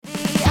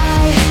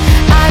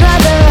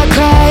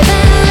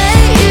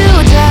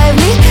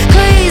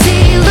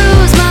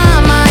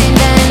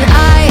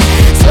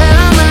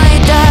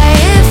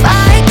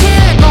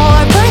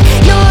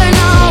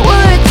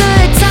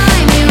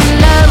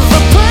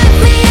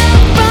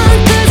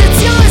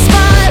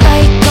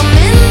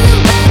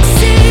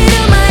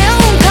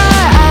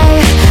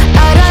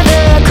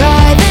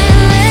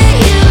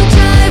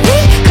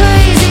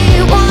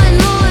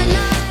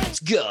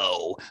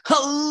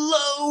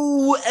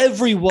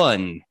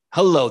everyone.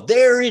 Hello,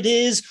 there it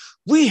is.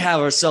 We have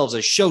ourselves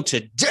a show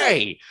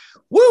today.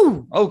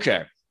 Woo!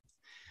 Okay.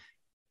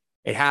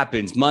 It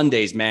happens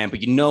Mondays, man.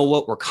 But you know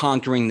what? We're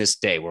conquering this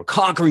day. We're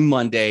conquering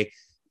Monday.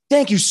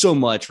 Thank you so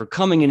much for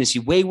coming in to see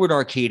Wayward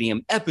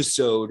Arcadium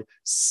episode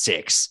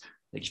 6.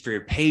 Thank you for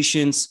your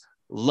patience.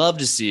 Love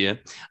to see you.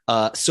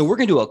 So we're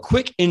going to do a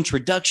quick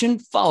introduction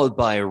followed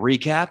by a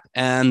recap,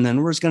 and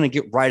then we're just going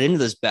to get right into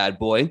this bad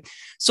boy.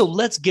 So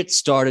let's get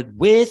started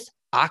with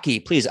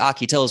Aki. Please,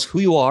 Aki, tell us who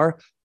you are,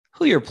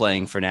 who you're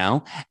playing for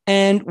now,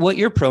 and what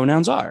your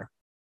pronouns are.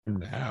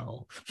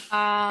 Now.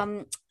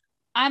 I'm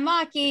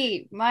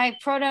Aki. My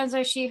pronouns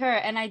are she, her,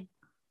 and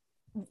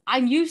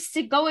I'm used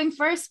to going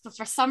first, but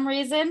for some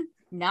reason,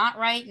 not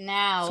right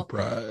now.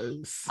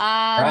 Surprise.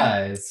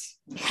 Surprise.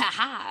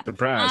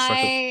 Surprise.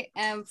 I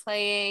am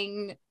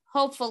playing,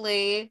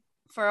 hopefully,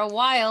 for a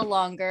while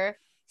longer,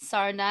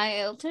 Sarnai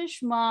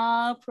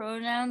Iltishma,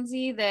 pronouns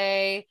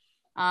they,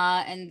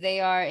 and they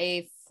are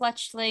a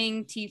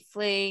fletchling,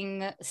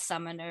 tiefling,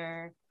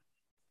 summoner,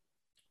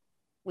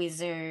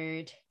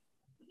 wizard,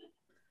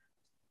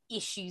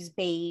 issues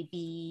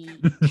baby.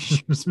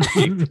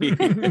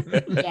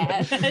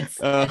 Yeah, that's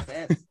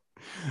it.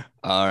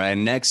 All right,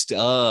 next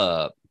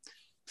up,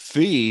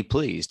 Fee,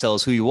 please tell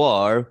us who you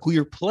are, who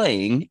you're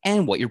playing,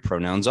 and what your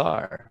pronouns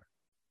are.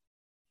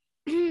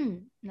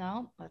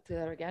 No, let's do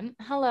that again.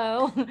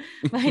 Hello,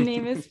 my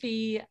name is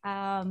Fee.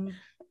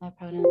 My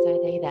pronouns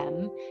are they,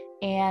 them,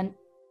 and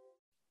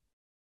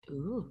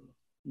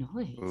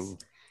noise. Ooh.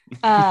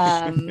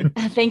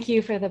 Thank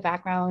you for the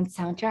background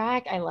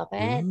soundtrack. I love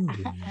it.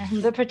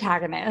 I'm the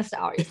protagonist,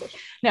 obviously.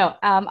 No,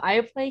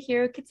 I play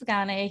Hiro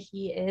Kitsugane.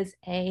 He is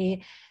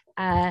a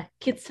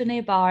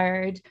kitsune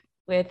bard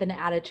with an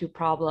attitude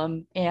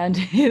problem, and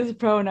his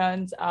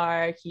pronouns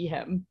are he,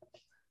 him.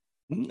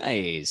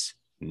 Nice.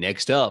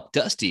 Next up,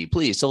 Dusty,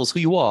 please tell us who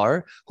you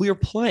are, who you're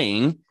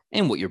playing,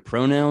 and what your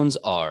pronouns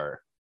are.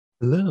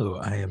 Hello,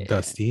 I am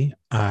Dusty.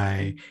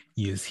 I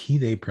use he,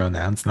 they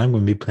pronouns, and I'm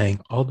going to be playing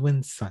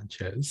Aldwin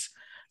Sanchez,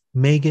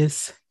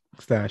 Magus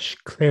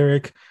 /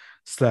 cleric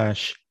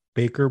 /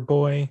 baker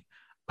boy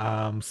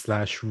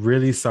 /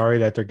 really sorry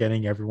that they're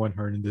getting everyone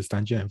hurt in this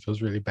dungeon. It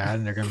feels really bad,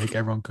 and they're going to make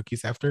everyone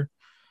cookies after.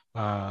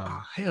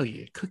 Hell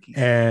yeah, cookies.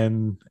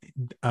 And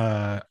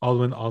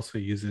Aldwin also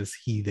uses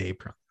he, they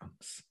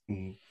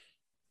pronouns.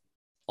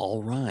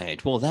 All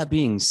right. Well, that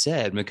being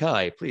said,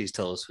 Makai, please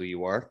tell us who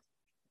you are,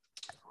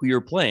 who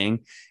you're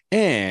playing,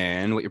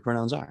 and what your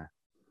pronouns are.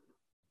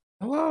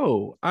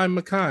 Hello, I'm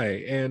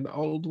Makai, and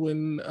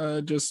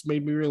Aldwin just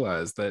made me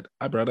realize that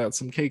I brought out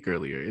some cake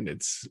earlier, and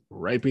it's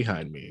right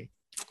behind me.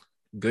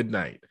 Good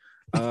night.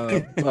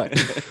 But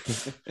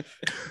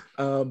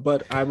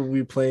I will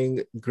be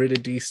playing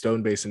Gridded D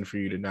Stone Basin for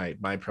you tonight.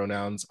 My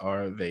pronouns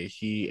are they,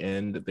 he,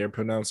 and their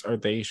pronouns are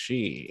they,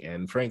 she.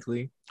 And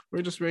frankly,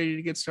 we're just ready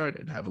to get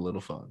started. Have a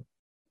little fun.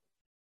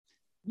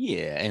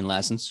 Yeah, and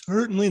last and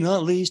certainly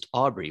not least,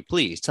 Aubrey,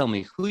 please tell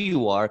me who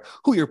you are,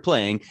 who you're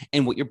playing,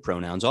 and what your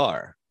pronouns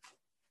are.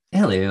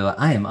 Hello,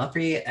 I am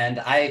Aubrey, and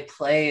I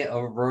play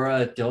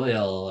Aurora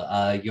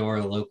Doyle,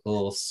 your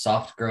local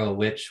soft girl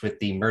witch with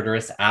the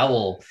murderous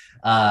owl,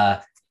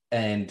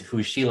 and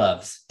who she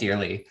loves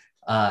dearly,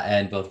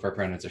 and both of her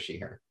pronouns are she,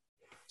 her.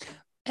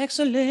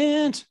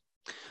 Excellent.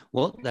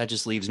 Well, that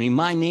just leaves me.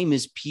 My name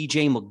is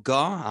PJ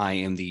McGaw. I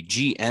am the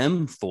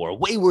GM for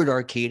Wayward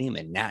Arcadium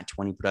and Nat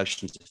 20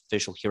 Productions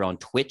official here on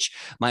Twitch.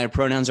 My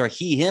pronouns are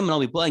he, him, and I'll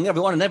be playing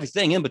everyone and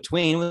everything in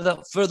between.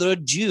 Without further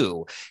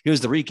ado,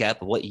 here's the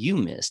recap of what you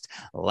missed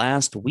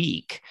last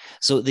week.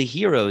 So the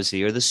heroes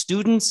here, the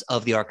students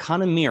of the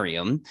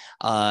Arcanumerium,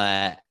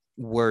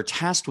 were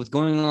tasked with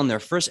going on their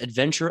first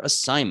adventure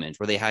assignment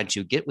where they had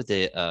to get with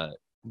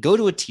go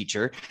to a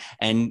teacher,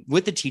 and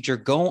with the teacher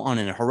go on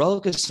an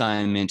heroic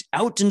assignment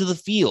out into the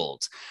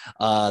field.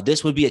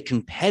 This would be a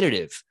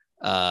competitive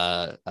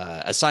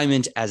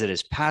assignment, as it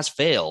is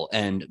pass-fail,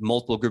 and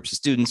multiple groups of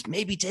students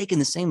may be taking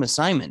the same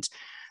assignment.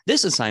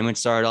 This assignment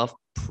started off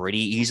pretty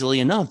easily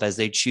enough, as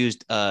they choose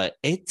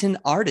Eitan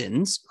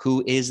Ardens,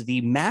 who is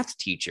the math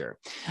teacher.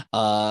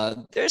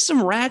 There's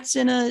some rats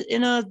in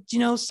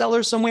a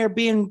cellar somewhere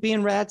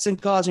being rats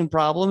and causing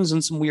problems,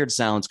 and some weird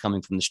sounds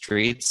coming from the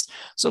streets.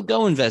 So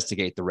go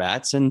investigate the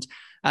rats. And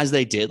as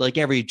they did, like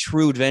every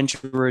true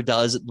adventurer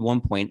does at one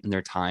point in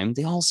their time,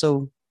 they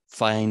also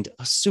find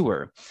a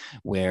sewer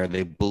where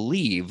they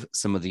believe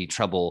some of the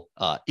trouble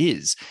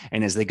is.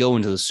 And as they go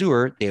into the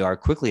sewer, they are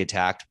quickly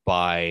attacked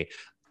by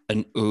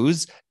an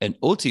ooze, an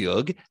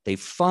otiug. They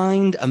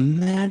find a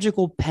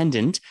magical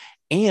pendant,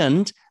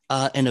 and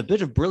a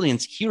bit of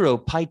brilliance, Hero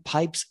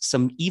pipes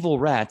some evil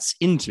rats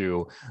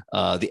into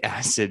the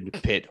acid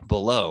pit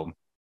below.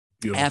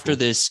 Beautiful. After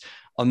this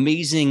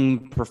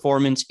amazing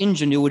performance,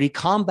 ingenuity,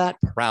 combat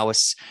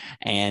prowess,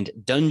 and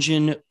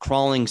dungeon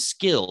crawling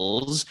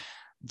skills,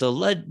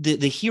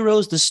 the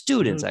heroes, the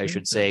students, I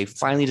should say,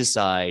 finally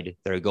decide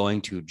they're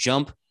going to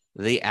jump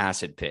the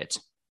acid pit.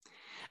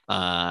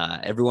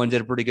 Everyone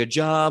did a pretty good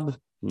job.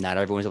 Not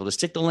everyone was able to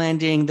stick the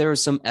landing. There were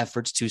some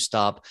efforts to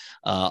stop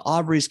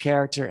Aubrey's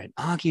character and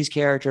Aki's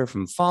character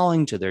from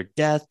falling to their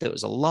death. There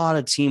was a lot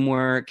of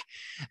teamwork.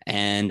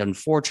 And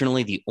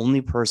unfortunately, the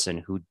only person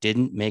who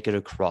didn't make it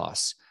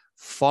across,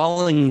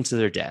 falling to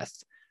their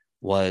death,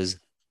 was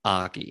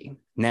Aki.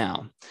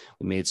 Now,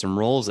 we made some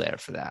rolls there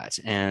for that.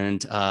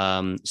 And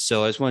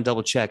so I just want to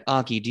double check.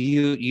 Aki, do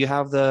you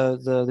have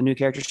the new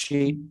character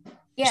sheet?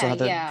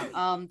 Yeah.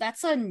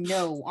 That's a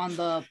no on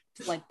the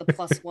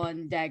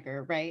 +1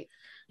 dagger, right?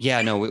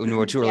 Yeah, no,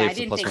 we're too early for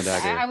the +1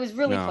 dagger. I was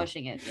really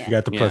pushing it. Yeah. You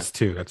got the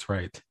 +2. That's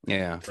right.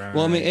 Yeah. Right,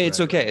 Well, I mean, it's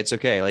okay. It's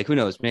okay. Like, who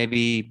knows?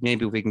 Maybe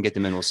we can get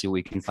them in. We'll see what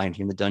we can find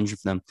here in the dungeon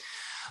for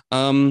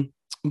them.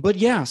 But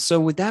yeah. So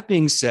with that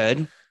being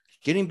said,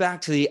 getting back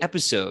to the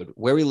episode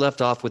where we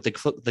left off with the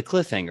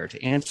cliffhanger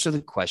to answer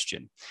the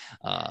question,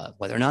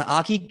 whether or not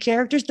Aki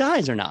characters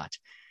dies or not,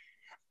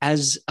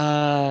 as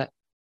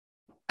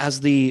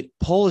the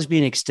pole is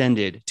being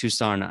extended to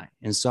Sarnai,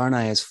 and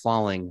Sarnai is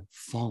falling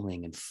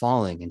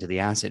into the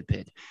acid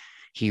pit,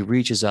 he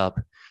reaches up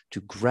to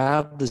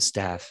grab the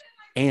staff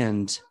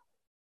and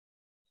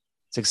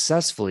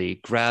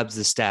successfully grabs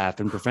the staff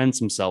and prevents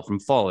himself from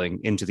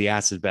falling into the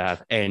acid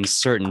bath and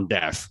certain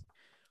death.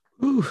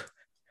 Ooh.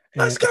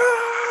 Let's go!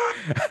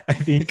 I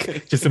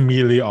think just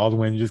immediately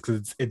Aldwin, just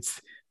because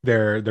it's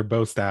their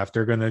bow staff,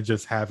 they're gonna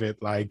just have it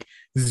like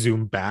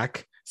zoom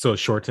back. So it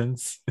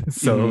shortens.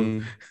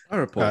 So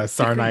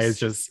Sarnai is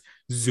just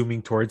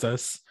zooming towards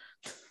us.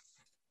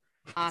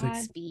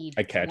 Speed.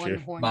 I catch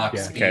you.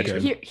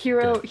 Catch you.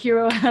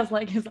 Hero has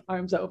like his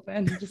arms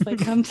open, just like,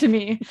 come to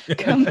me.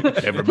 Come.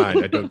 Never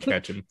mind. I don't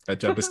catch him.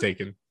 That job is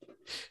taken.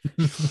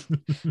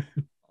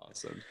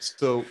 Awesome.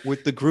 So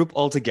with the group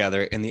all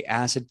together and the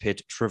acid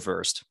pit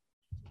traversed,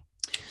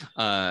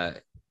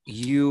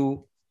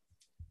 you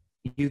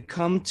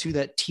come to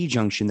that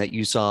T-junction that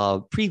you saw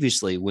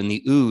previously when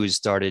the ooze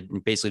started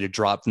basically to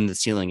drop from the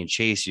ceiling and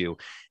chase you,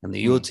 and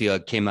the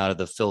Utia came out of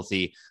the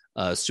filthy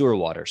sewer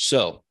water.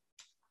 So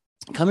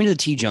coming to the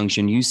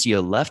T-junction, you see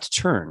a left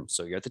turn.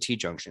 So you're at the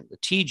T-junction. The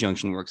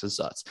T-junction works as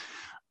such.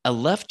 A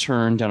left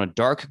turn down a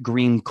dark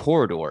green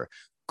corridor,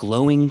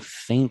 glowing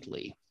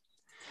faintly.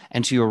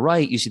 And to your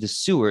right, you see the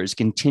sewers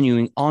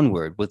continuing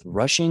onward with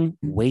rushing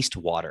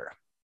wastewater.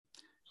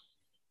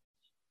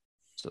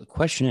 So the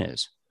question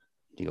is,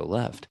 do you go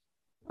left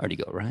or do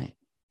you go right?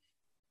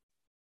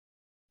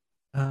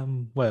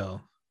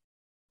 Well,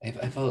 I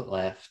vote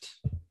left.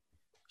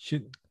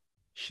 Should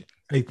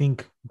I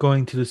think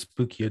going to the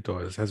spookier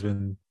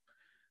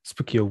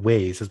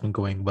ways has been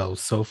going well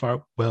so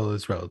far. Well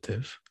is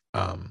relative.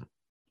 And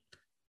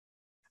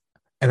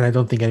I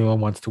don't think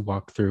anyone wants to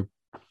walk through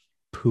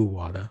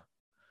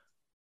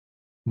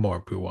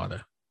more poo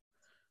water.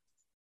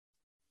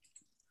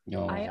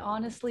 No. I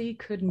honestly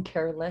couldn't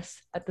care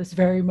less at this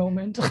very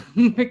moment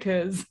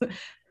because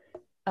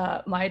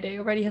my day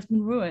already has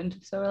been ruined.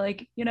 So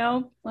like,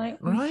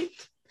 Right?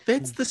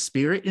 That's the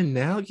spirit. And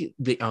now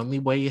the only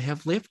way you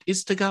have left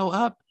is to go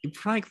up. And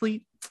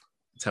frankly,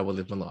 that's how I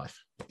live my life.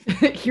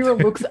 Hero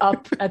looks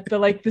up at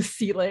the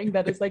ceiling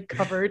that is like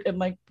covered in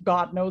like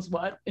God knows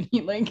what, and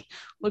he like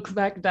looks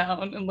back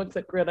down and looks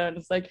at Greta and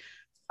it's like,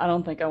 I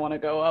don't think I want to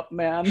go up,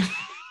 man.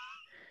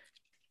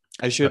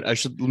 I should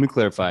let me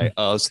clarify.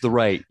 So the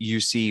right, you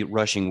see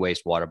rushing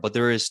wastewater, but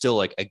there is still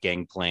like a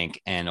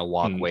gangplank and a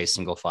walkway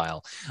single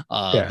file.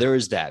 There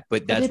is that,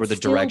 but that's where the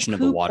direction of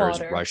the water is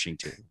rushing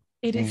to.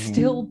 It is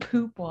still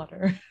poop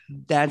water.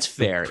 That's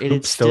fair.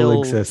 It still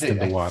exists in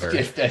the water.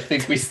 I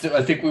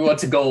think we want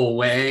to go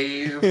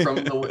away from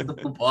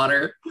the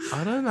water.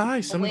 I don't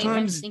know.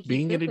 Sometimes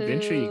being an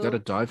adventure, you got to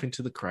dive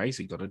into the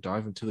crazy. Got to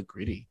dive into the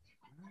gritty.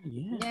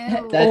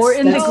 Yeah. Or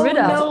in the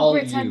Grita. No,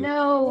 Grita,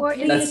 no. Or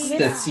in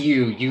that's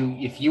you.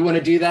 If you want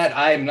to do that,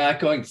 I am not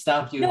going to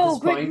stop you at this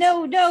point.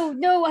 No.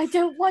 I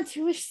don't want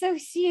to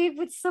associate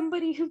with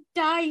somebody who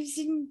dives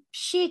in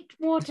shit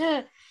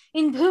water,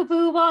 in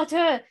poo-poo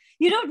water.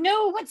 You don't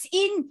know what's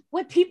in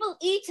what people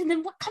eat and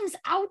then what comes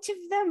out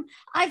of them.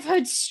 I've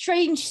heard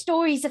strange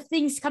stories of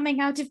things coming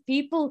out of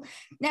people.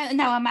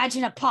 Now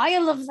imagine a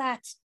pile of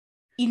that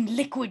in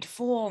liquid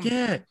form.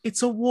 Yeah,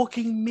 it's a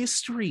walking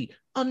mystery.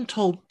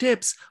 Untold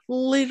depths,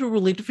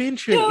 literal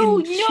adventure. No,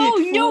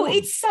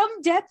 it's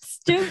some depths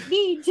don't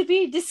need to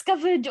be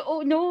discovered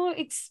or nor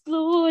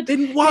explored.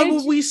 Then why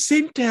were we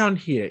sent down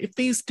here? If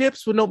these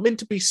depths were not meant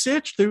to be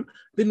searched through,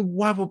 then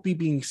why were we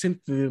being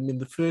sent through them in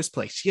the first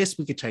place? Yes,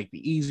 we could take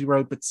the easy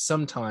road, but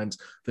sometimes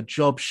the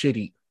job's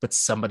shitty, but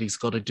somebody's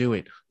got to do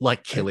it,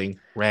 like killing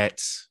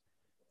rats.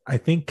 I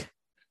think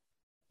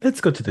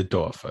let's go to the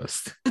door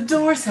first. The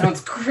door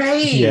sounds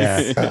great.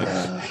 Yeah.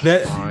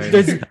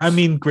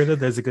 Greta,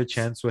 there's a good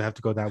chance we'll have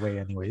to go that way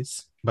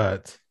anyways.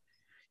 But,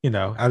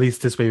 at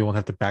least this way we won't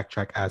have to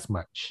backtrack as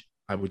much.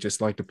 I would just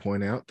like to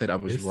point out that I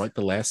was right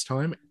the last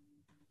time.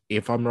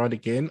 If I'm right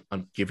again,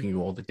 I'm giving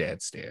you all the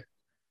dad stare.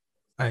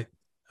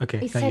 Okay,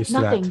 I not said used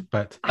nothing. to that,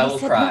 but I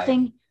said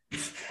nothing.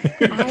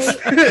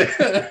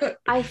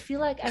 I feel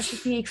like I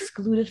should be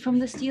excluded from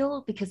this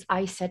deal because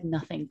I said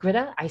nothing.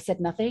 Greta, I said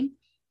nothing.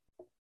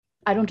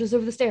 I don't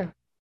deserve the stare.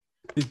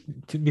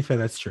 To be fair,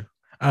 that's true.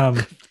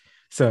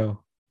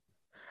 So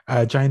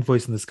giant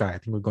voice in the sky. I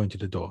think we're going to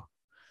the door.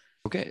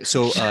 Okay,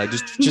 so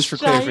just for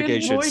Giant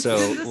clarification, voice so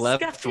in the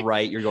left, sky.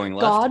 right, you're going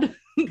left. God,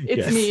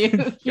 it's Yes. me,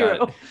 Got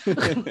hero.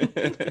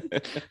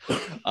 it.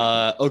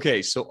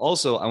 Okay, so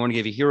also I want to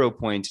give a hero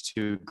point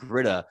to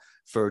Greta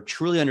for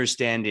truly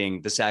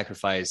understanding the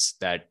sacrifice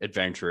that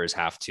adventurers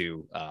have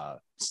to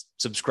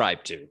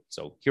subscribe to.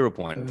 So hero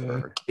point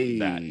for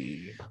that.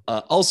 Hey.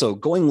 Also,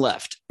 going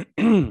left.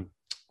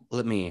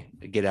 Let me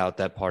get out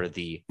that part of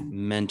the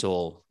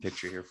mental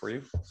picture here for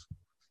you.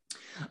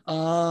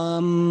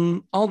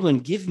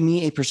 Aldwin, give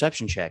me a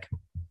perception check.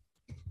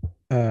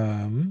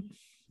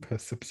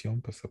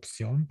 Perception.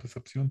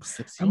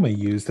 I'm gonna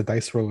use the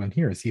dice roll in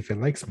here and see if it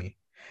likes me.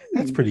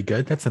 That's pretty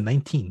good. That's a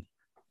 19.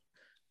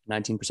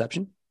 19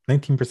 perception.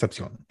 19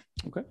 perception.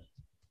 Okay.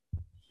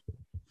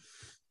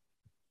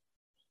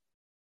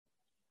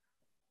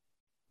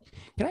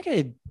 Can I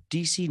get a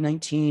DC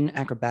 19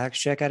 acrobatics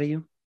check out of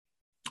you?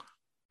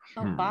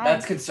 Oh, bye.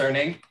 That's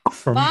concerning.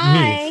 From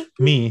Bye.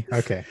 me.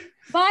 Okay.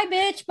 Bye,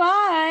 bitch.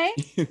 Bye.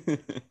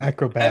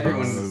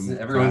 Acrobatics.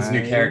 Everyone's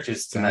new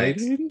characters tonight.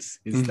 Guidance?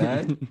 Is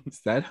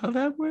that how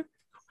that works?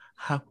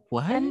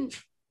 What?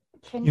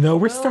 Can You know,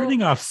 we're hero-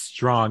 starting off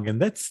strong, and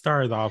let's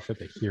start off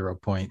with a hero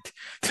point.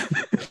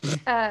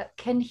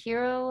 Can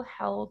hero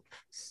help?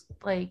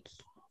 Like,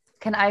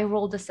 can I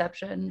roll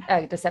deception,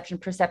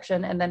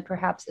 perception, and then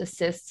perhaps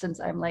assist since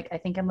I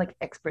think I'm like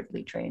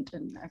expertly trained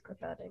in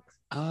acrobatics.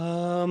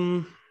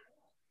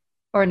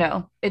 Or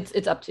no,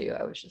 it's up to you.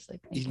 I was just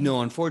like, thinking.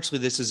 No, unfortunately,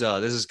 this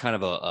is kind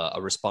of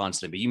a response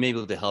to me. You may be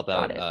able to help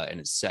out Got it. in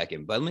a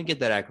second, but let me get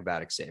that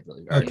acrobatic save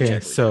really. Okay,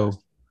 so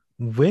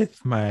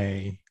with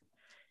my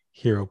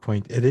hero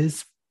point, it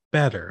is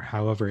better.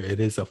 However, it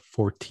is a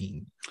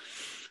 14.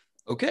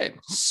 Okay,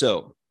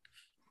 so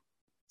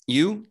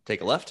you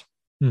take a left.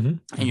 Mhm.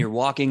 And you're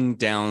walking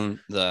down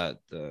the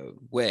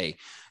way,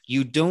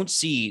 you don't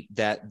see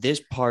that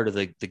this part of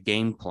the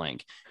game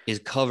plank is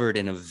covered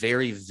in a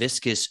very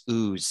viscous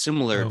ooze,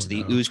 similar to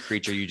the ooze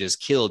creature you just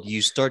killed.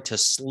 You start to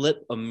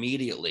slip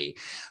immediately,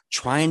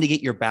 trying to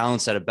get your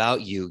balance at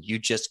about you. You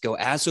just go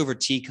ass over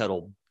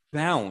teakettle,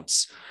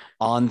 bounce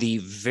on the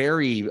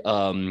very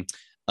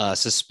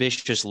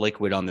suspicious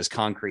liquid on this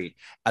concrete,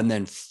 and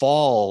then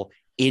fall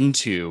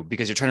into,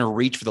 because you're trying to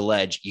reach for the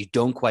ledge, you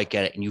don't quite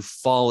get it, and you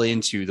fall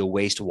into the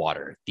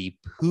wastewater, the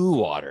poo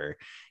water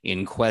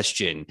in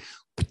question.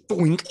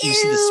 Boink, you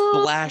see the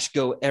splash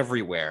go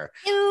everywhere.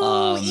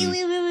 Now-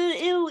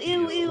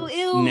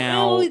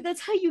 Ew.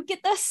 That's how you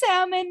get the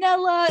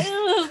salmonella.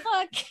 Ew,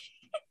 fuck.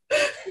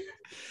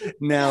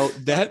 Now,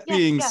 that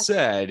being yeah.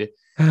 said,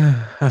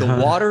 the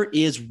water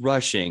is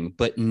rushing,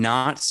 but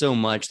not so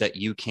much that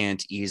you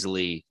can't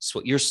easily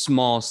you're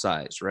small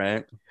size,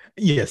 right?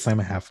 Yes, I'm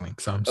a halfling,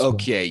 so I'm small.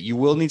 Okay, you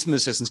will need some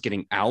assistance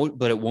getting out,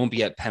 but it won't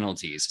be at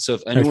penalties. So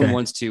if anyone Okay.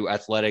 wants to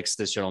athletics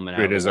this gentleman out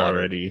Grid of is the water,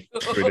 already.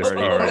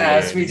 Don't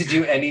ask me to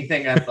do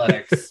anything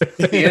athletics.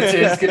 The answer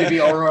is going to be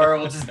Aurora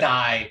will just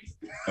die.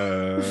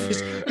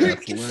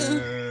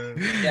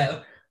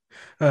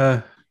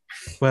 Yeah.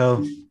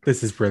 Well,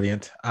 this is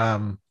brilliant.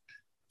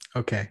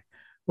 Okay.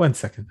 1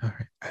 second. All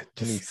right. I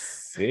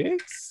just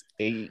 26,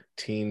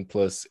 18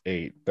 plus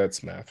 8.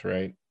 That's math,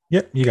 right?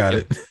 Yep, you got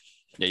it.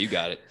 Yeah, you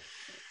got it.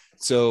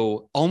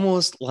 So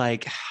almost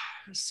like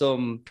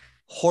some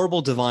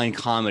horrible divine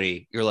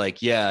comedy. You're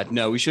like, yeah,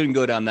 no, we shouldn't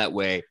go down that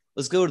way.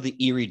 Let's go to the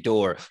eerie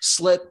door.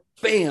 Slip,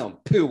 bam,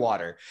 poo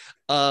water.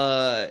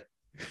 And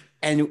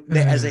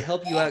as they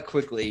help you out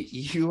quickly,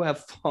 you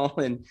have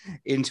fallen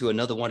into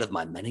another one of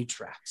my many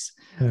traps.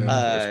 Of course we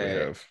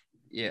have.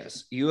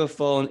 Yes, you have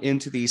fallen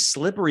into the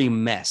slippery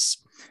mess.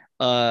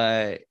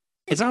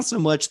 It's not so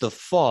much the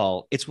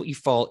fall, it's what you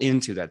fall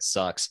into that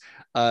sucks.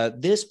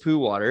 This poo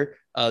water,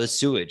 the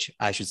sewage,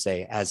 I should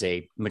say, as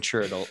a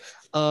mature adult,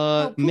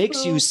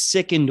 makes you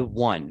sickened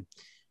one.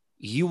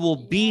 You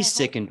will be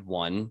sickened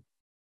one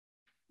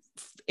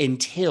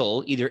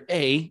until either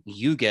A,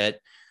 you get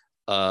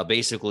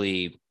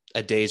basically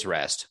a day's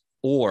rest,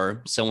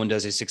 or someone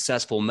does a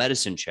successful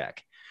medicine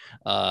check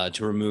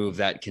to remove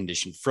that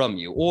condition from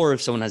you, or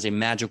if someone has a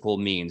magical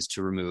means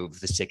to remove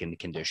the sickened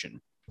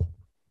condition.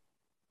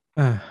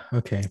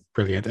 Okay,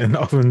 brilliant. And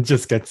Alvin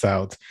just gets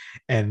out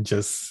and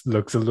just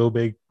looks a little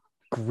bit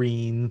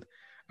green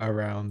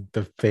around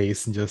the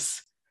face and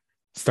just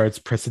starts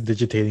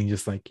prestidigitating,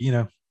 just like,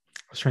 I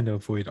was trying to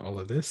avoid all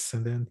of this.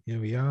 And then here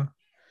we are.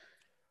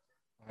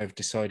 I've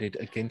decided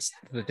against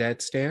the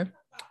dad stare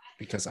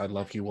because I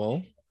love you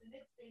all.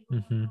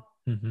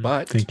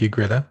 But thank you,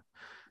 Greta.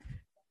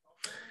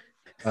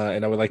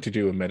 And I would like to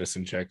do a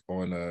medicine check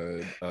on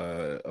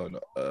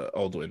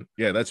Aldwin.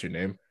 Yeah, that's your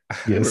name.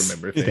 Yes, I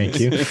remember things. thank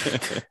you.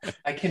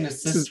 I can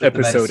This assist is with the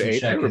episode medicine 8. I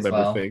check as remember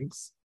well.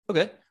 things.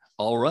 Okay.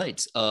 All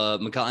right.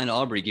 Mikhail and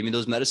Aubrey, give me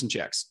those medicine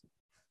checks.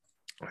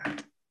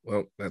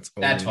 Well, that's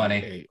Nat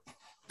only 20.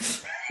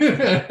 8.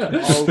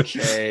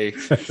 Okay.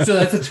 So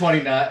that's a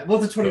 29.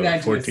 Well, it's a 29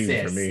 to 14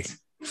 assist. for me.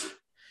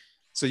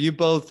 So you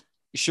both,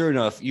 sure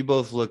enough, you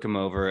both look him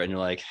over and you're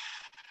like,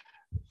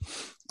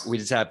 We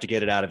just have to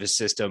get it out of his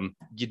system.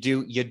 You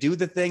do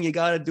the thing you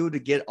got to do to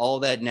get all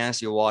that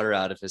nasty water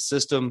out of his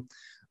system.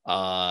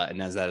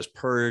 And as that is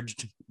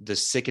purged, the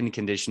sickened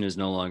condition is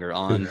no longer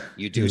on.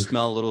 You do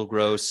smell a little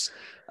gross,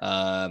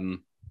 but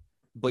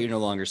you're no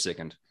longer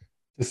sickened.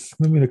 Just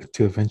let me look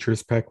to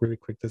Adventurous Pack really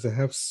quick. Does it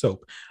have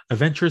soap?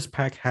 Adventurous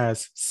Pack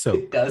has soap.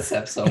 It does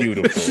have soap.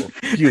 Beautiful.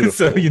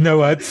 So you know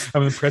what?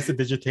 I'm gonna press the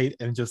digitate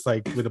and just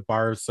like with a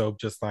bar of soap,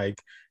 just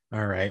like,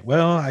 all right,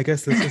 well, I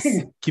guess let's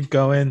just keep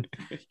going,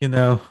 you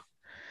know.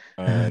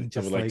 I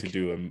would like to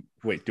do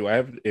wait, do I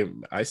have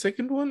I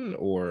second one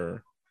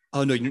or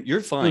Oh no,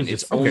 you're fine.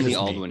 It's okay, only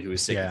just me. Alduin who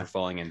is sick for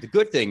falling in. The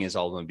good thing is,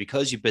 Alduin,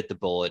 because you bit the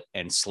bullet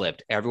and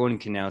slipped, everyone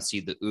can now see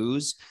the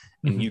ooze,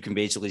 and you can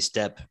basically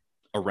step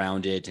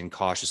around it and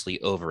cautiously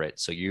over it.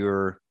 So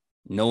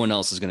no one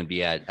else is going to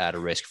be at a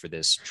risk for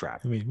this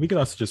trap. I mean, we could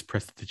also just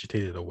press the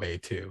digitate it away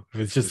too.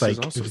 If it's just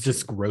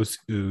just gross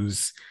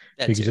ooze,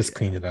 we could just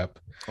clean it up.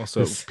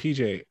 Also,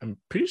 PJ, I'm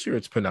pretty sure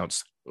it's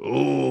pronounced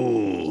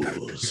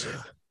ooze.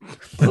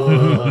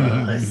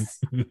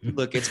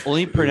 Look, it's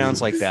only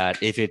pronounced like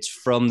that if it's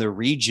from the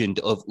region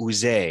of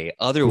Uze.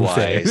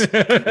 Otherwise,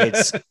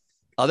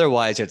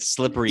 it's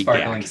slippery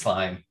Sparkling gag.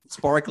 slime.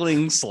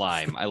 Sparkling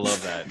slime. I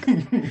love that.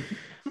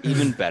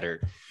 Even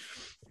better.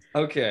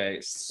 Okay,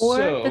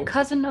 or the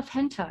cousin of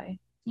hentai,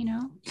 you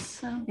know.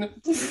 So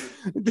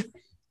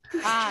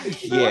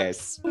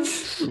yes,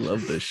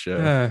 love this show.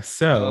 Oh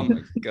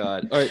my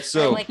god! All right,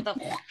 so like the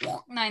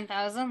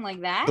 9,000,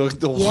 like that.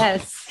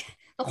 Yes.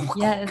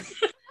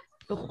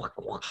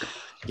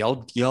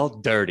 Y'all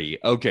dirty.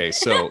 Okay,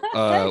 so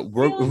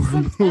we're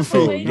moving. We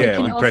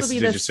press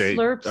to just say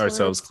slurp.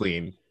 ourselves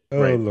clean.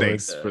 Oh, right. Lord.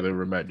 Thanks for the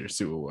reminder,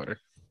 sewer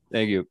water.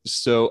 Thank you.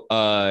 So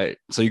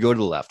you go to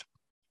the left.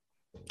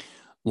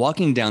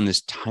 Walking down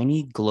this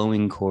tiny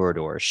glowing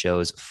corridor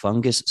shows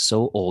fungus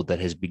so old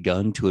that has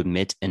begun to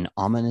emit an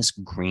ominous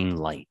green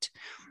light.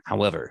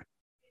 However,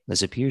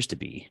 this appears to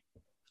be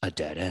a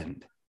dead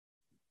end.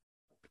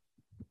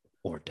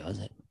 Or does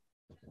it?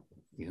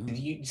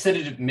 You said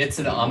it emits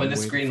an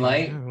ominous green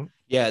light?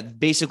 Yeah,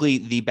 basically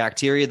the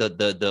bacteria,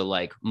 the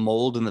like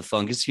mold and the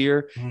fungus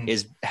here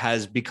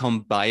has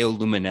become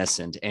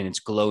bioluminescent and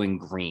it's glowing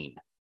green.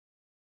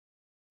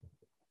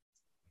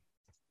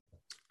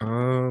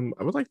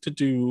 I would like to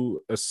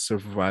do a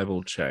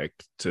survival check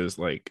to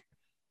like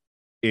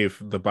if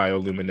the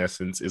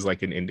bioluminescence is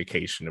like an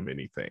indication of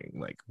anything,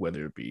 like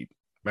whether it be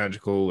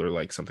magical or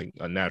like something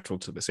unnatural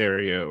to this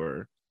area,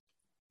 or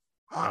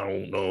I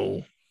don't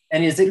know.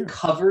 And is it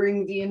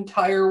covering the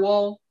entire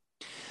wall?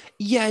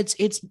 Yeah,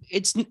 it's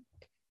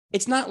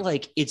not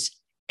like it's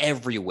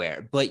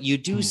everywhere, but you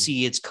do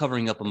see it's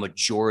covering up a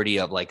majority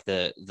of like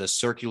the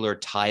circular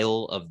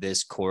tile of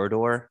this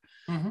corridor.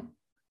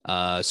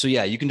 So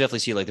yeah, you can definitely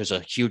see like there's a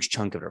huge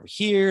chunk of it over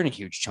here and a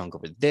huge chunk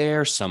over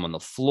there, some on the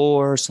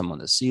floor, some on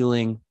the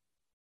ceiling.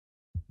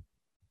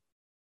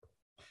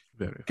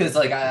 Because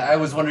like I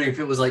was wondering if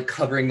it was like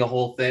covering the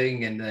whole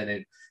thing, and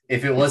then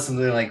if it was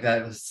something like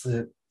that, it was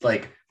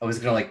like I was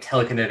gonna like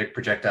telekinetic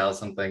projectile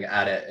something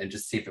at it and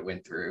just see if it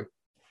went through.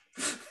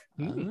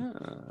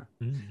 No,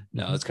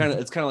 it's kind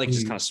of like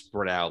just kind of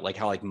spread out, like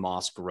how like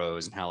moss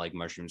grows and how like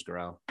mushrooms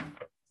grow.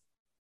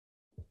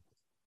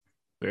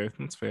 Fair,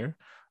 that's fair.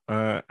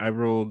 I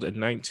rolled a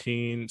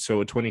 19, so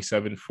a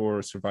 27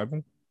 for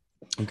survival.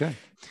 Okay.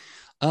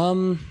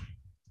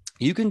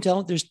 You can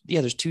tell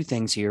there's two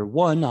things here.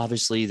 One,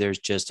 obviously, there's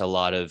just a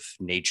lot of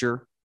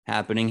nature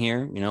happening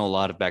here, you know, a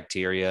lot of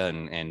bacteria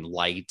and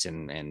light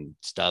and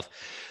stuff.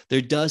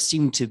 There does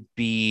seem to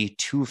be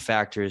two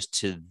factors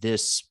to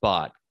this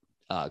spot,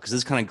 because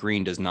this kind of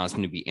green does not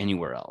seem to be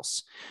anywhere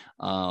else.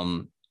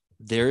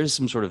 There is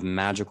some sort of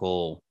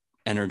magical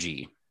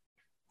energy,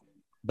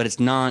 but it's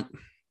not.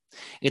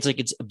 It's like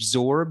it's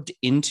absorbed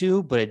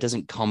into, but it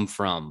doesn't come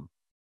from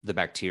the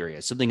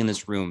bacteria. Something in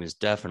this room is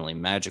definitely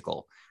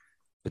magical.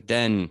 But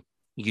then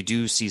you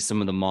do see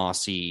some of the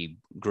mossy,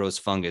 gross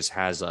fungus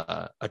has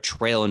a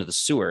trail into the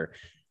sewer,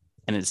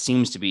 and it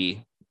seems to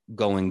be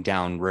going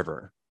down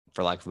river,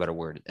 for lack of a better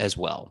word, as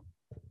well.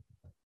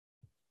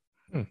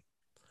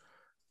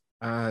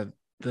 The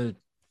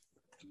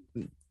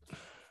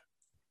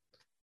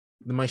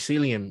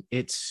mycelium,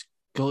 it's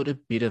got a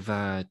bit of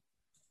a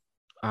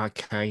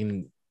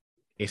arcane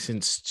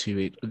essence to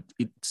it.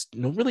 It's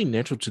not really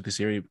natural to this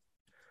area.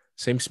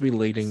 Seems to be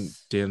leading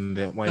down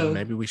that way.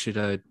 Maybe we should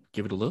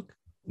give it a look.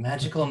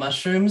 Magical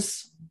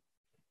mushrooms?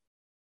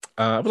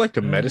 I would like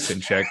to medicine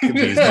check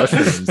these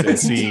mushrooms and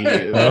see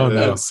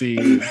see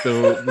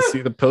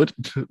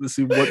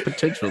what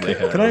potential they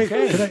have. Can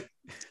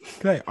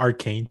I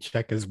arcane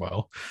check as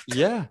well?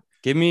 Yeah.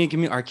 Give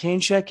me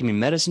arcane check, give me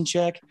medicine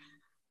check.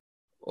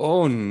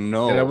 Oh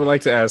no. And I would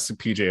like to ask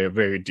PJ a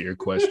very dear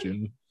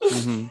question.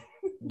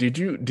 Did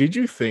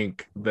you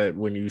think that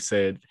when you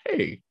said,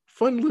 hey,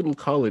 fun little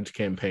college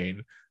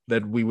campaign,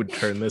 that we would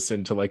turn this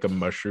into like a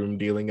mushroom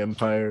dealing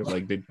empire?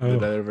 Like did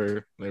that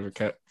ever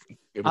cross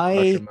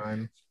your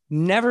mind?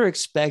 Never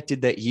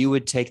expected that you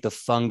would take the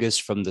fungus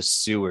from the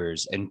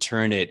sewers and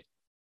turn it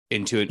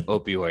into an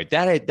opioid.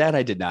 That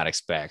I did not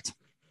expect.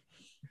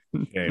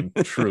 Shame.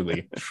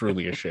 Truly,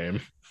 truly a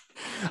shame.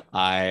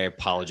 I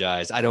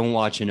apologize. I don't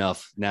watch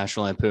enough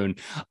National Lampoon.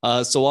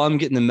 So while I'm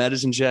getting the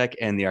medicine check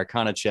and the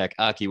Arcana check,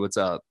 Aki, what's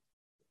up?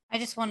 I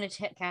just wanted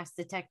to cast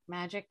detect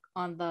magic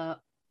on the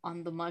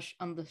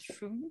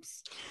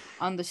shrooms,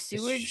 on the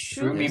sewage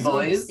Shroomy shrooms,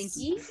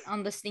 boys.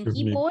 on the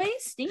stinky Shroomy.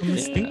 boys, And the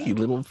stinky. stinky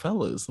little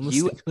fellas. And the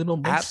You stinky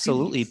little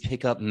absolutely munchies.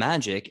 pick up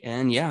magic,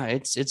 and yeah,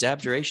 it's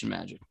abjuration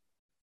magic.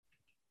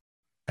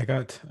 I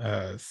got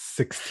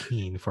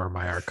 16 for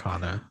my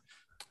Arcana.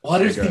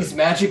 What is I got these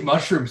magic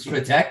mushrooms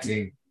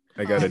protecting?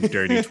 I got a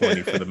dirty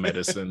 20 for the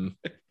medicine.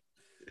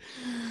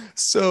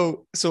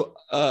 So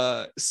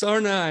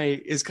Sarnai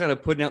is kind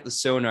of putting out the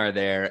sonar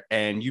there,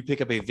 and you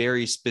pick up a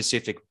very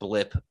specific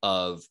blip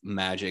of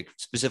magic,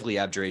 specifically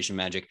abjuration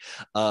magic.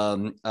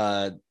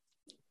 As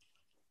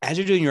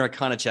you're doing your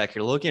Arcana check,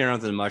 you're looking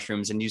around the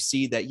mushrooms, and you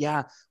see that,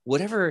 yeah,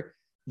 whatever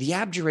the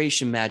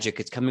abjuration magic,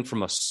 it's coming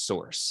from a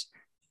source,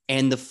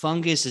 and the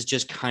fungus is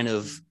just kind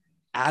of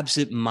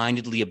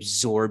absent-mindedly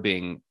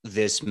absorbing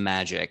this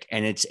magic,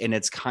 and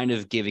it's kind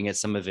of giving it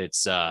some of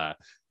its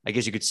I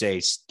guess you could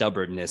say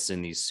stubbornness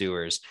in these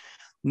sewers.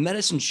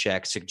 Medicine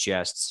check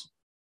suggests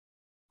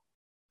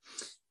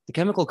the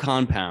chemical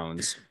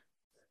compounds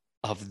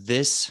of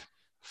this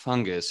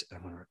fungus,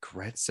 I'm going to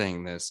regret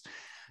saying this,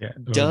 Yeah.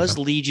 does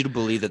lead you to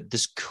believe that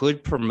this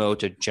could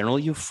promote a general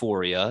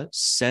euphoria,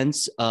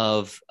 sense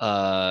of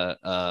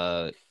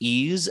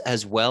ease,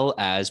 as well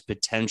as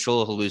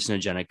potential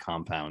hallucinogenic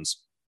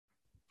compounds.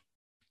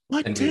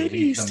 My And dad we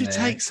used to from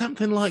there. take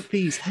something like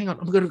these. Hang on,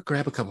 I'm going to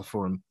grab a couple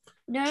for him.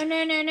 No. These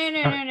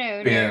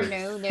Beer.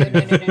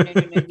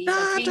 Nah,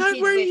 are don't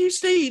tainted worry. with- You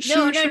used to eat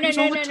No, shrooms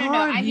no, all the no, no, no. time.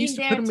 I You mean, used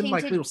to they're put them in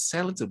like tainted- little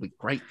salads. It'd be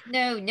great.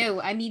 No.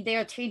 I mean, they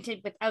are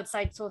tainted with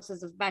outside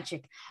sources of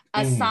magic.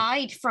 Mm.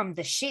 Aside from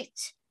the shit,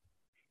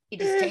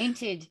 it is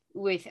tainted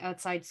with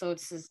outside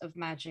sources of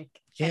magic.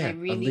 And I Yeah,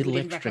 really a little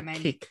wouldn't extra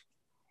recommend. kick.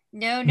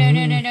 No.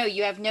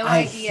 You have no I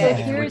idea.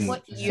 wouldn't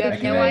What you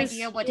have no recommend.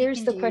 idea what Here's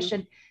it the can do.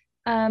 question.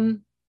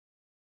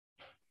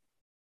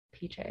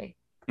 PJ,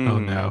 Oh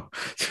no.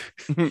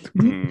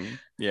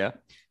 Yeah.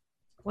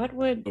 what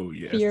would Oh,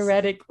 yes.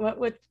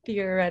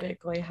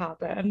 theoretically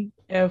happen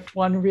if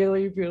one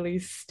really, really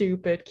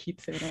stupid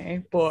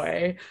kitsune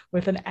boy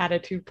with an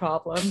attitude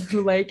problem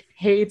who like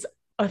hates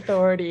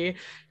authority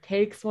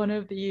takes one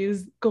of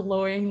these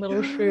glowing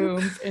little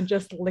shrooms and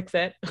just licks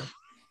it?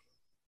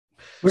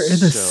 We're in a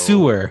So-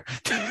 sewer.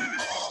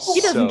 He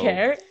doesn't So,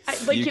 care.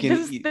 you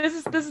can-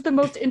 This is the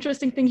most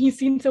interesting thing he's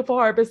seen so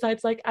far,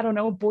 besides like, I don't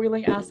know,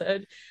 boiling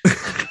acid.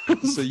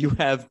 So you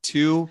have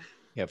two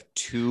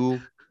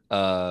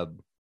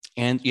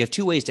and you have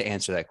two ways to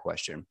answer that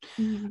question: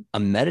 a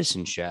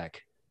medicine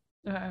check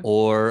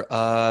or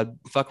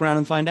fuck around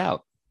and find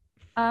out.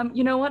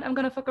 You know what? I'm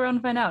gonna fuck around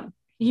and find out.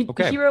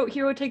 Okay.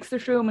 Hero takes the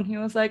shroom and he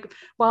was like,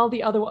 while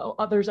the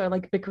others are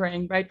like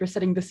bickering, right? We're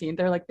setting the scene.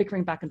 They're like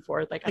bickering back and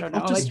forth. Like, I don't know.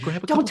 I'll just Like,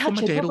 grab a don't couple for touch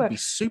my it, dad. don't It'll worry. be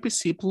super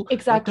simple.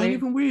 Exactly. Like, don't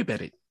even worry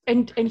about it.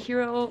 and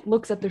Hero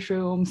looks at the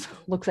shrooms,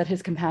 looks at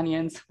his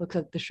companions, looks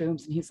at the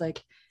shrooms, and he's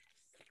like,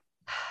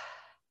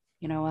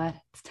 you know what?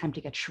 It's time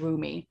to get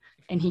shroomy.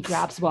 And he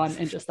grabs one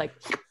and just like,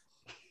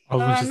 I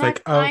was just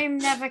like, oh, I'm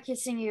never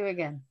kissing you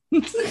again.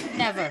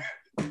 Never.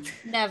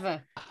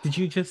 did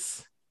you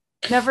just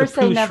never The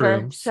say poo never,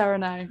 shrooms. Sarah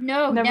and I.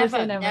 No, Never never,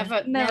 say never, never.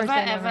 never, Never say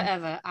ever, never.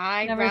 ever.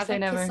 I Never say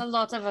rather kiss never. a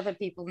lot of other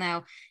people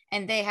now,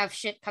 and they have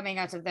shit coming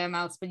out of their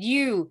mouths, but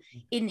you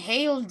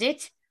inhaled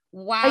it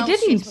while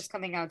didn't. shit was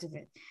coming out of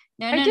it.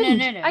 I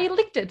didn't. I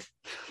licked it.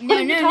 What No,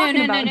 are you no, no, talking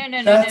no, about? no, no,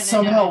 no, That's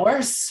no, no, somehow no.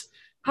 worse.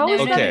 How is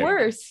No, that Okay.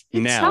 worse?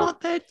 It's Now-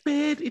 not that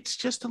bad. It's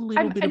just a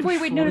little bit And of a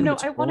wait, no. shroom.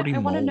 It's I want already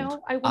to mold.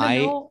 know.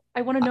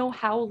 I want to know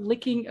how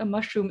licking a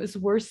mushroom is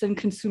worse than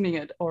consuming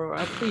it.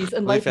 Aurora, please Really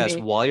enlighten fast.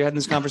 me. While you're having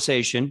this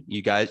conversation,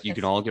 you guys, you Yes.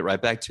 can all get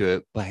right back to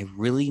it. But I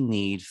really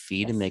need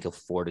Fee to Yes. make a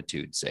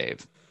fortitude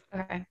save.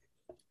 Okay.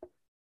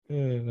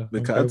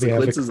 The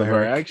consequences of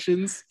our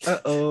actions.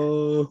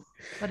 Uh-oh.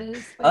 What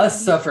is?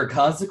 Us suffer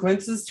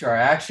consequences to our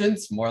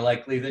actions more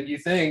likely than you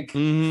think.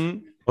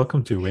 Mm-hmm.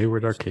 Welcome to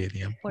Wayward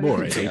Arcadium. What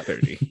More is at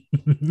it? 8:30.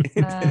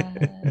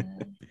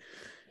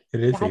 It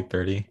is That-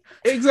 8:30.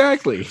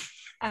 Exactly.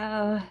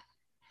 Oh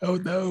Oh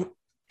no,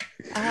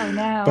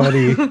 no,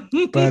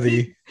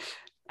 buddy.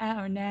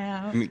 Oh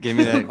no. Give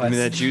me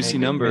that juicy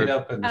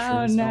number.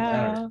 Oh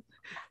no.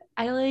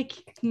 I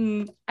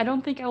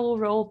don't think I will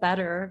roll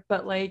better,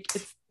 but like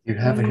it's You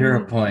have a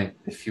hero point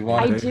if you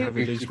want. I to. do.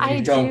 If you I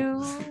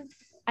don't. do.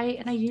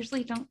 I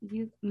usually don't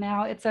use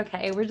now. It's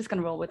okay. We're just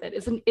gonna roll with it.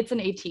 It's an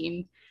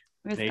 18.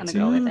 We're just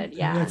gonna go with it.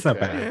 Yeah. That's not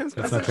Okay. bad. That's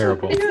That's not actually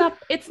terrible.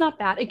 It's not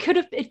bad. It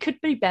could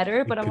be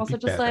better, but It I'm could also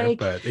be just better, like,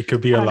 but it could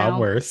be I a don't lot know.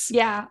 worse.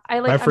 yeah.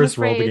 My first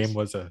I'm roll of the afraid- game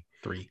was a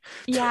 3.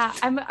 Yeah,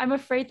 I'm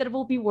afraid that it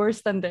will be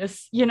worse than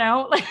this, you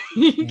know? Like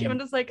I'm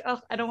just like, oh,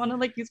 I don't want to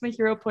like use my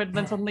hero point, and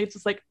then suddenly it's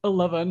just like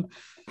 11.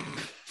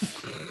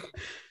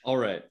 All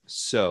right.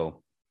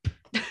 So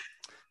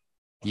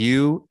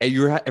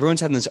everyone's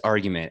having this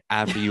argument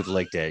after you've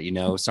licked it. You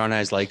know,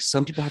 Sarnai's like,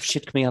 some people have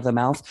shit coming out of their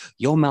mouth.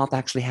 Your mouth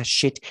actually has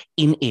shit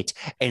in it.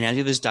 And as you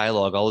have this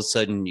dialogue, all of a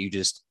sudden you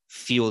just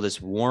feel this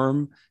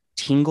warm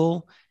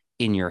tingle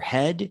in your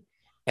head,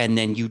 and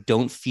then you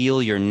don't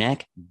feel your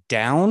neck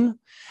down,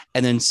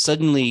 and then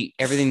suddenly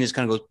everything just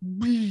kind of goes,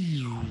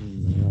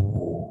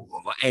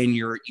 and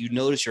you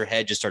notice your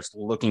head just starts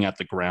looking at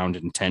the ground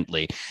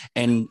intently,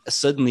 and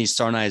suddenly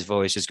Sarnai's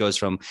voice just goes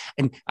from,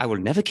 and I will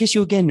never kiss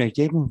you again.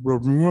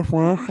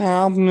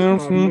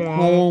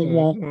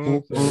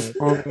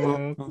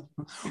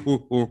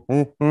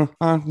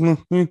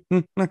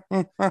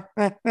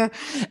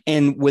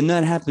 And when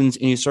that happens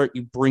and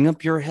you bring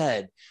up your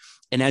head,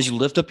 and as you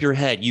lift up your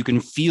head, you can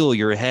feel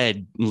your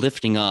head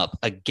lifting up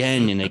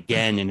again and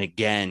again and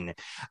again.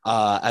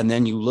 And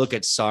then you look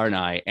at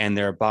Sarnai, and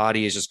their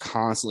body is just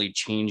constantly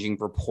changing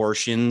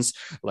proportions,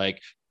 like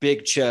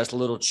big chest,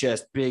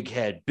 big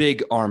head,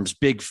 big arms,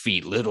 big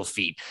feet, little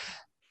feet.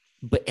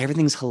 But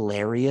everything's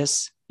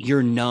hilarious.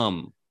 You're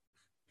numb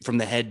from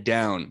the head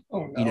down.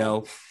 Oh, no. You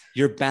know,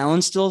 your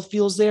balance still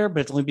feels there,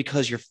 but it's only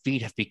because your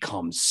feet have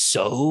become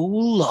so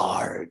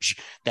large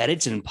that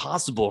it's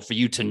impossible for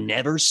you to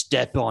never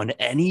step on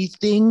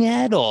anything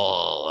at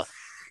all.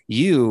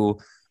 You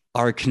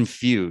are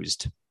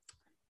confused.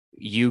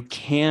 You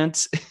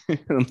can't.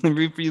 Let me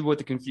read for you what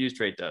the confused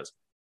trait does.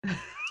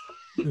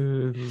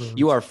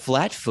 You are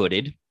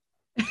flat-footed.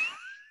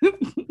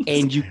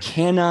 And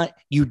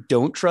you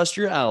don't trust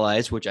your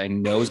allies, which I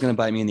know is going to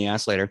bite me in the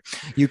ass later.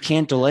 You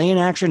can't delay an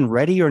action,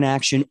 ready an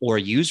action, or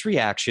use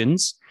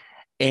reactions.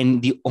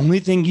 And the only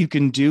thing you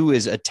can do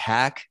is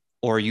attack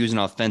or use an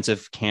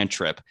offensive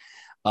cantrip.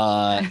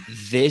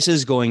 This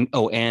is going,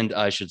 and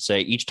I should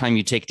say, each time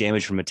you take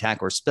damage from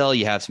attack or spell,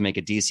 you have to make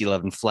a DC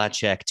 11 flat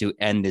check to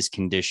end this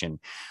condition.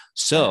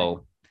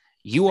 So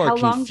you are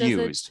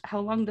confused. How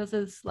long does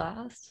this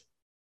last?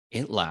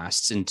 It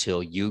lasts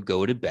until you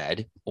go to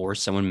bed or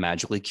someone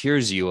magically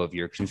cures you of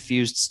your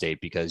confused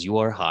state because you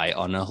are high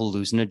on a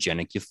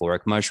hallucinogenic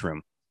euphoric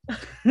mushroom.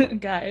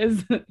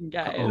 Guys. Oh.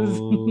 Guys.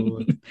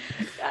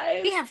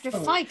 We have to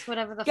fight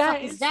whatever the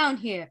fuck is down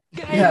here.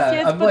 Guys, Yeah,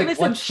 yes, I'm but like,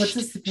 listen, what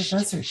does the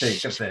professor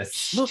think of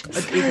this? Look, it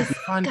would be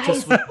fun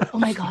guys, just. oh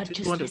my god,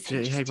 just What-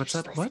 listen, hey, what's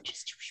up? listen, What?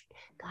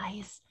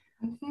 guys,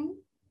 Mhm.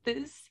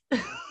 this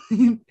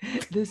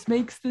this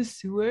makes the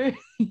sewer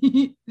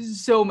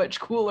so much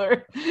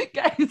cooler.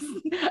 Guys,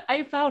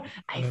 I found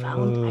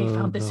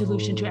the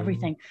solution to no.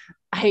 everything.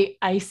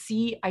 I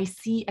see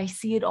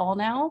it all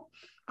now.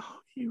 Oh,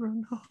 Hero,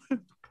 no,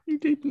 you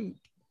didn't.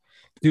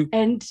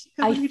 And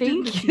Yeah, I but you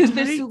think didn't, you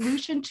the take.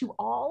 solution to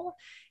all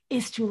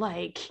is to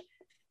like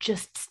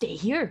just stay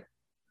here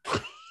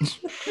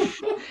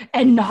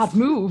and not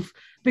move.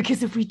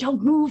 Because if we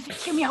don't move,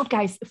 hear me out,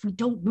 guys. If we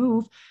don't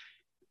move,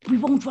 we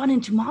won't run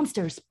into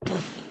monsters.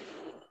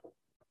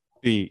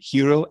 The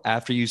hero,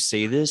 after you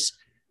say this,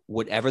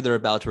 whatever they're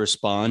about to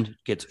respond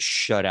gets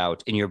shut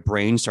out, and your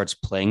brain starts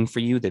playing for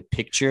you the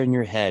picture in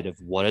your head of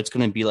what it's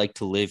going to be like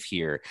to live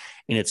here.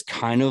 And it's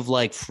kind of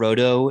like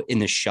Frodo in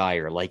the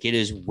Shire. Like, it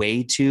is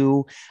way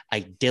too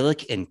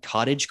idyllic and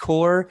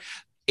cottagecore.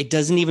 It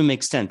doesn't even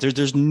make sense.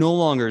 There's no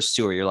longer a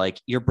sewer. You're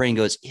like, your brain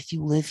goes, if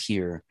you live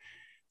here,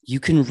 you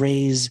can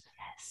raise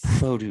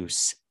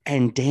produce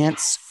and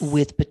dance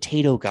with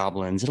potato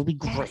goblins. It'll be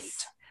great.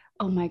 Yes.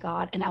 Oh my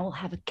God. And I will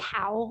have a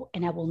cow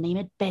and I will name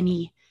it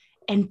Benny.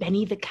 And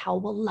Benny the cow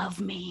will love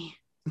me.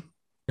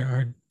 There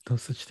are no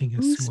such thing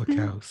as Who's sewer been-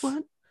 cows.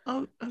 What?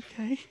 Oh,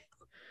 okay.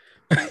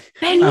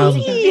 Benny! Um,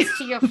 Give this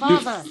to your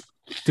father.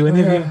 Do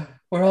any of you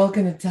We're all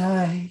gonna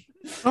die.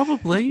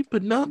 Probably,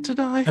 but not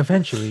tonight.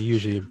 eventually?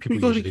 Usually, people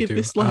We got to usually give do.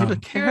 this lad a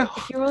cow.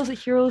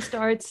 Hero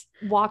starts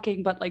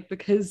walking, but like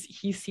because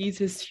he sees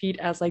his feet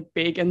as like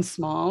big and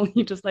small,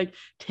 he just like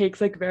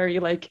takes like very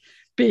like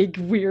big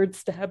weird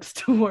steps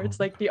towards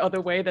like the other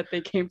way that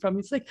they came from.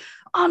 He's like,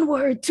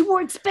 onward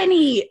towards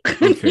Benny. And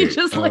he Okay,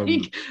 just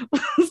like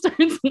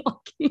starts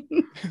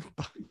walking.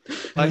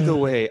 By the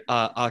way,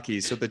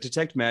 Aki, so the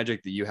detect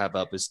magic that you have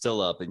up is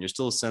still up, and you're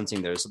still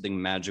sensing there's something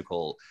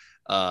magical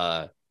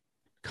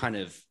kind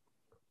of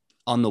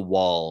on the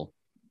wall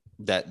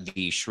that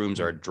the shrooms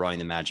are drawing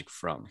the magic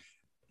from.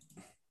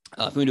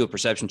 If we do a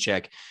perception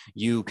check,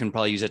 you can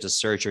probably use it to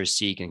search or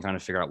seek and kind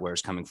of figure out where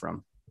it's coming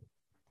from.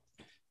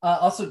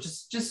 Also,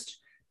 just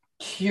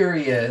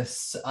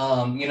curious.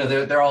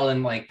 They're all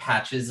in like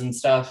patches and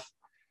stuff.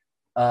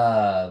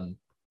 Out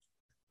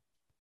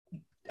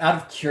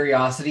of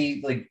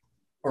curiosity, like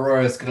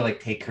Aurora's gonna like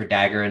take her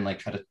dagger and like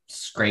try to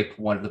scrape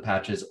one of the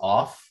patches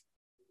off.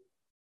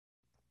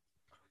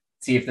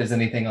 See if there's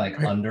anything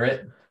like under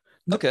it.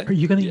 Okay. Are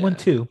you gonna eat Yeah. one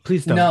too?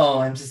 Please don't. No,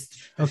 I'm just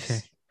Okay.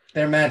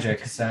 They're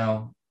magic, so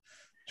I'm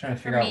trying to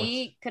For figure out.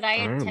 me, could I I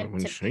don't know attempt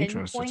when to she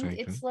tries to pinpoint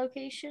take its it.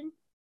 location?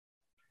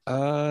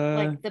 Uh,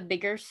 Like the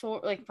bigger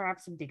source, like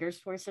perhaps a bigger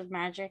source of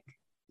magic?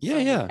 yeah, So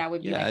yeah. That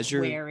would be yeah, like as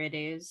you're, where it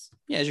is.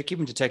 yeah, as you're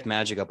keeping detect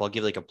magic up, I'll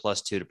give like a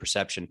 +2 to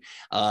perception.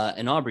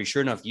 And Aubrey,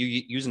 sure enough, you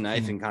use a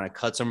knife and kind of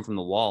cut some from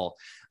the wall.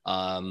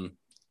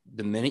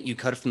 The minute you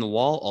cut it from the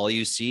wall, all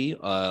you see,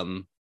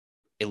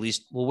 at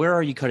least, well, where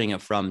are you cutting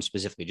it from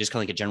specifically? Just kind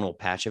of like a general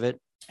patch of it?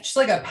 Just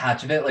like a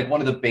patch of it, like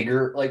one of the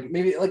bigger, like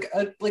maybe like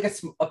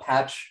a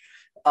patch.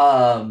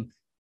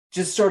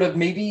 just sort of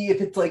maybe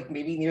if it's like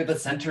maybe near the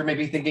center,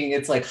 maybe thinking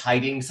it's like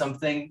hiding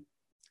something.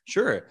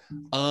 Sure.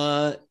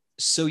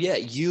 So yeah,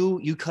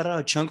 you cut out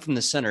a chunk from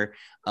the center,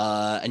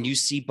 and you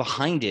see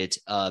behind it,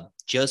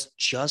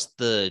 just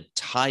the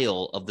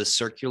tile of the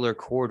circular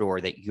corridor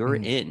that you're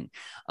in.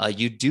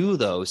 You do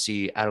though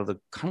see out of the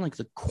kind of like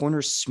the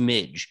corner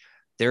smidge,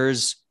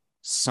 there's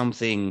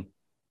something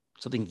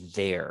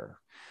there,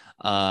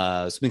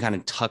 something kind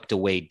of tucked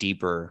away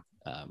deeper,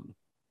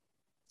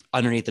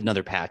 underneath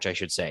another patch, I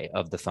should say,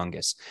 of the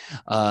fungus.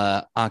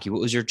 Aki,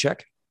 what was your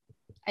check?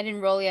 I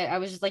didn't roll yet. I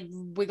was just like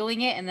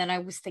wiggling it, and then I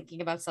was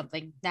thinking about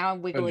something. Now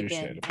I'm wiggling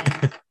again.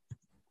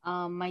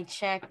 And, my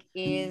check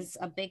is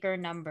a bigger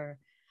number.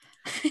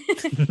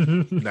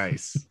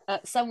 Nice.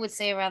 Some would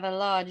say a rather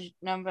large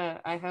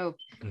number, I hope.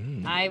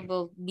 I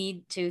will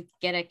need to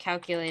get a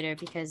calculator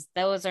because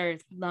those are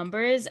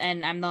numbers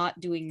and I'm not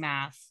doing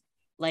math.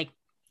 Like,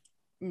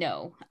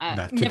 no.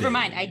 Never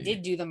mind. I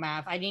did do the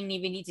math. I didn't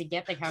even need to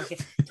get the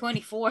calculator.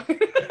 24.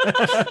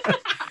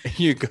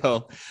 Here you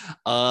go.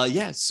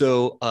 Yeah.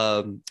 So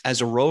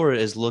as Aurora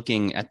is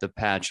looking at the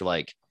patch,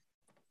 like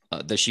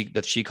that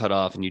she cut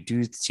off, and you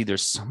do see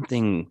there's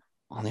something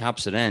on the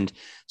opposite end.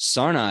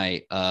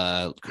 Sarnai,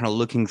 kind of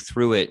looking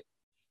through it,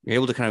 you're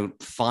able to kind of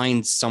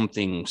find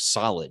something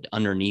solid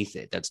underneath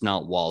it that's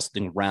not walls,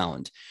 something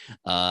round.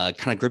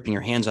 Kind of gripping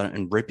your hands on it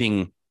and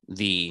ripping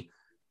the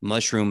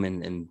mushroom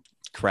and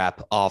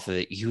crap off of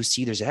it. You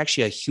see there's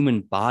actually a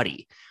human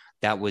body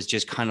that was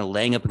just kind of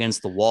laying up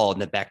against the wall, and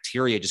the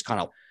bacteria just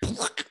kind of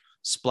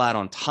splat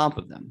on top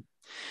of them.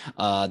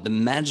 The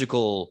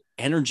magical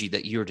energy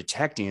that you're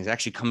detecting is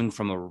actually coming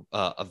from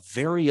a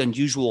very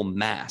unusual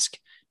mask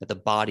that the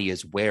body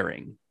is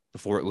wearing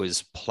before it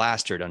was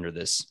plastered under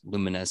this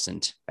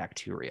luminescent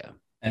bacteria.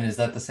 And is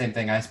that the same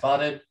thing I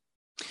spotted?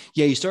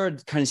 Yeah, you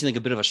started kind of seeing like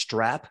a bit of a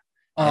strap.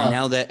 And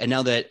now that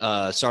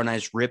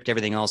Sarnai's ripped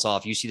everything else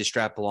off, you see the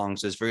strap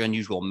belongs to this very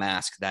unusual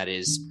mask that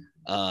is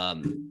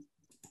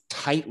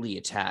tightly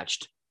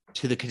attached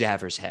to the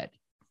cadaver's head.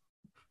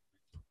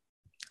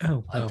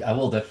 Oh, wow. I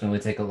will definitely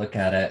take a look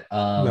at it.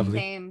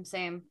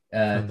 Same.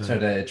 Try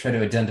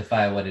to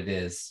identify what it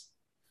is.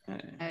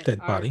 Dead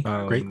body.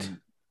 Great.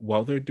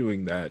 While they're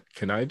doing that,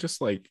 can I just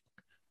like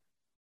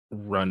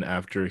run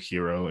after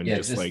Hero and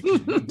just like be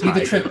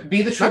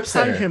the trip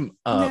setter. Tie him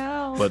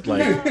up, but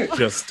like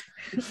just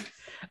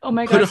oh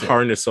my put God. a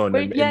harness on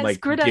him and like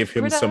Greta, give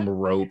him some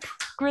rope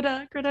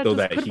Greta, so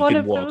that he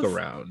can walk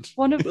around.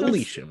 One of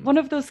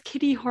those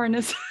kitty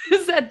harnesses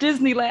at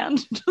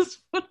Disneyland. Just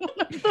put one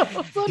of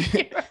those on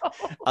Hero.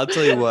 I'll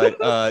tell you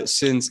what.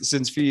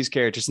 Since Fee's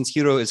character, since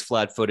Hero is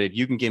flat-footed,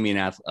 you can give me an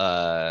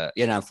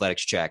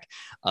athletics check.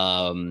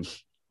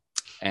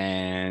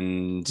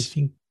 And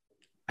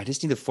I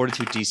just need the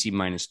Fortitude DC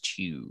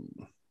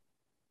 -2.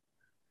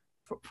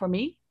 For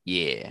me?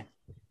 Yeah.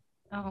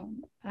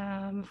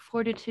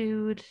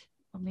 Fortitude.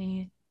 Let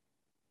me.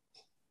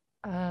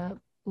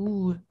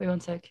 Wait 1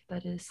 sec.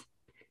 That is.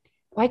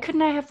 Why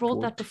couldn't I have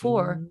rolled that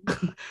before?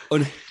 Oh,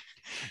 no.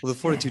 Well, the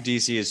Fortitude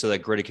DC is so that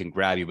Greta can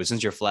grab you, but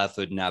since you're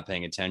flat-footed and not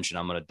paying attention,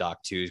 I'm gonna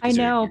dock 2. I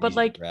know, but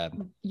like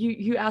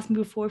you asked me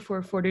before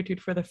for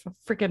Fortitude for the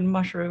freaking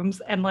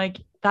mushrooms, and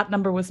like that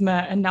number was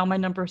met, and now my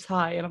number's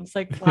high, and I was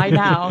like, why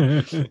now?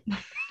 I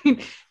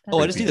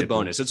just need the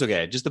bonus. It's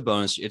okay, just the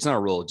bonus. It's not a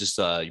roll. Just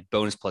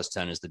bonus plus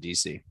 10 is the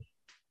DC.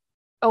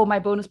 Oh, my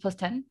bonus plus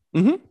 10.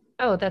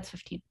 Oh, that's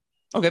 15.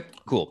 Okay,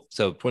 cool.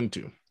 So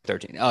 22,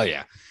 13. Oh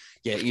yeah,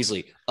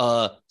 easily.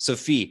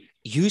 Sophie,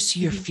 you see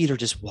your feet are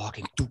just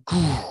walking.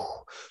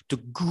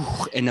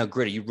 And now,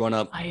 Greta, you run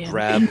up,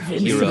 grab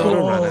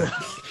Hero.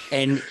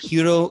 And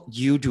Hero,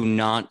 you do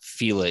not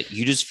feel it.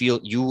 You just feel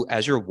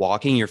as you're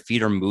walking, your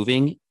feet are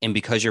moving. And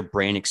because your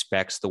brain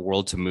expects the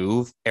world to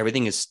move,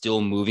 everything is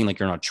still moving like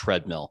you're on a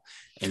treadmill.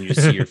 And you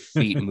just see your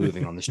feet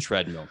moving on this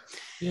treadmill.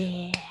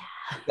 Yeah.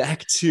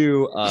 Back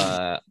to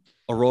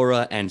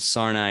Aurora and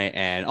Sarnai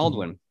and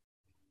Aldwin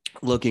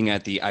looking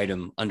at the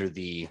item under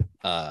the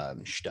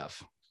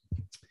stuff.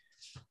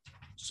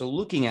 So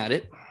looking at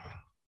it,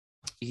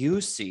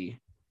 you see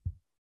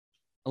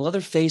a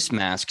leather face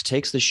mask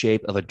takes the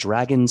shape of a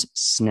dragon's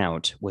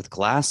snout with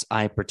glass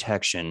eye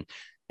protection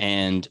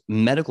and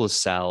medical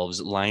salves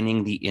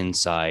lining the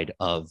inside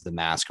of the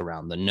mask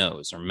around the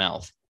nose or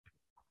mouth.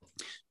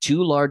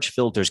 2 large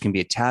filters can be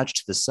attached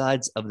to the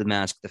sides of the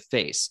mask, the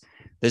face.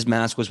 This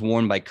mask was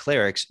worn by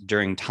clerics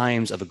during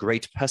times of a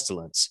great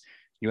pestilence.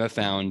 You have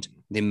found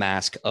the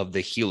mask of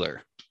the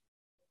healer.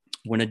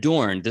 When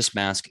adorned, this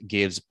mask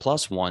gives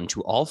 +1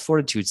 to all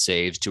fortitude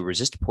saves to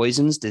resist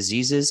poisons,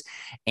 diseases,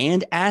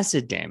 and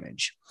acid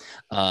damage,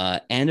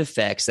 and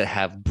effects that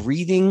have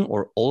breathing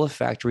or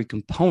olfactory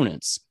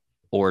components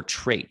or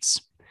traits.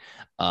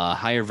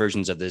 Higher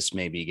versions of this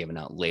may be given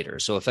out later.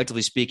 So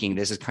effectively speaking,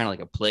 this is kind of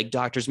like a plague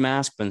doctor's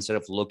mask, but instead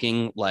of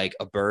looking like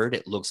a bird,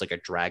 it looks like a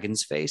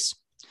dragon's face.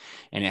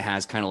 And it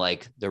has kind of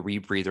like the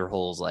rebreather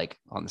holes like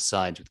on the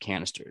sides with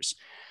canisters.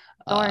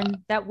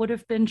 Darn, that would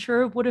have been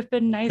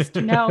nice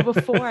to know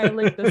before I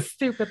licked the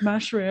stupid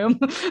mushroom.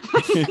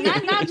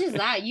 Not just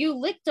that, you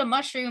licked a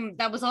mushroom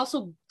that was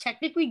also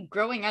technically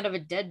growing out of a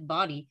dead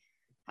body.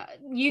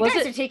 You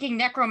guys are taking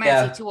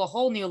necromancy to a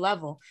whole new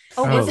level.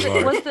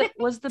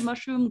 Was the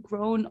mushroom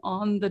grown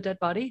on the dead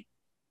body?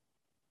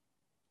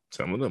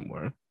 Some of them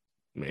were,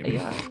 maybe.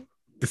 Yeah.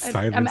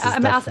 I'm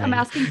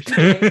asking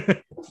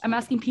PJ. I'm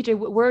asking PJ,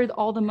 were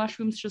all the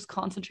mushrooms just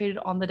concentrated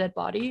on the dead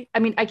body? I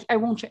mean, I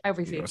won't.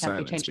 Obviously, it can't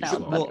be changed now.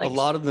 Well, a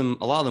lot of them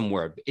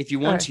were. If you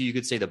want to, you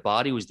could say the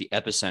body was the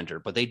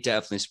epicenter, but they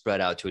definitely spread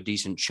out to a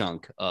decent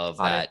chunk of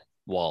that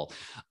wall.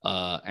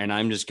 And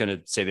I'm just gonna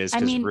say this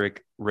because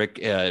Rick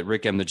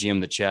M, the GM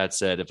in the chat,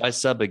 said, if I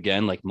sub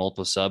again, like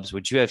multiple subs,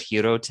 would you have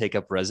Hero take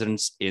up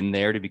residence in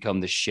there to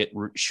become the shit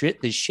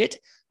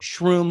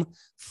shroom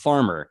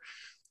farmer?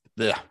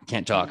 Ugh,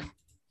 can't talk.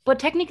 But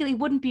technically, it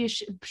wouldn't be a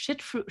shit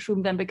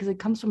shroom then because it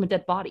comes from a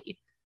dead body.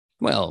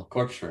 Well,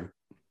 corpse shroom.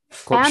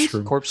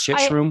 Corpse shit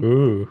shroom.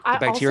 The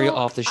bacteria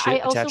off the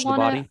shit attached to the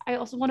body. I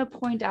also want to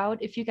point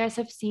out, if you guys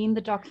have seen the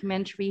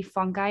documentary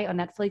Fungi on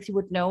Netflix, you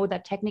would know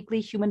that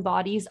technically human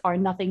bodies are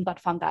nothing but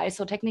fungi.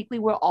 So technically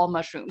we're all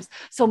mushrooms.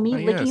 So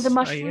licking the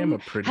mushroom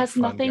has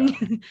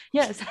nothing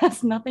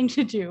has nothing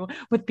to do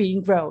with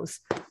being gross.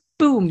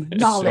 Boom,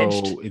 knowledge.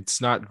 So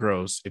it's not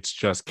gross. It's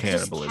just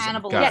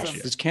cannibalism. Gotcha.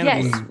 It's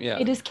cannibalism. Yes,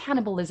 it is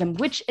cannibalism.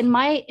 Which, in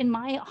my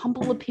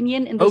humble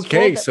opinion, in this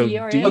world that we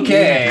are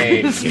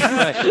in.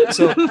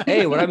 So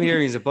hey, what I'm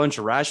hearing is a bunch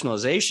of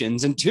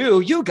rationalizations, and 2,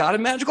 you got a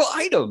magical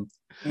item.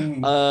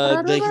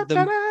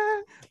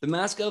 The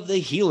mask of the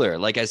healer.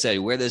 Like I said,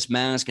 you wear this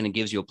mask and it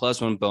gives you a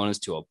 +1 bonus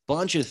to a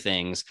bunch of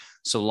things,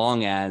 so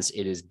long as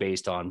it is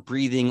based on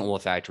breathing,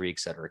 olfactory,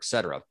 etc.,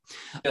 etc.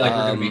 I feel like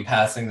we're going to be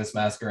passing this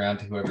mask around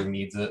to whoever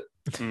needs it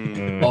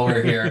while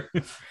we're here.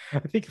 I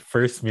think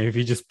first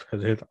maybe just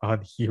put it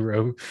on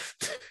Hero.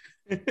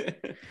 Do you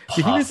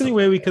think there's any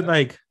way we could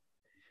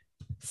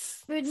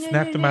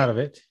snap them out of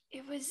it?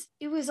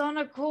 It was on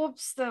a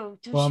corpse though.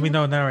 Well, I mean,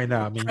 no, not right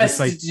now. I mean, just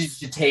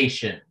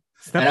prestidigitation.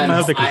 Snap them out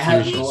of the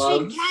confusion.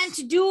 You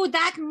can't do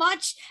that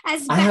much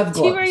as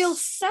bacterial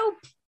soap.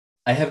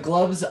 I have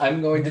gloves.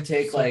 I'm going to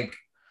take we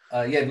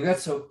got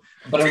soap,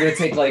 but I'm going to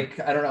take I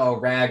don't know, a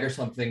rag or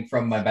something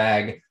from my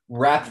bag,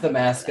 wrap the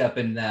mask up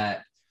in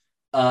that,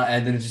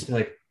 and then just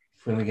be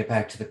when we get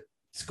back to the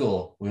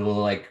school, we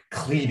will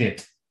clean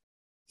it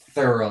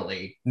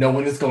thoroughly. No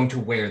one is going to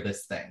wear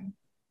this thing.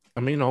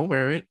 I mean, I'll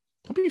wear it.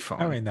 I'll be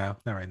fine.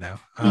 Not right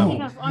now.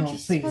 Aren't you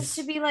supposed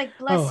to be blessing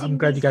I'm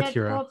glad you got dead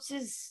Hero.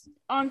 Corpses?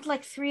 Aren't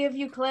 3 of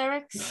you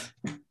clerics?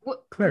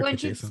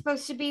 Weren't you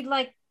supposed to be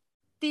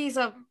these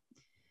are?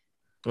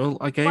 Well,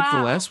 I gave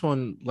the last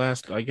one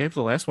last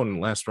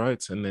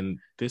rites, and then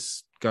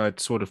this guy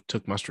sort of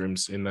took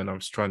mushrooms, and then I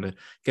was trying to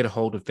get a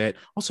hold of that.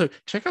 Also,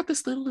 check out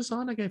this little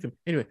design I gave him.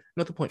 Anyway,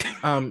 not the point.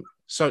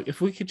 So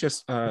if we could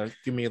just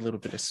give me a little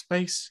bit of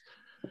space.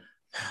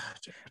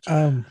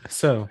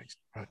 So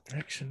right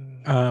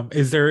direction.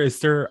 Is there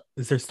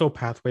still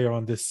pathway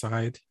on this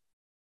side?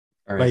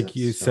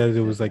 You said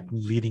it was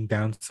leading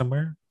down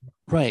somewhere.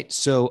 Right.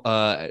 So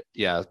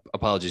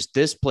apologies.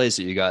 This place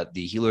that you got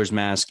the healer's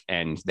mask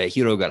and that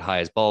Hero got high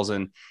as balls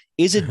in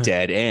is a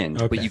dead end.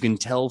 Okay. But you can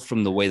tell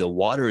from the way the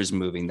water is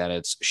moving that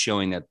it's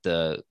showing that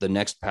the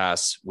next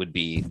pass would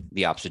be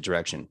the opposite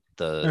direction.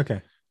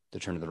 The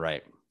turn to the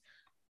right.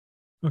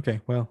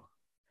 Okay, well,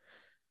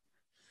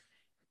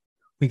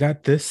 we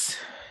got this.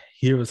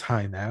 Hero's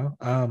high now.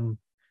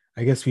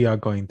 I guess we are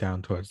going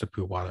down towards the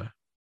pool water.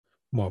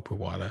 More pool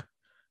water.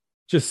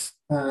 Just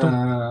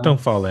don't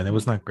fall in. It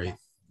was not great.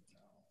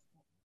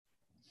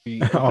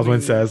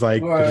 Aldwin says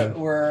I'm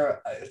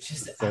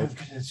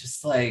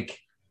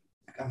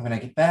gonna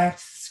get back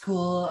to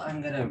school.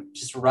 I'm gonna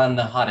just run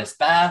the hottest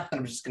bath, and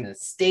I'm just gonna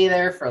stay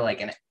there for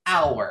an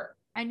hour.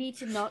 I need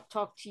to not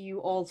talk to you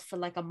all for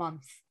a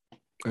month.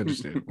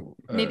 Understandable.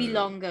 Maybe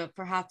longer,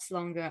 perhaps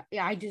longer.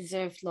 Yeah, I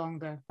deserved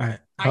longer. I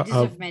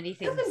deserve many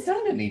things. I haven't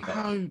done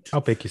anything.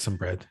 I'll bake you some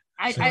bread.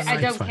 I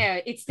don't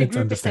care. It's the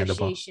group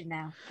association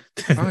now.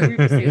 Fine.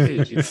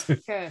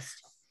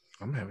 First.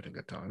 I'm having a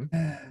good time.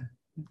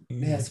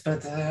 Yes,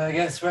 but I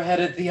guess we're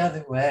headed the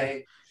other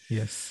way.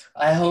 Yes.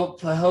 I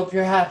hope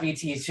you're happy,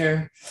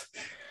 teacher.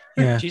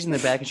 Yeah. She's in the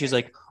back and she's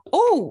like,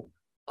 oh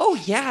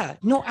yeah,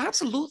 no,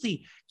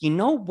 absolutely. You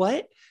know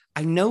what?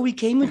 I know we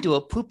came into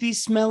a poopy,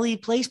 smelly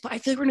place, but I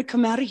feel we're going to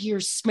come out of here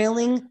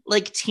smelling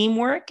like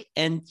teamwork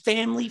and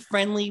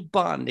family-friendly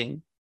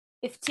bonding.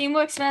 If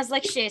teamwork smells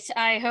like shit,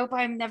 I hope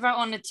I'm never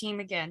on a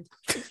team again.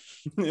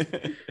 Well,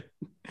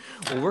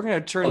 we're going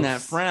to turn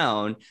that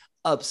frown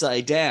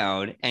upside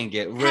down and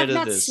get rid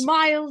of this. I've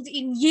not smiled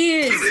in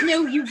years.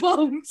 No, you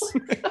won't.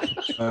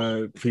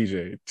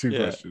 PJ, two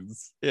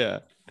questions. Yeah.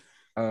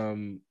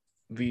 The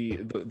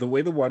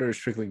way the water is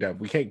trickling down,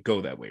 we can't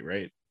go that way,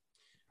 right?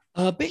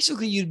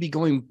 Basically, you'd be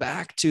going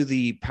back to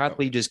the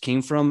pathway you just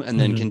came from and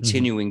then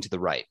continuing to the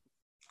right.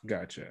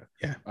 Gotcha.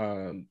 Yeah.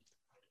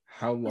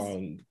 How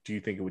long do you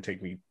think it would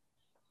take me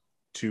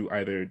to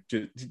either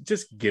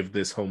just give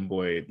this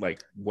homeboy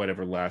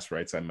whatever last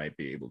rites I might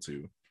be able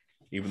to?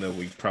 even though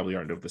we probably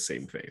aren't of the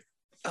same faith.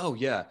 Oh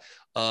yeah,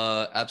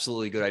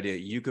 absolutely good idea.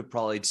 You could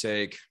probably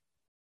take.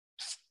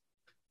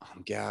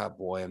 Yeah,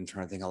 boy, I'm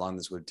trying to think how long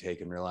this would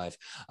take in real life.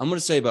 I'm going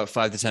to say about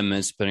 5 to 10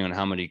 minutes, depending on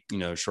how many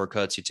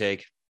shortcuts you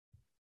take.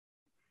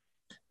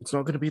 It's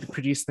not going to be the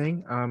prettiest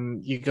thing.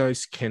 You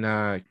guys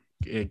can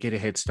get a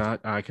head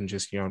start. I can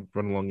just run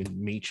along and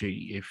meet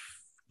you if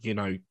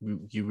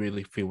you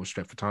really feel we're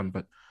strapped for time.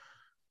 But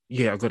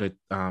yeah, I've got to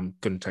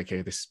gonna take care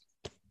of this.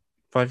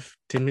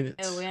 5-10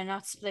 minutes. No, we're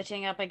not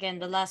splitting up again.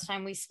 The last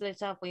time we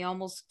split up, we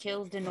almost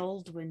killed an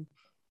old one.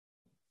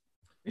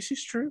 This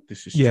is true.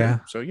 Yeah.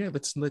 True. So yeah,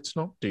 let's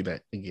not do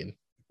that again.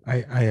 I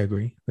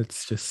agree.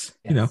 Let's just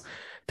Yes.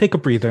 take a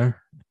breather.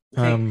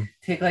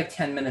 Take like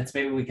 10 minutes.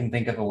 Maybe we can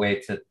think of a way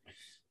to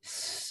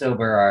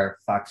sober our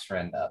fox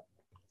friend up.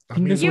 I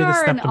mean, There's a way to You're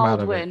snap an them out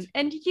of Aldwin, it.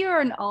 and you're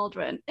an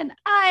Aldwin, and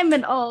I'm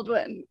an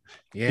Aldwin.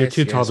 You're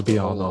too tall to be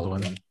we're all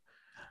Aldwin.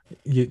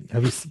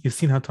 You've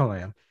seen how tall I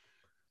am?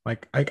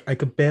 Like I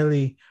could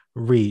barely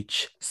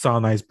reach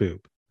Sawnai's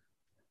boob.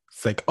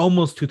 It's like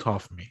almost too tall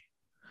for me.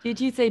 Did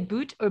you say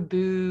boot or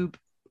boob?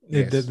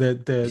 Yes.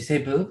 Did you say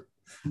boob?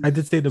 I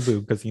did say the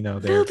boob because they're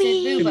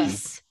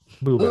Boobies.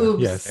 booba.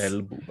 Boobs. Yes.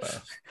 El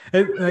Booba.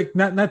 Like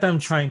not that I'm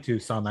trying to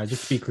Sawnai.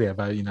 Just be clear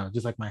about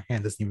just like my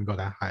hand doesn't even go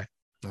that high.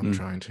 I'm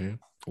trying to.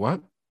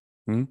 What?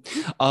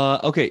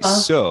 Okay,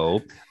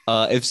 so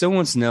if someone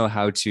wants to know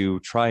how to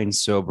try and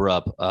sober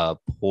up I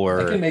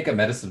poor, can make a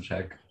medicine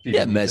check.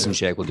 yeah, medicine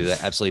check will do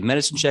that. Absolutely,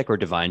 medicine check or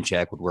divine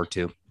check would work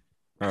too.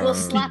 Will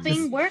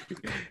slapping work?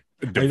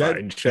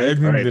 Divine that- check.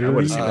 that All right, I want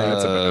literally- to see what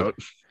that's about.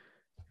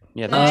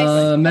 Yeah, Can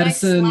I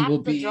Medicine slap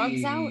will the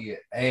drugs out? be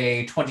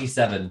a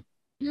 27.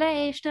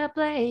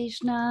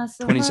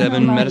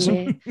 27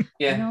 medicine?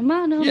 Yeah.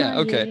 Yeah,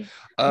 okay.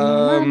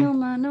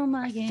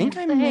 I think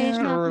I made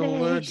a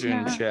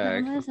religion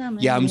check.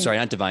 Yeah, I'm sorry,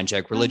 not divine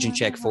check. Religion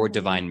check for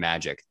divine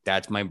magic.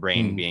 That's my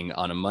brain being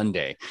on a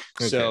Monday.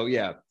 So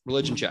yeah,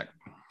 religion check,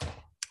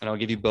 and I'll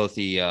give you both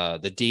the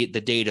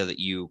data that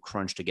you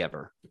crunch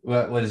together.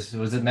 What was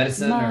it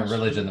medicine or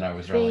religion that I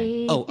was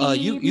rolling? Oh,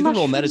 you can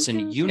roll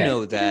medicine. You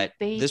know that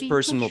this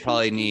person will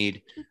probably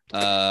need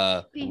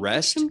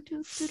rest,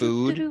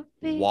 food,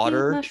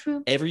 water,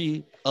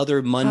 every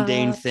other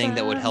mundane thing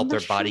that would help their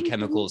body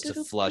chemicals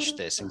to flush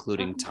this,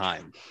 including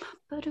time.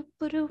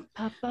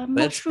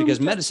 That's because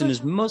medicine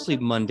is mostly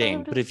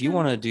mundane. But if you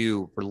want to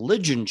do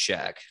religion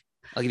check,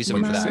 I'll give you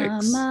something for that.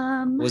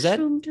 26. Was that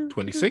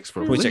 26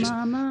 for 26.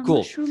 religion.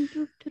 Cool.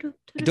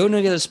 I don't know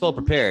if you have the spell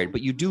prepared,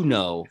 but you do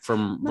know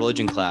from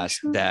religion class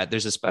that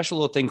there's a special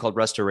little thing called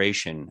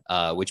restoration,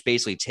 which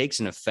basically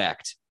takes an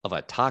effect of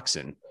a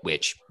toxin,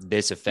 which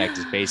this effect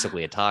is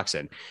basically a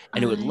toxin,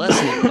 and it would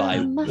lessen it by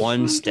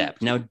one step.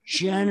 Now,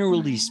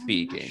 generally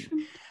speaking,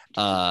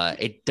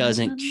 it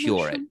doesn't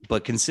cure it,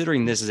 but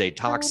considering this is a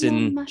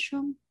toxin,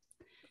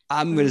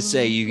 I'm going to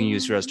say you can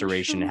use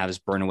restoration and have this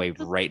burn away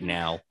right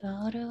now,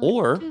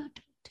 or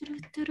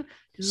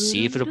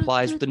see if it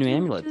applies with the new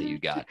amulet that you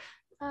got.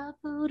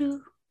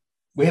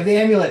 We have the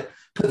amulet.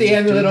 Put the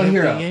amulet on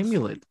Hero. The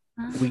amulet.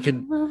 We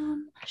can.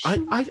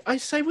 I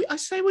say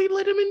we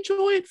let him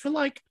enjoy it for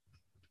like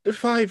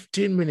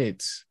 5-10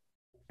 minutes,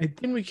 and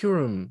then we cure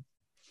him.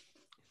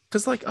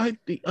 Because like I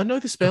know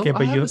the spell. Okay,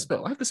 but I have the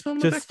spell. I have the spell in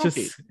my back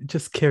pocket.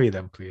 Just carry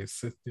them,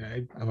 please.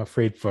 I'm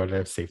afraid for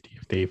their safety.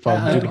 If they fall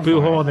into the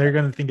blue hole, they're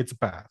gonna think it's a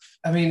bath.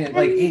 I mean,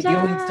 like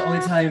the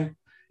only time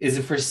is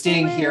if we're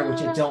staying here,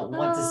 which I don't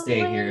want to stay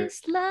here.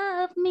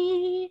 Love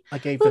me. I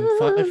gave them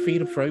 5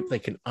 feet of rope. They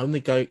can only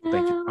get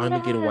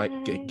away,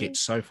 get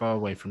so far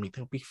away from me.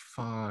 They'll be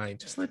fine.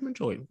 Just let them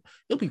enjoy it.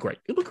 It'll be great.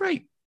 It'll be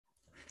great.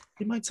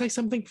 They might say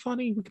something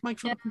funny. We can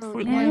make fun of them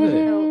for it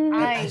later. No,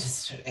 I I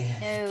just,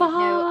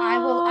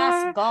 will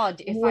ask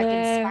God if I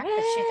can smack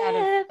the shit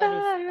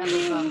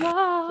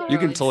out of You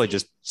can totally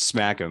just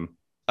smack him.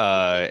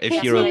 If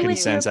Yes, Hero wait,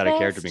 consents out of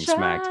character being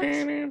smacked. Oh,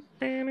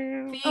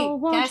 Can I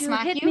won't you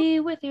smack hit you? me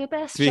with your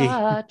best Three.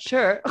 shot?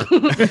 Sure.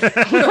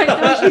 Why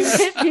don't you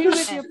hit me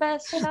with your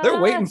best shot?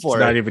 They're waiting It's for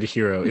not it. even a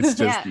hero. It's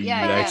just you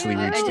actually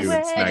I reach just- to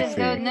its I snack just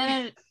go, thing.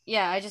 no.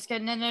 Yeah, I just go,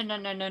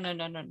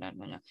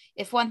 no.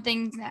 If one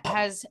thing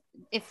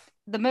if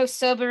the most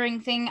sobering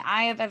thing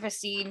I have ever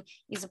seen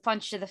is a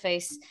punch to the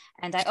face,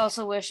 and I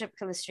also worship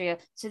Callistria.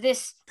 So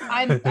this,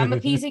 I'm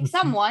appeasing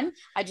someone.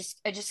 I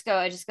just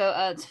go,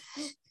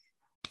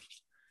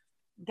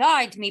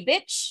 guide me,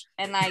 bitch,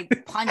 and I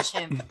punch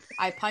him.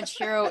 I punch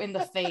Hero in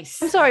the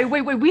face. I'm sorry.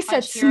 Wait. We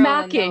said Punch Hero in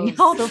the smacking.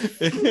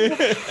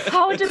 nose.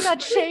 How did that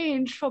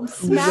change from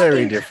smacking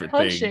Very to different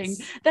punching?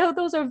 things.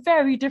 Those are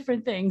very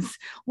different things.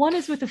 One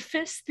is with a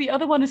fist. The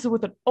other one is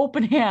with an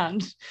open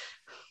hand.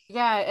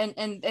 Yeah,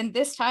 and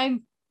this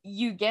time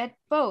you get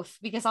both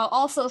because I'll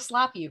also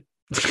slap you.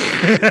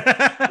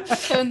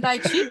 Turn thy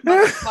cheek,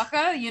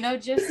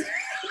 motherfucker. Just To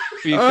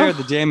be fair,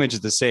 the damage is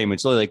the same.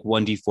 It's only like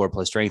 1d4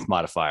 plus strength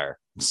modifier.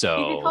 you can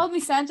So call me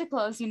Santa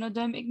Claus.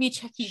 Don't make me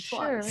check you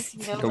Sure. twice.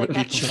 Don't Like make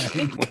me that.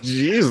 check.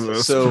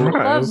 Jesus. So-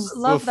 Christ.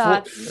 Love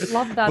that.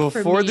 Love that. for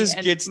before me this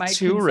and gets my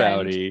too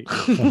consent.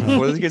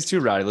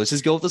 rowdy, let's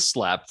just go with the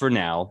slap for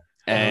now.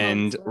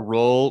 and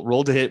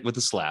roll to hit with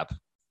a slap.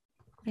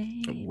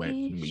 A wet,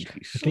 meaty I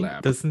think,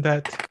 slap. doesn't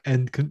that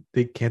end?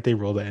 Can't they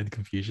roll to end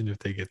confusion if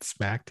they get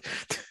smacked?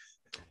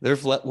 They're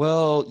flat.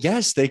 Well,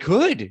 yes, they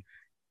could.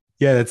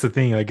 Yeah, that's the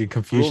thing. Like in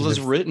confusion, Rules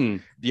is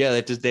written. Yeah,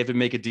 they have to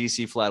make a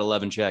DC flat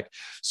 11 check.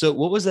 So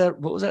what was that?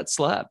 What was that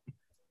slap?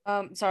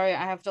 Sorry,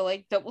 I have to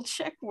like double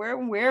check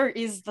where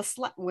is the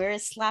slap? Where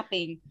is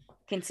slapping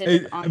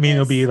considered? I mean,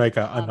 it'll be like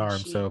a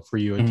unarmed. sheet. So for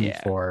you, a Yeah.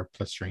 D4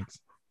 plus strength.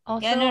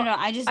 Also, Yeah, no.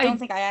 I just don't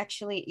think I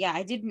actually. Yeah,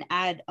 I didn't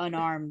add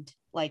unarmed.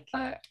 Like,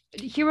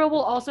 Hero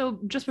will also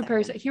just prepare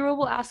yourself. Hero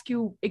will ask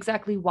you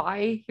exactly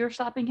why you're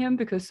slapping him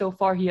because so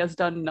far he has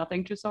done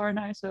nothing to Sar and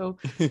I. So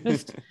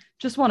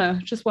just wanna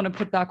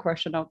put that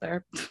question out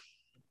there.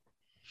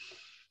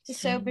 to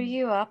sober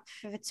you up,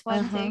 if it's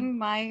one thing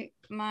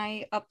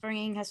my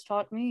upbringing has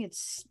taught me,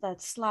 it's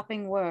that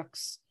slapping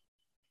works.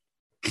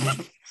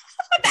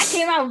 That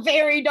came out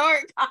very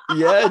dark.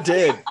 Yeah, it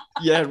did.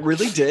 Yeah, it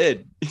really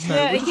did.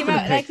 Yeah, it came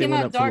out. That came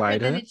out darker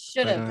lighter, than it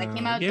should have. That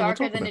came out yeah, we'll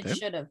darker talk than about it that.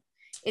 should have.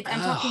 I'm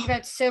talking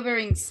about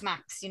sobering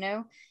smacks. You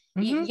know,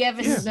 Mhm. you have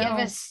a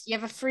Yeah. you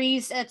have a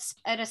freeze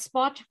at a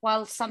spot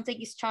while something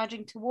is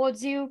charging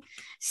towards you.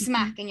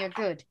 Smack, and you're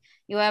good.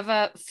 You have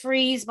a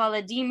freeze while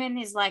a demon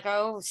is like,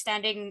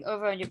 standing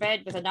over on your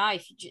bed with a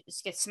knife. You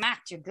just get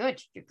smacked. You're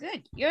good. You're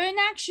good. You're in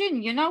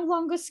action. You're no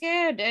longer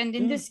scared. And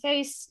in this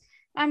case,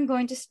 I'm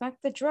going to smack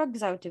the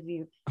drugs out of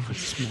you.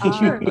 Smack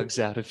drugs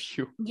out of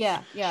you.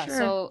 Yeah. Sure.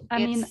 So I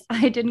mean,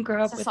 I didn't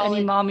grow up it's a with any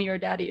solid- mommy or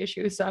daddy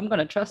issues, so I'm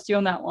gonna trust you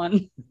on that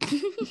one.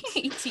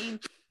 18.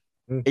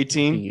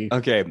 18.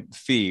 Okay,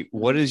 Fee,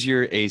 what is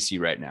your AC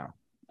right now?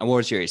 And what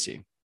is your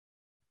AC?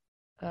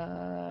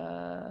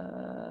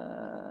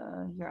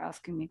 You're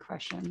asking me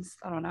questions.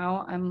 I don't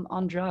know. I'm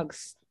on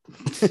drugs.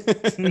 I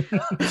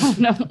don't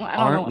know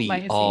Aren't what we my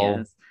AC all?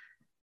 is.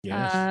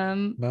 Yes. I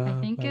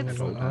think it's.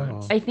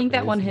 Oh, I think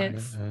that one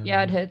hits.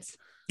 Yeah, it hits.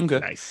 Okay.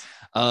 Nice.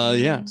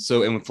 Yeah.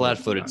 So and with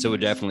flat-footed, so it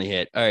would definitely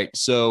hit. All right.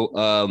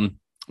 So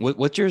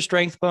what's your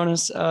strength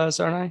bonus,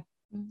 Sarnai?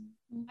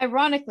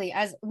 Ironically,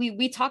 as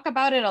we talk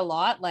about it a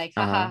lot, like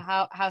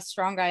how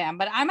strong I am,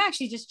 but I'm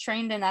actually just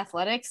trained in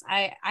athletics.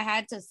 I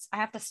have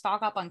to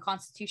stock up on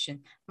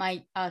constitution.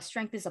 My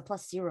strength is a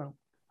 +0.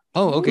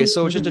 Oh, okay.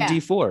 So it's just a Yeah.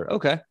 D4.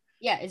 Okay.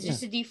 Yeah, it's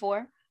just a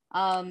D4.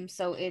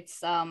 So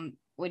it's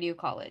what do you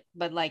call it?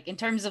 But like in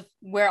terms of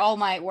where all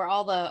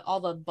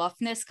the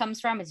buffness comes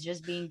from, it's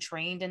just being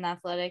trained in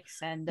athletics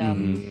and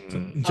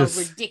Mhm. a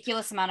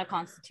ridiculous amount of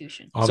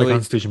constitution. All So the it-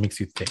 constitution makes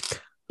you thick.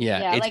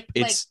 Yeah.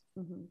 It's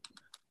mhm.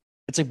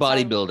 it's like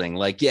bodybuilding.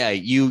 Like, yeah,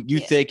 you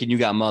Yeah. thick and you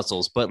got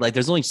muscles, but like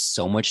there's only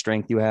so much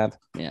strength you have.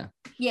 Yeah.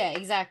 Yeah,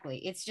 exactly.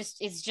 It's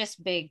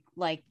just big,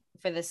 like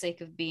for the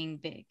sake of being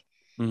big.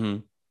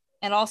 Mm-hmm.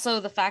 And also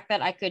the fact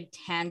that I could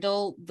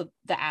handle the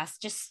ass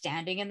just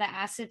standing in the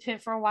acid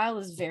pit for a while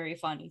is very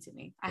funny to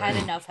me. I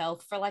had enough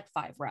health for like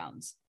 5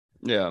 rounds.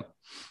 Yeah.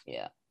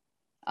 Yeah.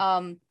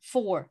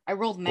 4. I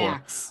rolled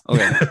max.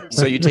 Okay.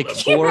 So you take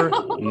 4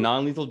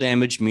 non-lethal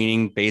damage,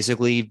 meaning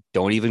basically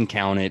don't even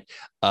count it.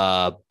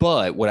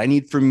 But what I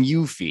need from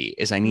you, Fee,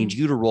 is I need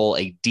you to roll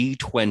a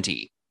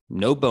D20.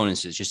 No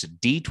bonuses, just a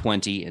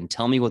D20, and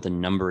tell me what the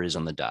number is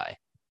on the die.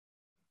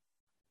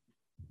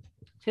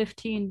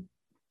 15.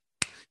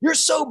 You're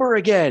sober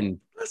again.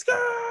 Let's go.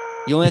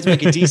 You only have to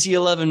make a DC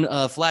 11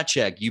 flat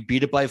check. You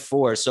beat it by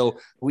 4. So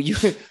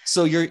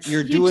you're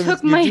You doing.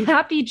 took my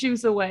happy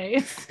juice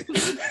away.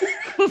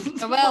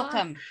 You're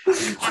welcome.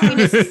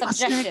 Happiness is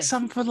subjective.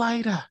 Some for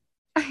later.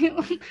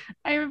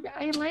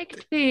 I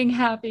liked being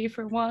happy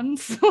for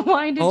once.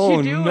 Why did Oh,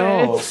 you do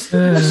no.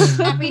 it?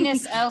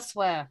 Happiness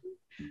elsewhere,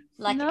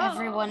 like No.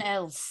 everyone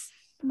else.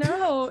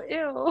 No,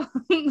 ew.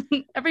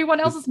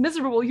 Everyone else is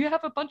miserable. You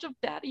have a bunch of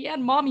daddy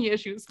and mommy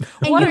issues.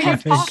 And What you are you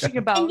have- talking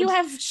about? And you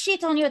have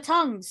shit on your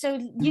tongue, so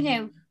you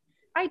know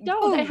I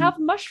don't. I Ooh. have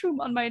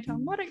mushroom on my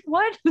tongue.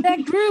 What?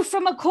 that grew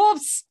from a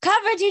corpse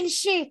covered in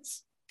shit.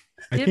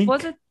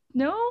 Was it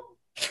no?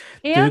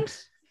 And Did,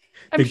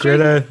 I'm did sure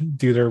Greta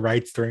do their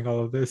rights during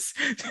all of this?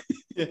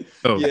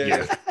 Oh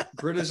yeah.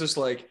 Greta's just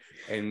like,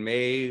 and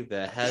may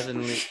the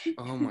heavenly.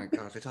 Oh my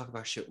God! If I talk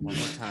about shit one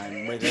more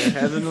time, may the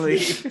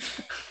heavenly.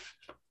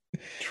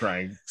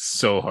 Trying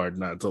so hard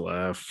not to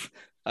laugh.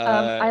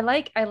 I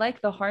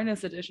like the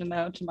harness edition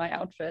though to my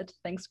outfit.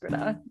 Thanks,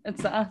 Greta.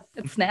 It's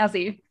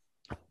snazzy.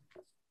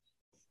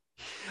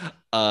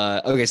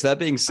 Okay, so that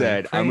being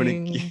said, I'm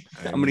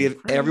gonna give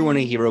everyone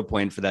a hero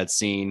point for that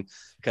scene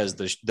because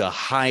the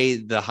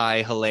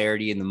high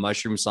hilarity and the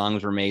mushroom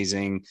songs were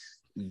amazing.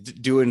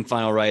 Doing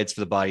final rites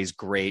for the body is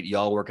great.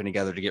 Y'all working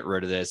together to get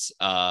rid of this.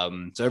 So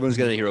everyone's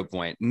got a hero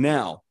point.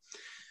 Now,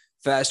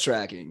 fast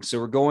tracking. So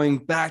we're going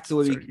back to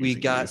what we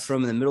got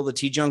from the middle of the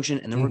T junction,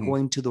 and then we're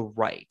going to the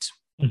right.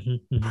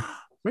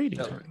 Rating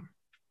Oh. time.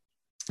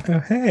 Oh,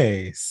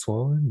 hey,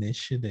 Swole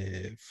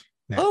Initiative.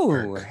 Oh,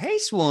 Network. hey,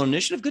 Swollen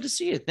Initiative. Good to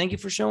see you. Thank you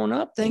for showing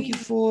up. Thank you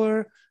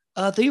for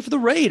the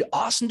raid.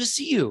 Awesome to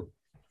see you.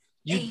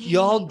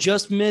 Y'all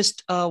just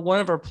missed one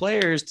of our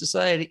players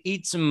decided to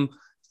eat some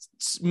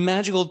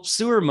magical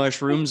sewer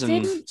mushrooms,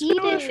 and didn't eat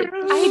it.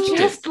 I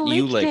just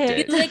You licked licked You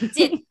it. licked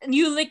it.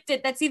 You licked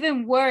it. That's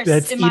even worse.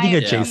 That's in my eating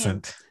opinion.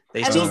 adjacent.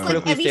 they At still least, like,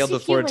 critically at least failed the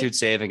if you, fortitude like-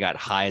 save and got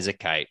high as a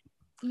kite.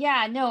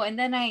 Yeah, no, and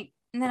then I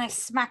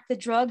smacked the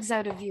drugs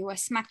out of you. I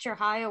smacked your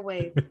high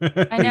away. I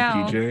Hey,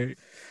 know. PJ.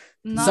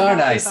 Not happy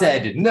Zarnai about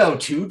said it. no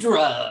to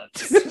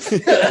drugs.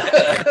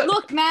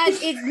 Look, man,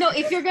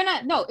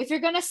 if you're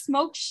gonna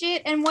smoke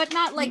shit and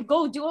whatnot, like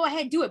go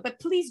ahead, do it. But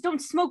please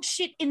don't smoke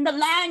shit in the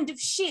land of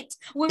shit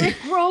where it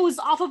grows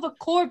off of a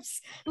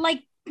corpse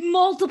like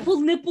multiple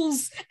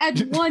nipples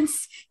at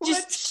once.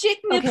 Just shit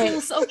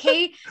nipples,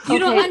 okay? You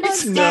don't Okay.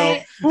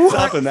 understand.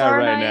 Stopping that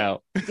right Sarnai-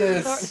 now.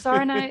 Yes.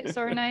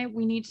 Sarnai,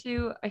 we need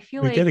to. I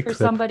feel We get a like for clip,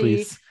 somebody.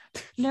 please.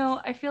 No,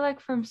 I feel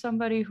like from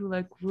somebody who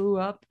like grew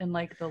up in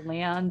like the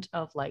land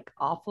of like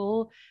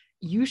awful,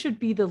 you should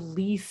be the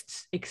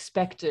least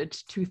expected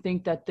to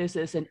think that this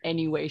is in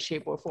any way,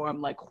 shape, or form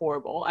like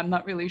horrible. I'm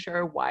not really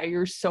sure why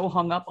you're so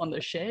hung up on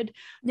the shit.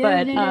 No,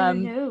 But,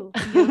 no.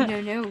 Yes, Here's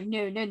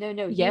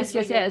where yes,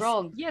 you're yes.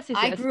 wrong. Yes, yes,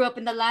 I yes. grew up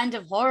in the land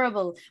of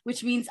horrible,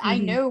 which means I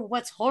Mhm. know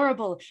what's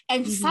horrible.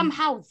 And Mhm.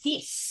 somehow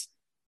this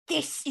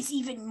is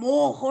even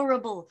more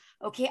horrible.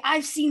 Okay,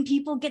 I've seen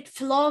people get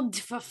flogged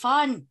for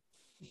fun.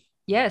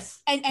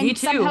 Yes. And Me too.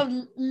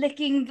 somehow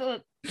licking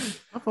the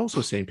I've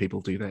also seen people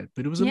do that,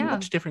 but it was a Yeah.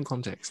 much different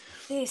context.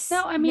 this.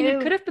 No, I mean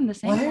it could have been the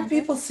same. Why are context.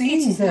 people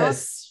seeing is not-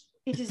 this?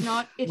 It is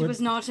not. It What- was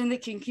not in the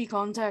kinky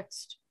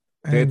context.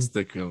 That's And,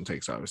 the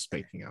context I was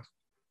speaking of.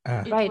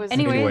 It Right. was-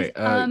 Anyways, Anyway,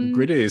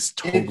 Gritta is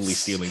totally it's-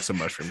 stealing some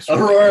mushrooms. from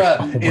me. Aurora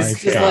Oh my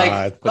is just God.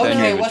 like, Put that in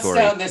okay, your what's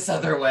inventory. down this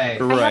other way?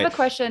 I Right. have a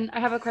question. I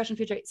have a question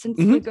for you. Since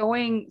Mhm.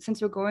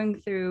 we're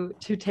going through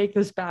to take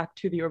this back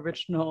to the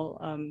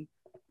original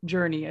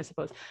journey, I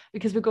suppose,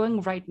 because we're going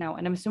right now,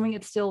 and I'm assuming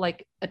it's still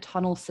like a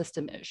tunnel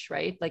system-ish,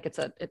 right? Like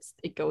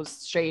it goes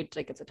straight,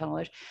 like it's a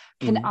tunnel-ish.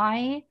 Can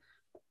Mhm.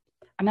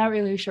 I'm not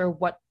really sure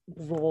what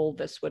role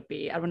this would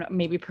be. I don't know,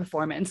 maybe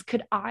performance.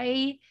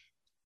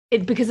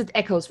 Because it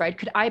echoes, right?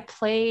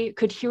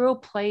 Could Hero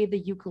play the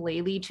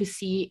ukulele to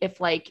see if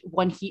like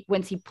once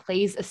he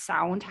plays a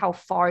sound, how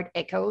far it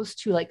echoes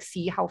to like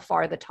see how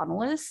far the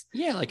tunnel is?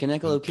 Yeah, like an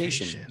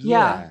echolocation. Location.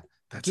 Yeah.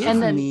 That's Give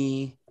And then-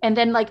 me. And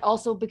then like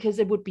also because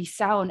it would be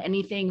sound,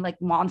 anything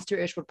like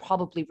monster-ish would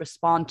probably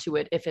respond to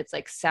it if it's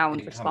like sound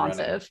Can you come running?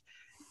 responsive.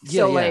 Yeah,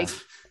 So yeah. like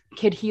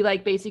could he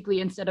like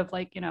basically instead of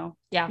like, yeah.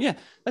 Yeah,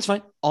 that's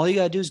fine. All you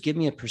gotta do is give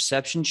me a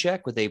perception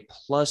check with a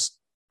plus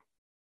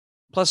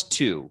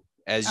 2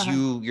 as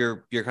Uh-huh.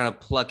 you're kind of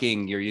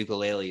plucking your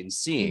ukulele and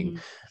seeing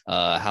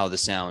Mhm. how the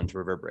sound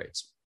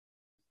reverberates.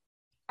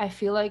 I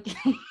feel like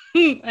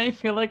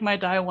my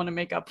die want to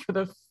make up for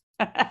the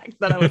fact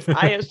that I was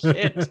high as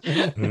shit.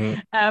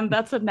 Mhm.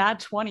 That's a nat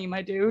 20,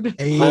 my dude.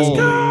 Hey. Holy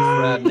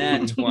crap,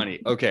 nat 20.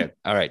 Okay.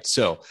 All right.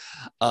 So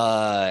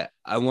I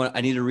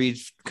need to read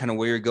kind of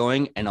where you're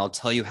going, and I'll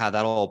tell you how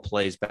that all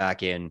plays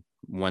back in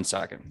 1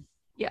 second.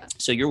 Yeah.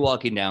 So you're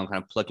walking down,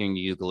 kind of plucking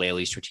your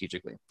ukulele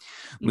strategically.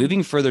 Mhm.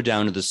 Moving further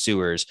down to the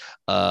sewers,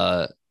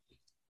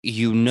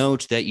 you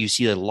note that you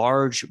see a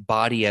large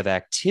body of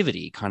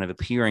activity kind of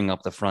appearing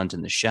up the front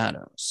in the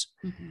shadows.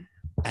 Mhm.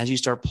 As you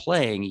start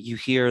playing, you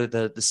hear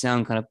the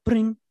sound kind of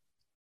bring,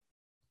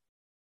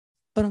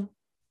 bring,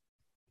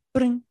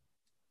 bring,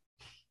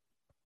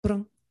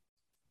 bring,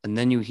 and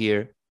then you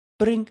hear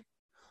bring.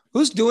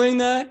 Who's doing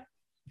that?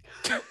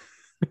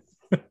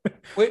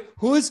 Wait,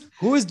 who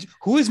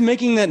is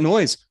making that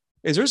noise?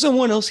 Is there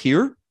someone else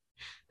here?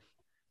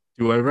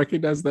 Do I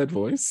recognize that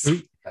voice?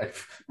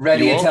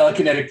 Ready You a all-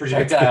 telekinetic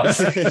projectile.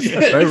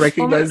 Do I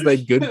recognize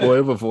that good boy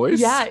of a voice?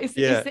 Yeah,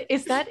 Yeah.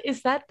 is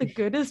that the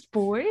goodest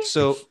boy?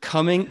 So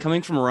coming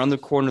from around the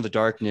corner of the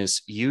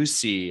darkness, you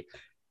see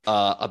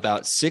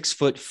about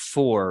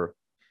 6'4"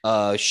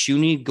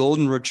 Shuni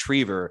golden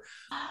retriever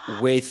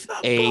with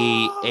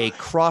a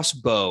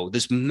crossbow,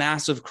 this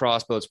massive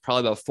crossbow. It's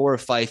probably about 4 or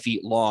 5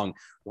 feet long,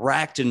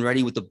 racked and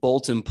ready with the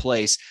bolt in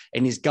place,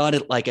 and he's got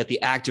it like at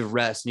the active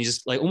rest, and he's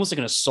just like almost like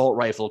an assault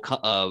rifle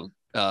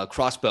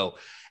crossbow.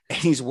 And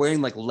he's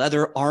wearing like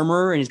leather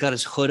armor, and he's got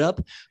his hood up,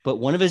 but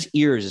one of his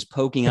ears is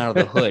poking out of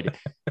the hood.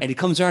 And he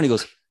comes around and he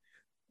goes,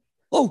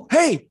 "Oh,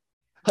 hey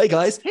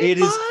guys, Hey, it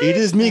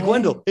is me, bud.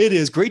 Gwendol. It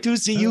is great to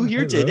see you Oh,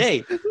 here hello.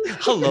 today.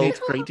 Hello.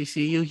 It's great to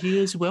see you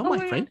here as well, Oh,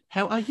 my yeah. friend.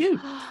 How are you?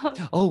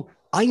 Oh,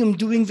 I am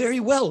doing very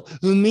well.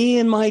 Me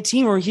and my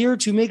team are here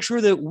to make sure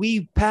that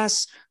we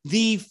pass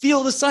the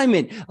field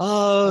assignment.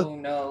 Oh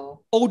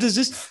no.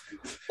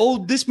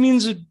 This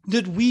means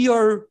that we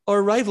are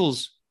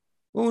rivals.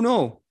 Oh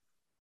no.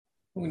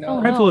 Oh Oh,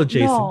 no. Rival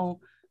adjacent.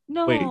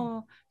 No, Wait.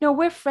 no,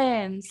 we're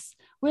friends.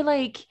 We're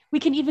like we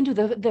can even do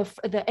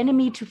the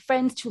enemy to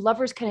friends to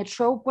lovers kind of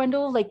trope,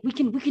 Gwendol. Like we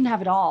can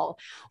have it all.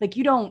 Like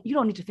you don't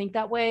need to think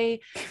that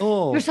way.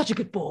 Oh. You're such a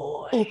good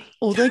boy.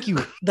 Oh, thank you.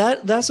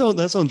 That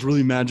sounds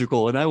really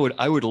magical, and I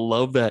would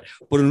love that.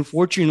 But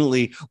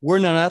unfortunately, we're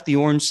not at the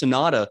Orange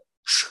Sonata,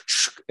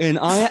 and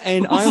I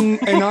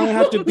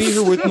have to be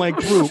here with my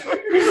group.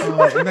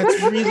 Oh, and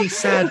that's really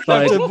sad,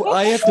 I but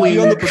have to be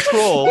on the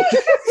patrol.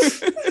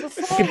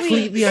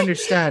 completely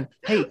understand.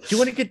 Hey, do you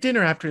want to get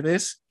dinner after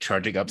this?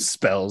 Charging up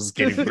spells,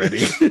 getting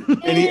ready.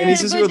 And he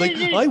says, "We're like,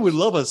 I would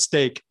love a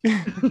steak."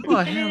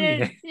 Oh, hell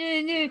yeah.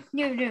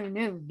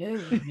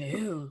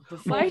 No. Before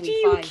Why we do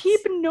you fight- keep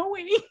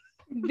knowing?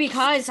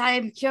 Because I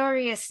am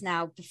curious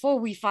now. Before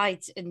we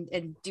fight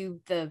and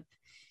do the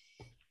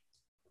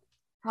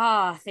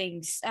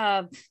things,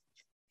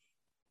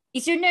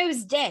 is your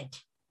nose dead?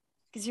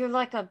 Because you're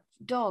like a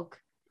dog,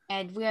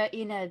 and we're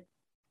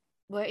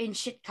in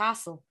shit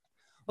castle.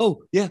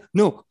 Oh yeah,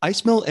 no, I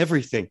smell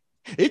everything.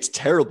 It's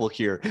terrible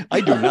here.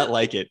 I do not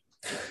like it.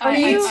 Are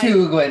Me you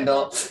too,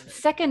 Gwendol.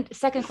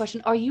 second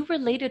question? Are you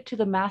related to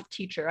the math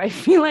teacher? I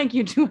feel like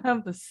you do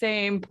have the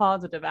same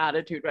positive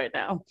attitude right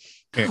now.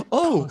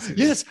 Oh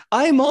yes,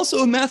 I am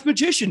also a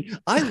mathematician.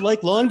 I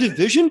like long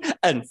division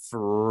and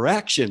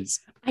fractions.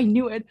 I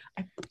knew it.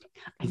 I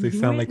They knew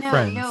sound it. like No,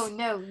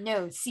 friends.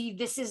 no. See,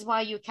 this is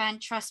why you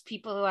can't trust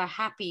people who are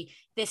happy.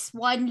 This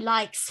one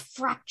likes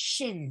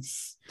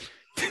fractions.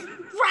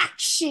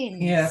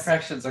 Fractions. Yeah,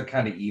 fractions are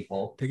kind of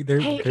evil. They're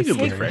Hey,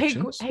 scary.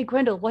 hey,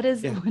 Grendel, what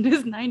is Yeah.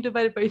 9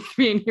 divided by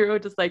 3? And Hero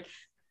just like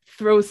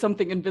throws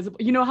something invisible.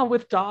 You know how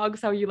with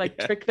dogs, how you like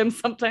Yeah. trick them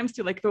sometimes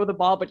to like throw the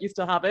ball, but you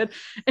still have it.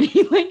 And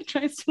he like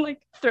tries to like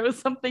throw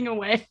something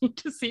away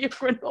to see if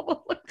Grendel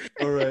will look.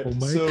 All right. Oh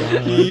my so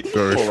God. he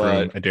Throw a hold on.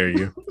 shroom. I dare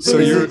you. So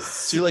you're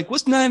like,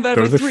 what's 9 divided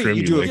Throw by the 3? shroom,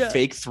 You you do a like.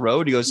 fake throw,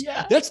 and he goes,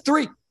 Yeah. "That's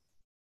 3."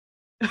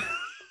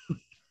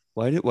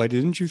 Why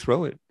didn't you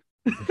throw it?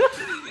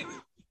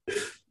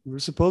 You were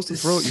supposed to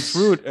throw it. You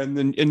threw it, and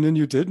then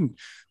you didn't.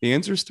 The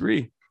answer is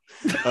 3.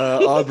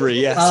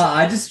 Aubrey,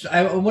 yes.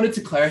 I wanted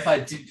to clarify.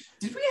 Did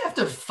we have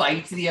to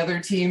fight the other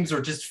teams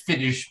or just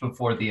finish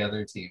before the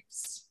other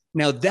teams?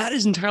 Now that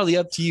is entirely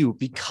up to you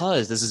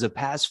because this is a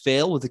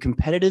pass-fail with a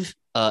competitive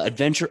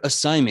adventure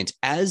assignment.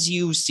 As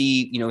you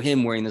see,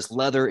 him wearing this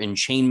leather and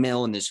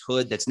chainmail and this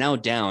hood that's now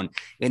down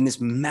and this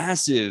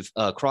massive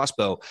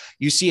crossbow,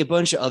 you see a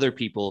bunch of other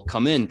people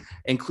come in,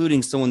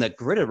 including someone that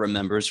Greta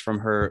remembers from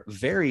her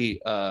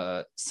very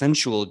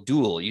sensual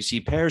duel. You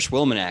see Parrish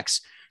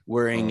Wilmanax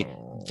wearing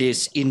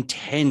this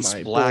intense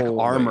my black boys.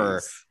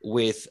 armor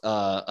with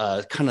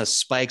kind of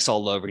spikes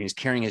all over. And he's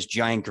carrying his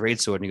giant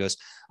greatsword, and he goes,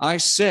 "I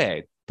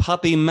say,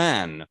 puppy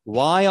man,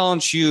 why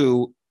aren't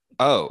you?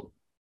 Oh,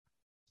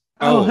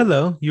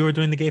 Hello. You were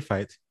doing the gay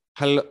fight.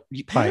 hello.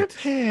 Fight.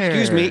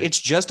 Excuse me, it's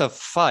just a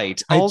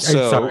fight. I'm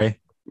Also, sorry.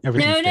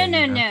 Everything's gay, you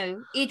know.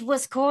 No. It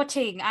was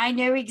courting. I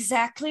know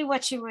exactly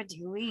what you were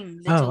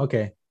doing. Oh,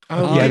 okay.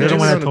 Oh, Yeah, we they're did the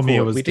one it that told me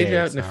it was We did gay, it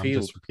out in so the I'm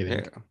field. just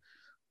repeating. yeah.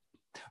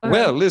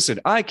 Well, listen,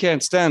 I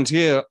can't stand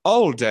here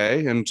all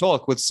day and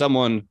talk with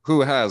someone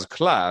who has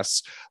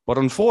class, but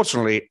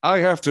unfortunately, I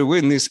have to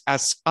win this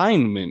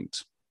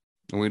assignment.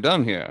 And we're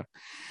done here.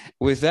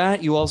 With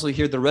that, you also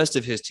hear the rest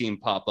of his team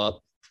pop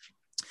up.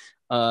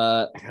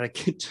 I gotta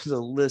get to the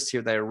list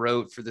here that I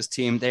wrote for this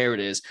team. There it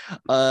is.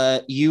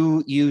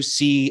 You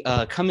see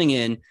coming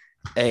in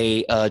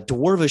a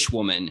dwarvish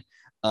woman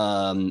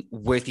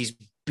with these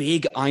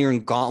big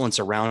iron gauntlets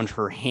around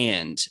her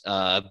hand,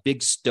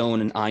 big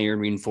stone and iron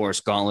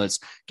reinforced gauntlets,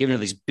 giving her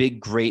these big,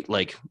 great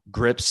like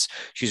grips.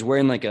 She's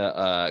wearing like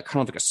a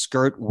kind of like a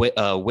skirt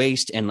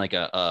waist and like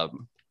a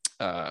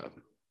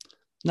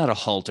not a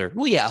halter.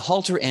 Well, yeah, a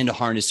halter and a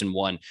harness in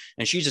one.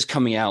 And she's just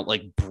coming out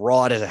like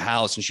broad as a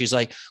house. And she's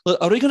like, "Look,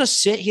 are we going to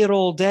sit here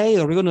all day?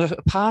 Are we going to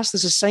pass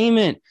this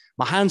assignment?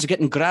 My hands are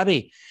getting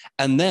grabby."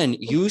 And then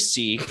you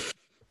see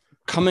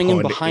coming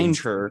in behind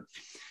her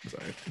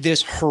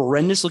this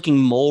horrendous looking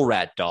mole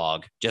rat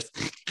dog just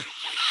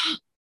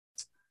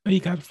Oh, you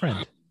got a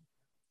friend.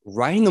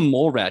 riding the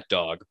mole rat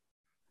dog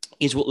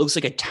is what looks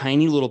like a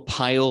tiny little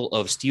pile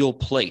of steel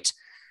plate.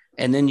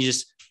 And then you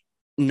just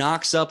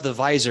knocks up the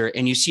visor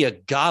and you see a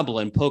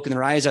goblin poking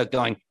their eyes out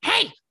going,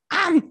 "Hey,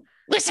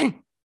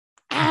 listen,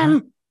 we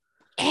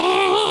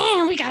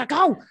gotta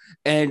go."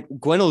 And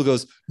Gwendol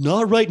goes,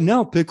 "Not right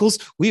now, Pickles.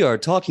 We are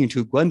talking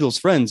to Gwendol's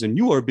friends and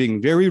you are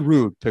being very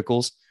rude,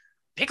 Pickles."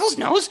 Pickles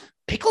knows.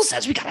 Pickles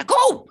says we gotta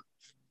go.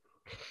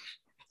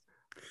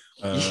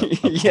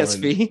 Yes,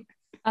 Fee.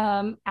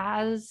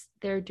 As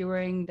they're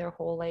doing their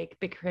whole like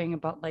bickering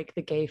about like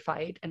the gay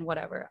fight and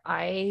whatever,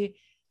 I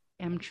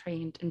am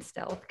trained in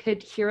stealth.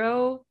 Could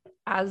Hero,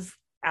 as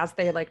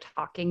they like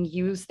talking,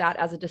 use that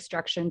as a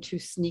distraction to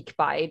sneak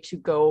by to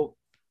go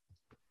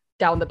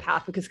down the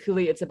path? Because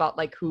clearly it's about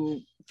like who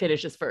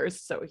finishes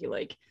first. So he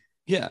like,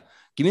 Yeah,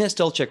 give me that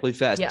stealth check really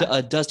fast.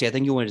 Yeah. Dusty, I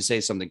think you wanted to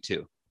say something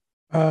too.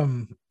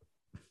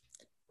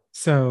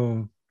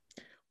 So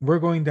we're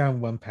going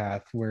down one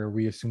path where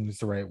we assume is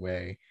the right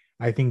way.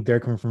 I think they're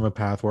coming from a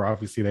path where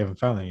obviously they haven't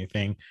found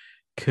anything.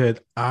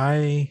 Could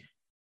I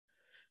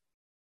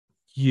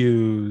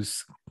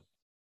use,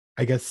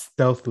 I guess,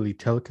 stealthily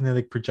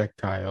telekinetic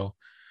projectile,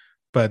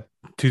 but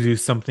to do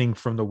something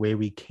from the way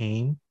we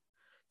came?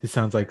 This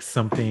sounds like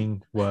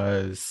something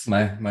was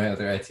My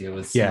other idea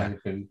was Yeah. might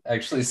have been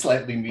actually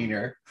slightly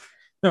meaner.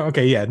 no.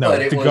 Okay, yeah, no.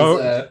 But it To was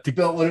go,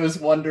 but what I was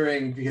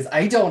wondering, because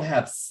I don't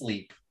have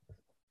sleep,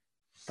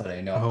 but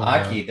I know Oh,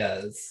 Aki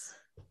does.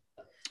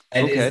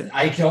 And Okay.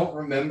 I don't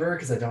remember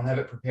because I don't have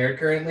it prepared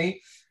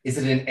currently. Is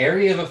it an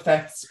area of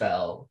effect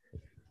spell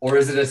or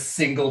is it a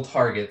single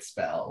target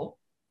spell?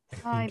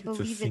 I think it's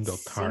a believe single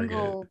it's target.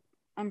 single.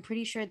 I'm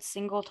pretty sure it's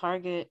single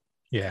target.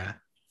 Yeah.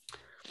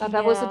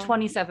 That was a Yeah.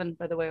 27,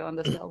 by the way, on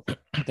the spell.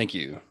 Thank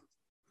you.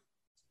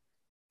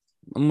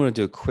 I'm going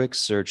to do a quick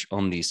search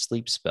on the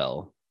sleep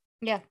spell.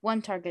 Yeah,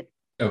 one target.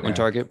 Okay. One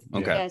target? Yeah.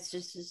 Okay. Yeah, it's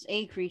just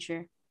a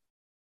creature.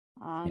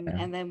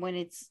 And then when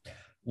it's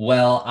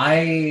Well,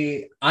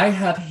 I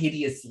have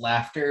hideous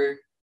laughter,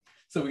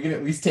 so we can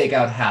at least take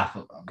out half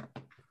of them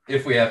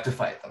if we have to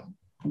fight them.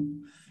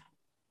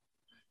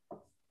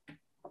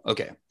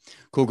 Okay.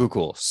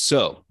 Cool.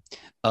 So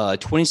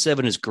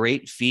 27 is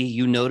great. Fee,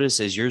 you notice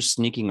as you're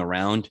sneaking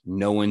around,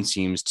 no one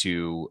seems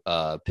to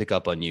pick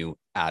up on you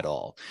at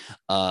all.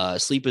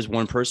 Sleep is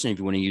one person. If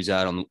you want to use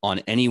that on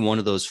any one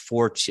of those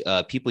four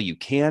people, you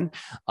can.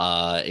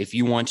 If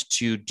you want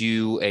to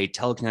do a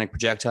telekinetic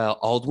projectile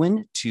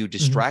Aldwin to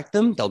distract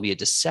them, there'll be a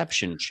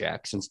deception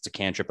check. Since it's a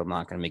cantrip, I'm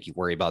not going to make you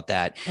worry about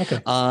that. Okay.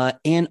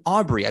 And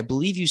Aubrey, I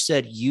believe you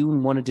said you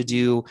wanted to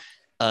do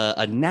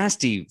a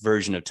nasty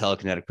version of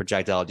telekinetic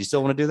projectile. Do you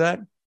still want to do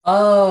that?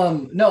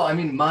 No, I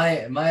mean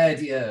my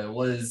idea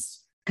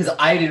was because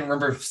I didn't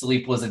remember if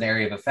sleep was an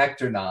area of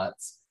effect or not.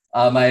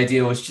 My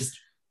idea was just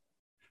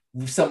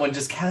someone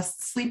just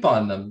casts sleep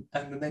on them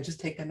and then they just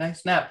take a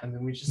nice nap and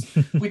then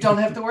we don't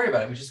have to worry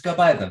about it. We just go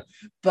by them.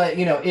 But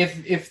you know,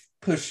 if it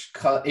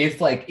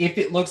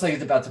looks like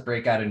it's about to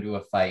break out into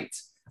a fight,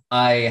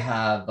 I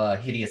have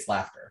hideous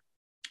laughter.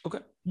 Okay.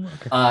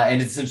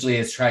 And essentially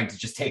it's trying to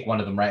just take one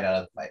of them right out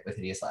of the fight with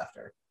hideous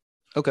laughter.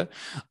 Okay.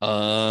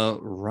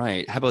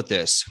 Right. How about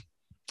this?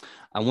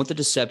 I want the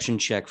deception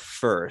check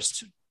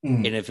first.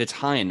 And if it's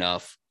high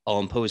enough, I'll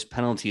impose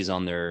penalties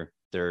on their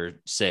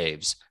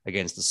saves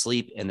against the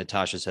sleep and the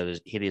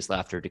Tasha's hideous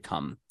laughter to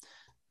come.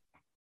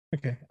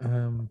 Okay.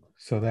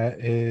 So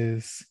that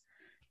is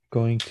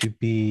going to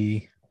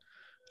be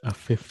a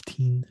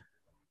 15.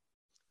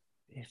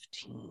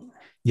 15.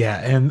 Yeah,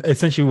 and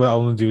essentially what I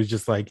want to do is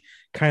just like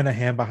kind of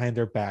hand behind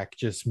their back,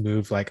 just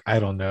move like, I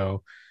don't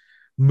know,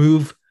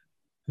 move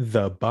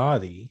the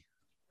body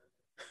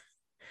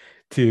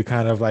to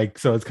kind of like,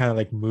 so it's kind of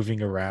like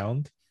moving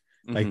around,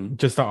 like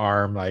just the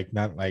arm, like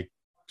not like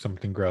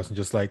something gross, and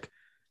just like,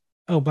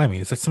 oh, blimey,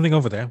 is there something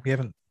over there? We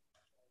haven't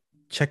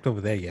checked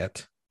over there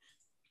yet.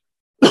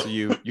 So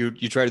you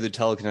try to do the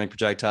telekinetic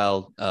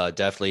projectile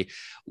deftly.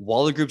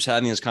 While the group's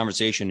having this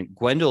conversation,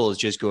 Gwendol is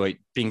just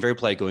being very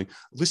polite, going,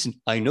 listen,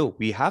 I know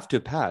we have to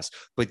pass,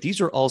 but these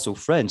are also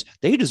friends.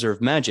 They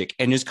deserve magic.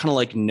 And just kind of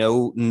like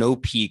no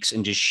peeks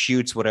and just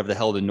shoots whatever the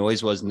hell the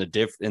noise was in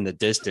the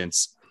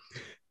distance.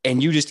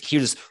 And you just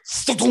hear this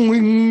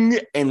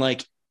and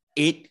like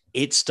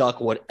it stuck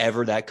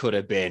whatever that could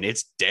have been.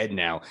 It's dead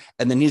now.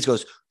 And then he just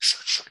goes,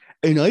 shh.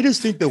 And I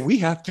just think that we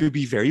have to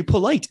be very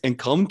polite and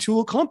come to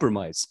a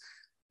compromise.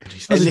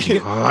 Was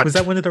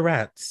that one of the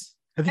rats?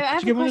 Did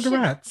you get one of the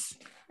rats?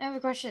 I have a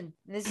question.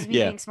 This is me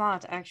being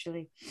smart,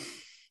 actually.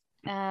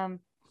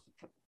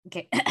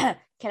 Okay. Can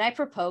I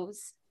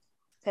propose?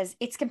 Because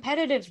it's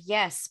competitive,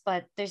 yes,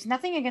 but there's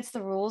nothing against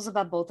the rules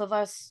about both of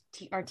us,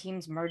 our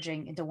teams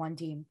merging into one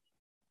team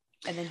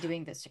and then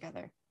doing this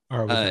together.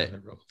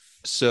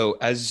 So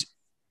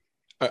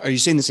are you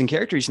saying this in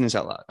character or are you saying this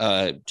out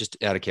loud? Just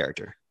out of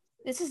character?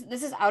 This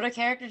is out of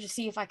character to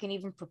see if I can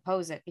even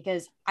propose it,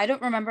 because I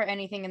don't remember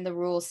anything in the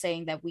rules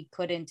saying that we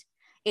couldn't.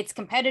 It's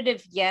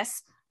competitive,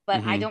 yes,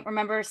 but I don't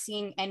remember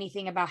seeing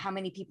anything about how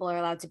many people are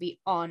allowed to be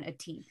on a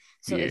team.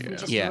 So if we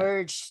just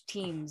merge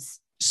teams.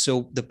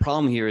 So the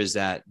problem here is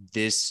that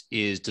this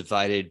is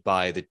divided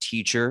by the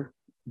teacher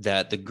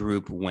that the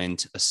group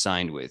went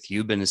assigned with.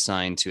 You've been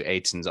assigned to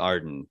Aiton's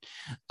Arden.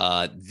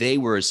 They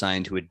were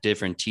assigned to a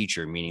different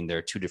teacher, meaning there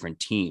are two different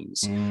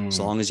teams.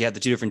 So long as you have the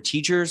two different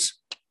teachers,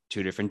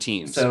 two different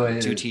teams.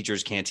 So two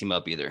teachers can't team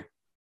up either.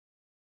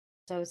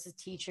 So it's the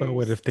teachers. But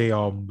what if they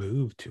all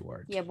move to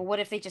our team? Yeah, but what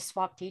if they just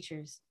swap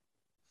teachers?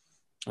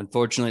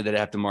 Unfortunately, they'd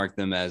have to mark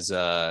them as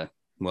I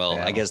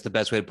guess the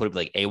best way to put it,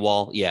 like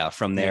AWOL. Yeah,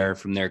 from their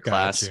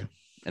class,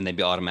 and they'd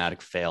be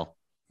automatic fail.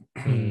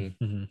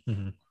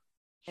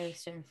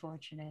 Most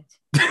unfortunate.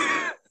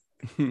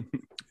 It's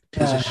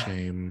a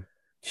shame.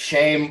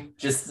 Shame,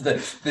 just the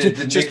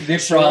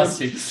Nick Frost.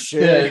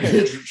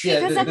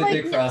 Because I'm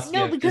like,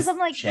 no, because I'm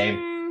like,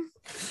 shame.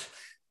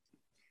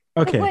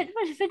 Okay. What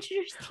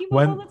adventurers team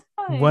up all the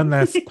time? One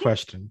last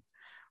question.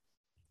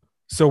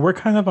 So we're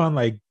kind of on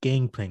like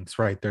gangplanks,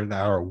 right? They're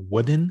that are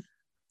wooden.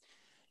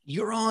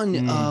 You're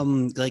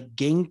on like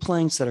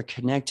gangplanks that are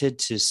connected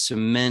to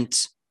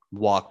cement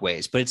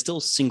walkways, but it's still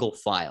single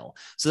file.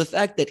 So the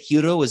fact that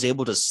Hiro was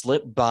able to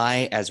slip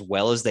by as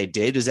well as they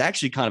did is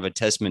actually kind of a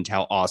testament to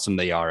how awesome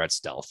they are at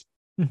stealth.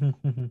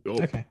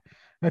 Okay.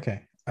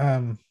 Okay.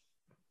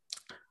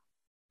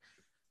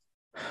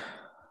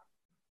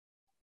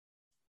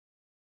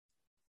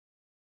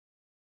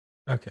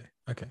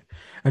 Okay.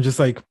 I'm just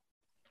like,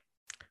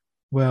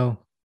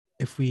 well,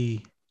 if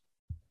we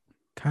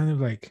kind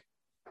of like,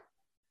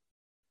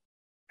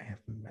 I have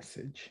a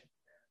message.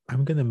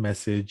 I'm gonna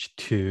message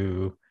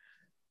to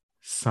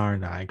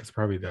Sarnai, because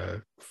probably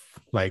the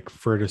like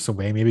furthest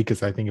away, maybe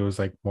because I think it was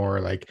like more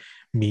like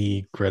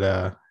me,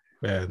 Greta,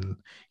 and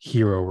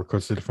Hero were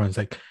close to the front. It's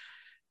like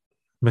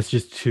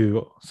messages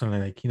to something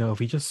like, if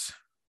we just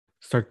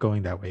start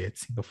going that way,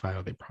 it's single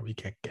file, they probably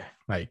can't get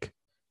like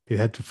they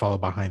had to follow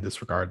behind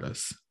us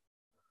regardless.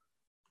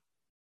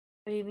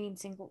 What do you mean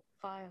single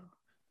file?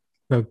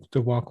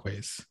 The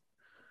walkways.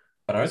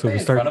 But aren't they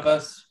in front of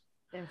us?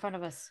 They're in front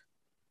of us.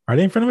 Are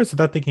they in front of us? I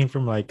thought they came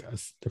from like a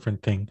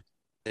different thing.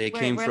 They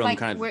came we're from like-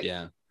 kind of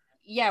we're-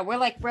 Yeah, we're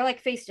like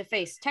face to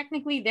face.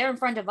 Technically, they're in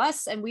front of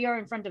us and we are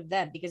in front of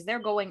them because they're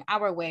going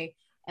our way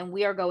and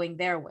we are going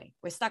their way.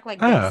 We're stuck like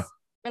this.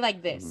 We're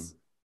like this.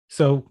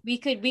 So We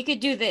could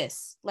do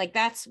this. Like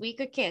we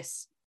could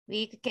kiss.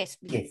 We could kiss.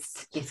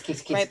 Kiss.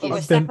 Right, but we're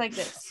kiss. stuck like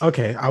this.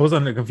 okay, I was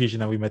under confusion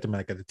that we met them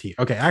like at the T.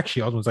 Okay,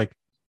 actually, Alden's like,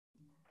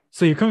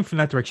 so you're coming from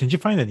that direction. Did you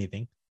find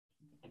anything?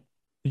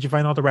 Did you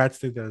find all the rats?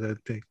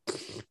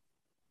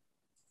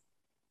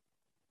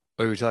 Oh,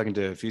 you're talking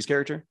to Fuse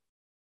character?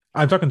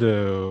 I'm talking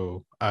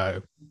to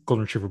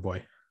Golden Retriever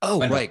boy. Oh,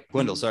 Gwendol. right.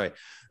 Gwendol, sorry.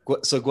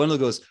 So Gwendol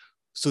goes,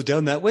 so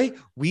down that way,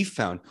 we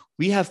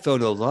have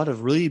found a lot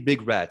of really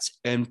big rats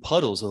and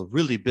puddles of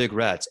really big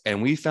rats.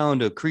 And we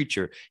found a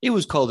creature. It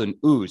was called an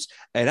ooze.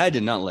 And I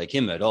did not like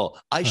him at all.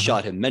 I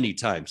shot him many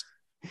times.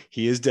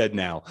 He is dead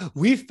now.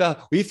 We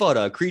fought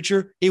a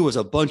creature. It was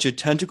a bunch of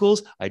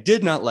tentacles. I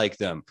did not like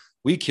them.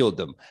 We killed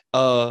them.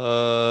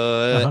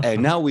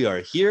 And now we are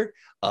here.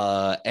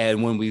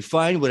 And when we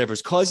find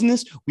whatever's causing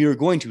this, we are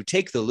going to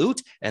take the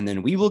loot and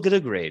then we will get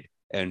a grade.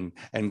 And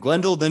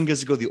Glendale then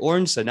gets to go the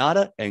Orange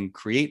Sonata and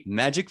create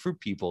magic for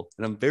people.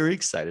 And I'm very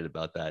excited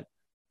about that.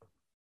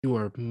 You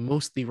are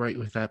mostly right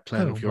with that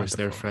plan of yours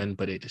there, wonderful. friend,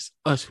 but it is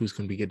us who's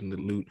going to be getting the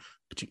loot.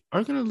 But you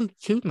are going to look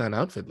cute in that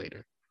outfit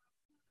later.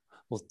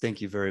 Well,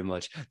 thank you very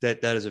much.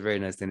 That is a very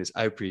nice thing.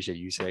 I appreciate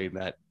you saying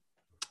that.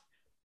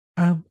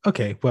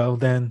 Okay, well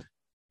then.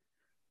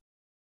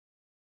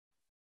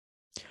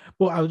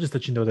 Well, I'll just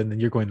let you know then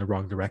you're going the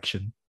wrong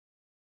direction.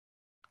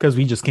 Because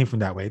we just came from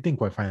that way. I didn't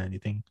quite find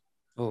anything.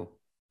 Oh,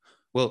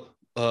 well,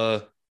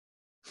 I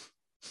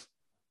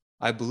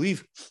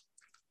believe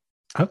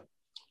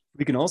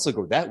we can also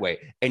go that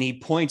way. And he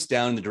points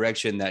down the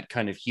direction that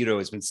kind of Hiro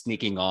has been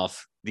sneaking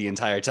off the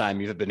entire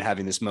time you've been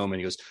having this moment.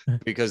 He goes,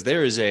 because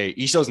there is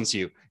he doesn't see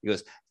you. He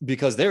goes,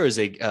 because there is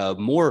a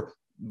more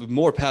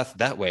path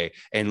that way.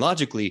 And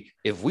logically,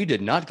 if we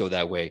did not go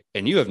that way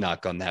and you have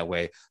not gone that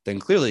way, then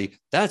clearly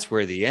that's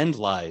where the end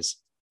lies.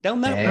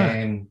 Down that way.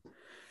 Dang.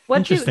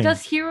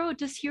 Does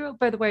Hero,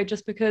 by the way,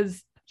 just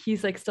because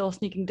he's like still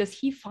sneaking, does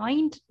he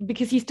find,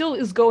 because he still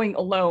is going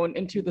alone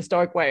into the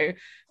Stark Way,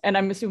 and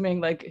I'm assuming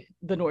like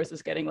the Norse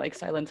is getting like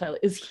silent,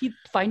 is he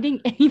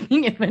finding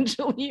anything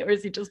eventually, or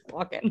is he just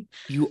walking?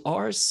 You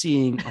are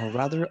seeing a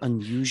rather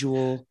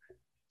unusual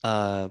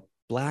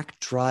black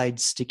dried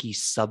sticky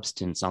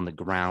substance on the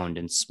ground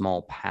in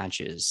small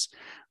patches.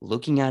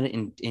 Looking at it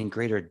in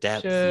greater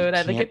depth. Should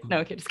I look at? No,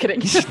 okay, just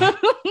kidding.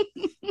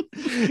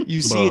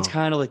 You see it's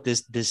kind of like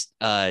this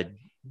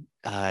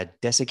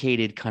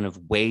desiccated kind of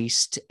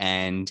waste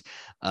and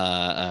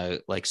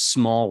like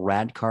small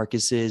rat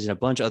carcasses and a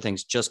bunch of other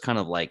things just kind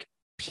of like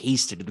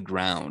pasted to the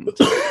ground.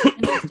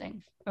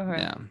 Interesting. All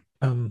right.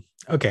 Yeah.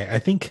 Okay, I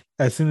think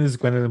as soon as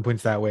Gwendolyn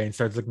points that way and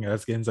starts looking at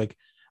us again, it's like,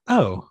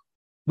 oh,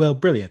 well,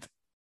 brilliant.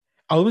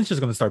 Alwyn's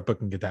just going to start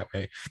booking it that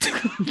way.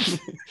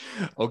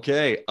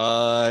 Okay.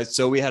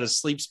 So we had a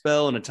sleep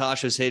spell and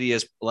Natasha's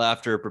hideous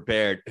laughter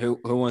prepared. Who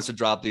wants to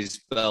drop these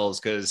spells?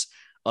 Because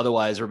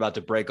otherwise we're about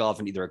to break off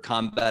in either a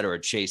combat or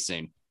a chase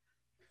scene.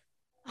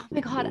 Oh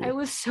my god, I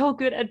was so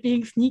good at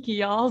being sneaky,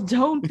 y'all.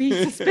 Don't be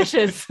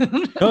suspicious.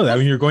 No, I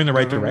mean, you're going the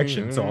right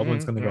direction, so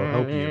Alwyn's going to go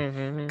help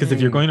you. Because if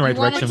you're going the right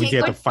You wanna direction, means you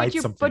have to fight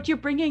something. But you're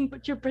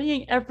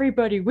bringing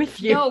everybody with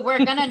you. No,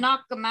 we're gonna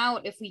knock them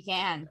out if we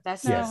can.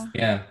 That's Yes.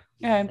 Yeah.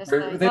 Yeah.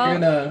 They're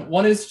gonna.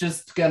 One is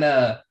just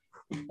gonna.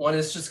 Who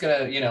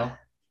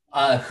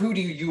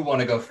do you want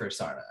to go first,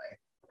 Sarnai?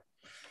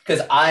 Because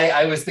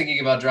I was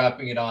thinking about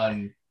dropping it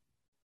on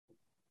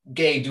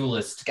gay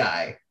duelist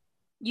guy.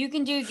 You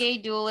can do gay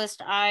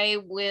duelist. I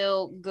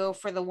will go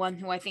for the one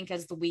who I think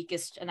has the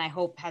weakest, and I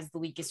hope has the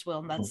weakest will,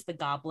 and that's the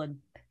goblin.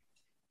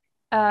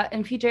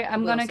 And PJ,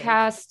 I'm gonna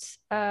cast.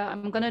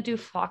 I'm gonna do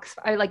Fox.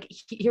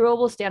 Hero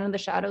will stand in the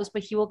shadows,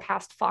 but he will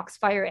cast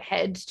Foxfire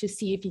ahead to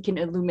see if he can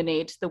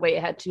illuminate the way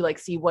ahead to like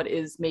see what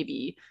is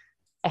maybe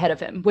ahead of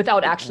him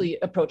without actually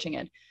approaching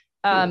it.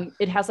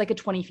 It has like a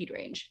 20 feet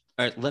range.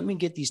 All right, let me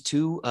get these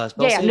two spell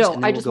Yeah, saves, no,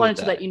 and then I we'll just go wanted with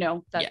to that. let you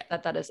know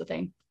that is a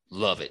thing.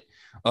 Love it.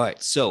 All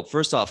right, so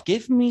first off,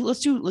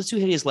 let's do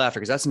hideous laughter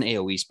because that's an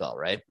AoE spell,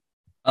 right?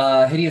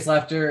 Hideous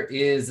laughter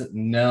is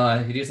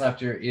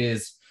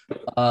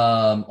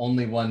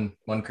only one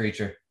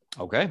creature.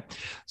 Okay,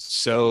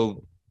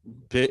 so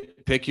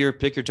pick your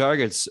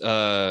targets,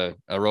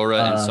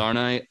 Aurora and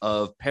Sarnai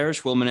of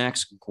Parish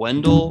Wilmanax,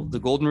 Gwendol, the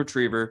Golden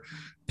Retriever,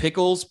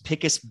 Pickles,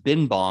 Pickus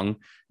Binbong,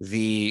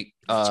 the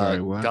Sorry,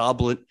 what?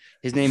 Goblin.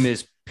 His name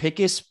is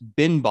Pickus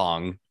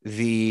Binbong,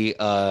 the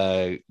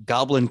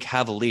Goblin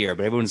Cavalier,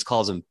 but everyone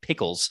calls him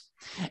Pickles,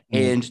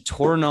 and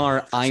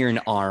Tornar Iron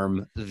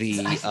Arm,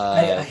 the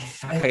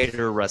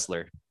fighter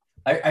wrestler.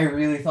 I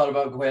really thought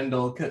about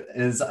Gwendol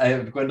because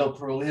Gwendol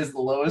probably has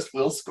the lowest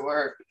will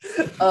score,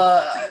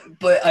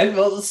 but I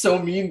felt so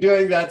mean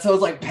doing that. So I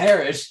was like,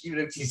 Parrish, even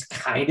if he's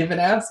kind of an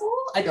asshole,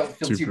 I don't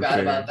feel too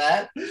bad about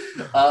that.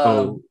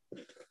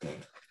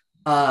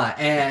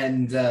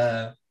 And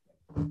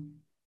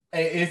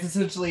it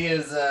essentially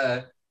is,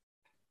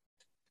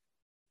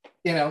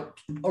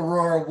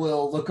 Aurora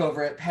will look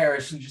over at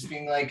Parrish and just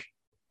being like, "Do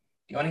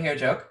you want to hear a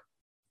joke?"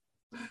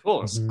 Of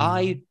course,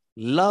 I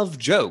love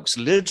jokes.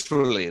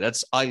 Literally,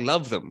 I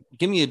love them.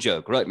 Give me a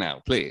joke right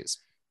now, please.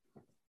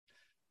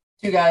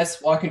 Two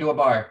guys walk into a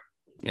bar.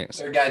 Yes.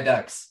 Third guy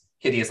ducks.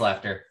 Hideous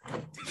laughter.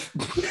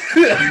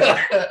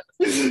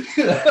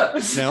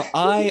 Now,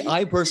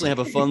 I personally have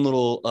a fun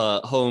little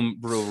home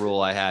brew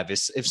rule I have.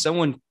 Is if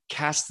someone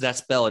casts that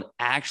spell and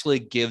actually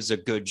gives a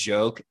good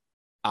joke,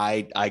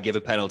 I give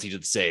a penalty to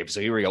the save.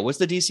 So here we go. What's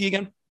the DC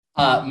again?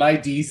 My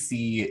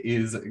DC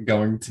is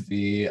going to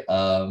be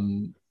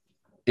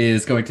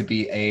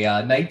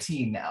a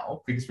 19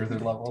 now because we're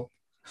third level.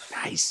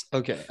 Nice.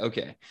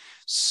 Okay.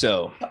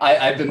 So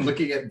I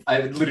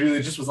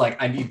literally just was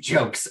like, I need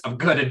jokes. I'm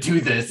gonna do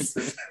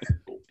this.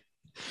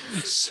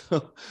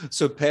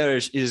 So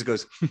Parrish just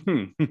goes,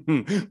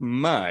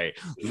 my,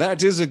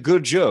 that is a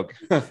good joke.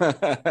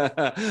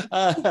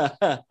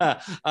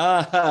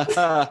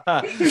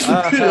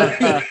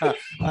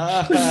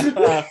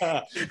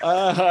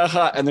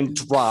 And then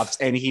drops,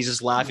 and he's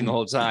just laughing the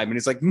whole time. And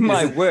he's like,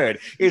 my word,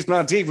 it's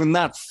not even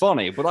that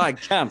funny, but I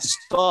can't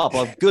stop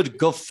a good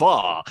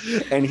guffaw.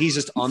 And he's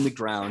just on the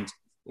ground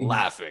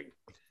laughing.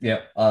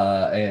 Yeah.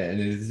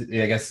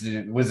 I guess,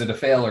 was it a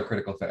fail or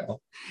critical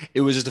fail?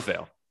 It was just a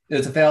fail.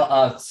 It's a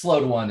fail,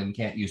 slowed one and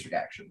can't use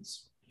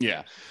reactions.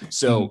 Yeah.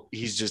 So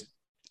he's just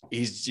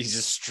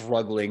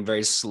struggling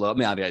very slow. I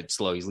mean, not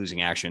slow, he's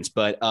losing actions.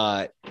 But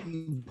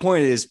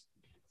point is,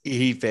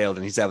 he failed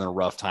and he's having a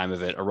rough time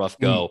of it, a rough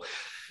go.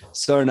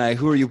 Star Knight,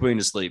 who are you putting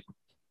to sleep?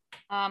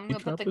 I'm gonna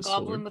put the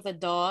goblin with a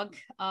dog,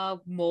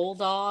 mole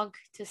dog,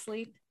 to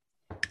sleep.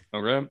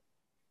 Okay.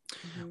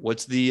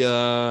 What's the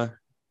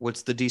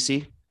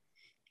DC?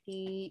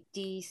 The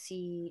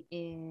DC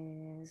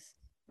is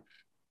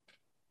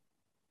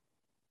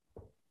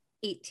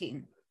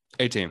 18.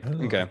 18.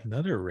 Oh, okay.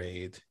 Another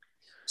raid.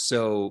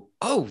 So,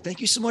 thank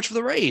you so much for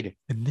the raid.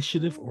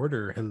 Initiative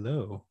order.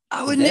 Hello.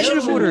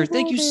 Initiative order.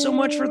 Thank you so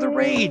much for the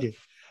raid.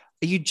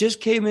 You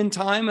just came in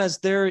time as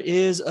there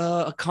is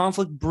a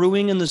conflict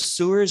brewing in the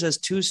sewers as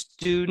two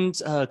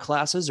students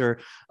classes are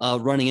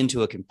running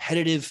into a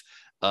competitive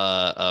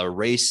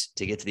race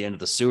to get to the end of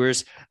the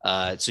sewers.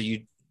 So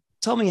you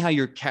tell me how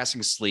you're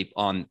casting sleep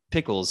on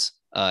Pickles,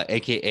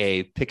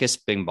 aka Pickus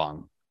Bing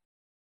Bong.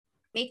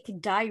 Make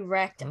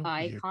direct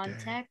eye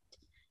contact,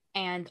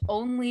 and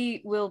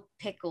only will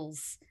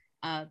Pickles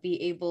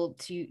be able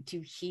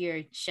to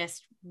hear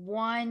just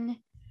one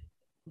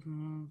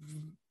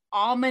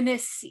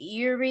ominous,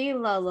 eerie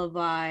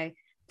lullaby,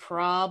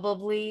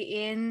 probably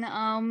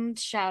in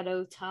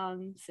Shadow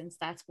Tongue, since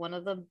that's one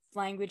of the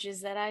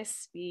languages that I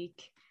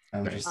speak.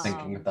 I'm just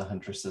thinking of the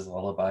Huntress's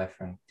lullaby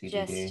from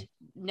DDD.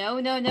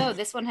 No.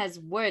 This one has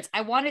words.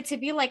 I want it to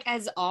be like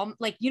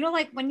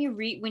like when you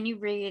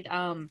read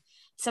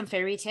some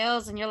fairy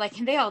tales and you're like,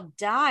 and they all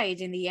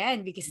died in the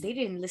end because they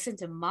didn't listen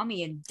to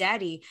mommy and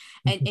daddy,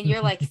 and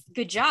you're like,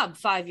 good job,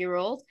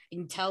 5-year-old,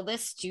 and tell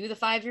this to the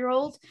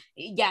 5-year-old.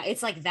 Yeah,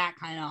 it's like that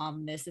kind of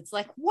ominous. It's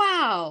like,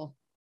 wow.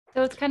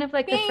 So it's kind of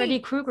like the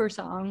Freddy Krueger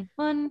song.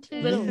 1,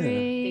 2,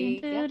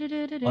 3.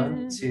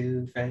 1,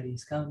 2,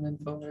 Freddy's coming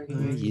for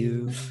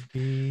you.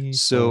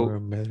 So,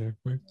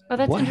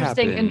 that's what interesting.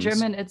 happens? In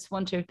German, it's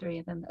 1, 2,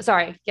 3. Then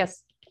sorry.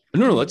 Yes.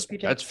 No, that's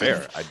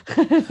fair.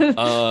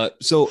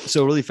 So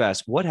really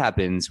fast. What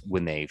happens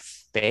when they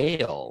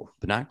fail,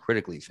 but not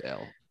critically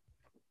fail?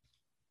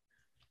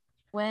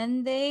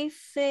 When they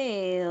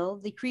fail,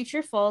 the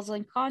creature falls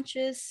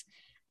unconscious.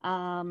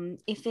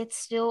 If it's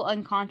still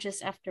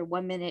unconscious after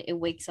 1 minute, it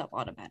wakes up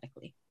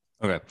automatically.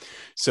 Okay.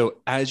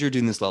 So as you're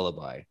doing this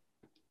lullaby,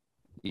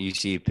 you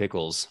see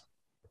Pickles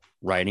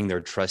riding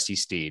their trusty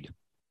steed,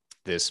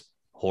 this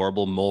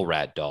horrible mole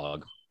rat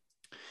dog.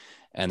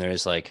 And they're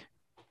just like,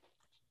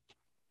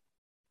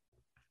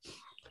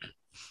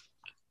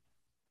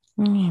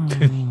 and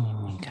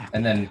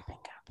then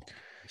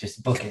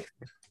just book it.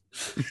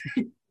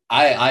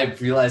 I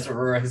realized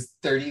Aurora has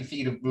 30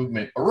 feet of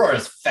movement.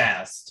 Aurora's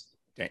fast.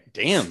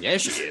 Damn, yeah,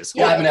 she is.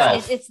 Yeah, I'm an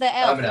elf. It's the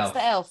elf. It's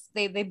the elf.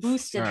 They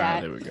boosted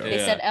that. There we go. They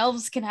said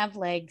elves can have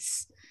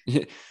legs.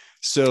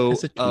 So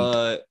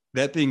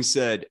that being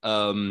said,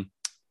 my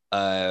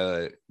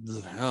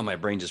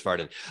brain just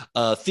farted.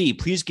 Fee,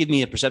 please give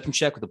me a perception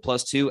check with a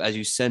 +2 as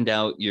you send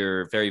out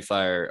your fairy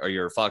fire or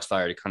your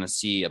foxfire to kind of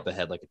see up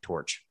ahead like a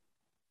torch.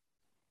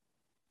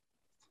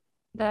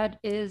 That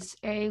is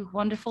a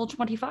wonderful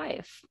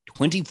 25.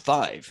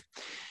 25.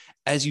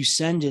 As you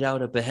send it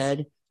out up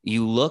ahead,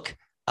 you look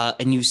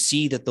and you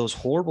see that those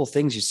horrible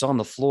things you saw on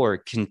the floor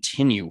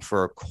continue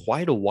for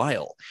quite a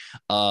while,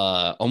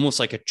 almost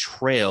like a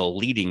trail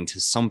leading to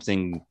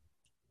something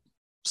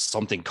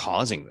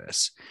causing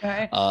this.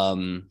 Right.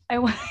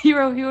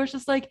 Hero, he was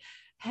just like,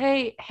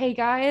 hey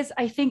guys,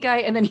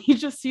 and then he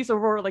just sees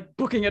Aurora like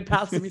booking it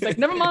past him. He's like,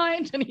 never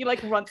mind, and he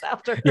like runs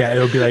after her. Yeah,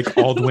 it'll be like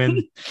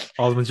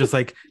Aldwin's just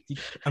like,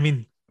 I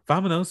mean,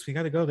 Vamonos, we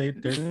gotta go.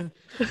 They're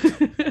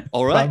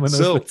all right. Vamonos,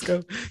 So let's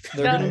go.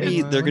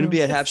 they're gonna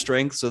be at half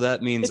strength, so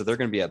that means that they're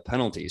gonna be at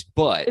penalties.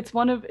 But it's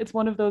one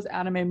of those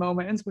anime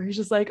moments where he's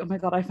just like, oh my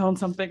god, I found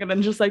something, and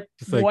then just like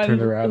one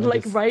turn around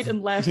like right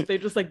and left, they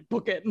just like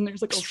book it, and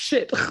there's like, oh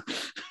shit.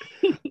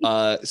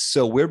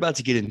 So we're about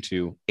to get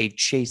into a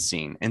chase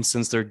scene, and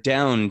since they're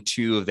down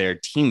 2 of their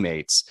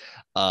teammates,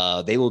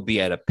 they will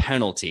be at a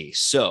penalty.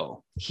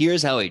 So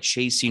here's how a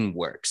chase scene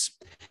works.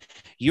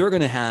 You're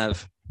gonna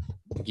have,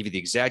 I'll give you the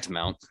exact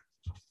amount.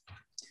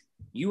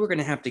 You are going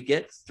to have to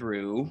get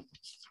through,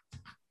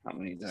 how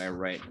many did I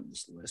write on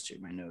this list here?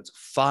 My notes.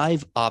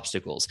 5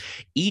 obstacles.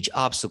 Each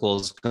obstacle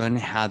is going to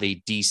have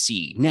a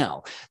DC.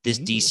 Now, this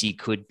DC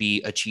could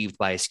be achieved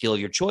by a skill of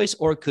your choice,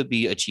 or it could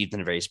be achieved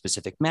in a very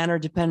specific manner,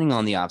 depending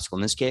on the obstacle.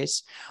 In this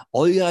case,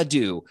 all you got to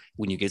do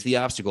when you get to the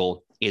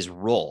obstacle is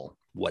roll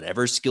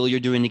whatever skill you're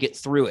doing to get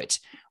through it.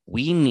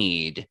 We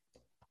need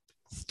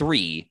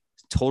 3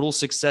 total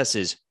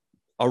successes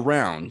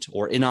around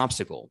or an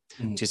obstacle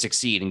to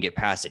succeed and get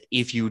past it.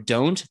 If you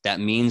don't,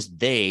 that means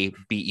they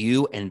beat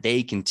you and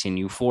they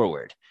continue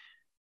forward.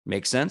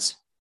 Make sense?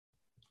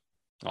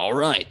 All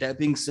right. That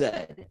being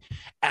said,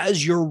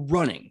 as you're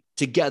running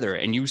together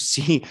and you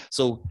see,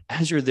 so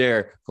as you're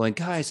there going,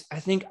 guys, I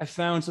think I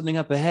found something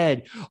up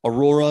ahead.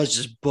 Aurora's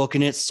just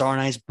booking it.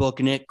 Sarnai's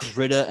booking it.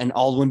 Krita and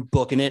Aldwin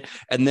booking it.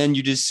 And then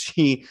you just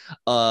see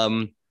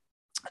Gwendolyn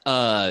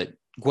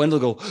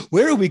go,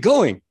 where are we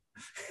going?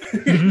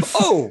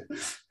 Oh,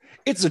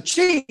 it's a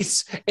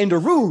chase and a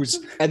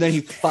ruse. And then he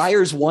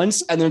fires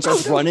once and then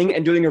starts running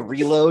and doing a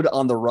reload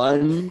on the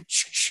run,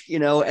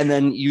 and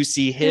then you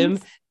see him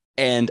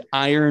and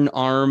Iron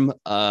Arm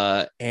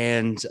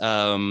and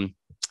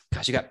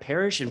you got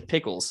Parrish and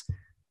Pickles.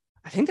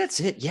 I think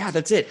that's it. Yeah,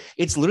 that's it.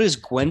 It's literally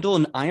just Gwendol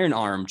and Iron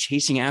Arm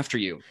chasing after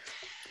you.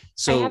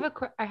 So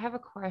I have a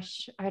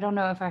question. I don't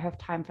know if I have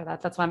time for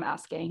that. That's why I'm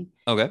asking.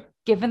 Okay.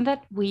 Given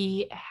that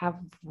we have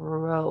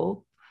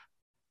rope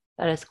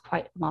that is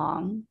quite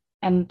long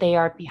and they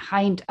are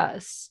behind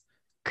us,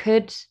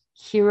 could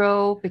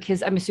Hero,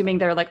 because I'm assuming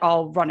they're like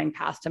all running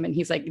past him and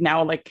he's like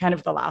now like kind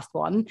of the last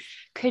one,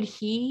 could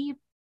he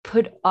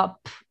put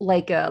up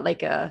like a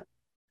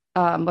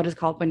what is it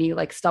called when you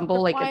like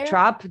stumble, like a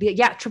trap?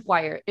 Yeah,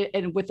 tripwire.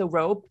 And with the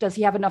rope, does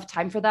he have enough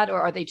time for that, or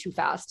are they too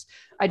fast?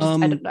 I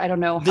don't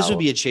know. This would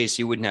be a chase.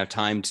 You wouldn't have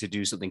time to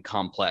do something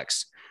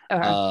complex.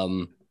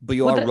 Okay. But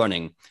you are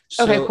running.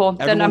 So okay, cool.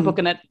 Then I'm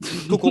booking it.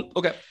 Cool.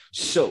 Okay.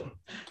 So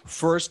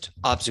first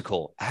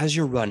obstacle, as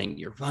you're running.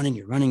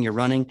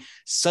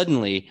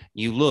 Suddenly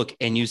you look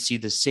and you see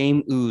the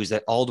same ooze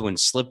that Aldwin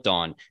slipped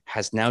on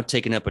has now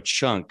taken up a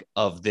chunk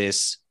of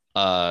this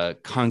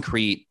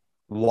concrete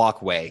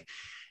walkway.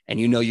 And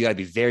you got to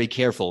be very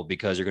careful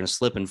because you're going to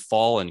slip and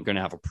fall and you're going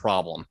to have a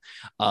problem.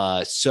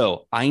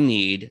 So I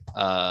need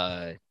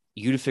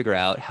you to figure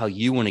out how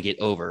you want to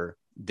get over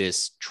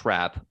this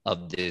trap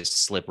of this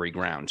slippery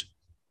ground.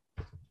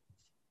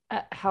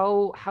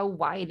 How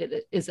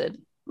wide is it?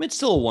 It's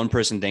still a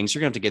one-person thing, so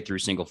you're going to have to get through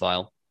single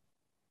file.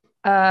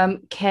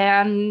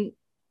 Can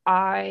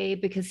I,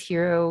 because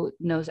Hero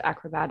knows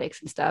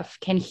acrobatics and stuff,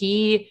 can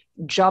he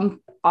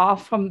jump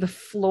off from the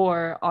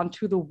floor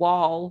onto the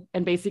wall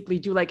and basically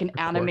do like an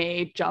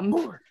anime jump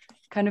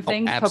kind of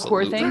thing?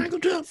 Parkour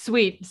thing?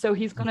 Sweet. So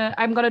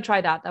I'm gonna try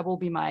that. That will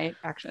be my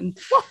action.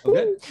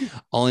 Okay.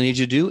 All I need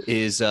you to do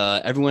is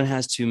everyone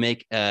has to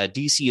make a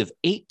DC of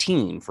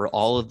 18 for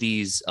all of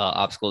these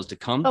obstacles to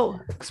come.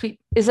 Oh, sweet.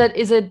 Is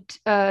it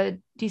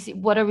DC?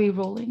 What are we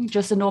rolling?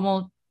 Just a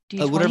normal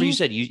D20? Whatever you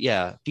said.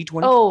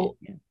 D20. Oh.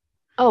 Yeah.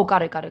 Oh,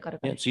 got it.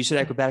 Yeah, so you said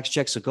acrobatics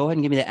checks. So go ahead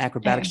and give me the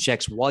acrobatics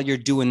checks. While you're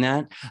doing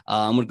that,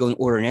 I'm going to go in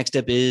order. Next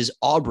up is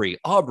Aubrey.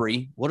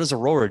 Aubrey, what is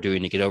Aurora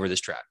doing to get over this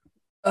trap?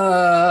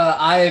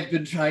 I've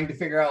been trying to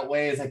figure out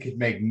ways I could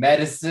make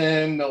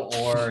medicine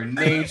or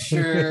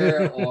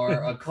nature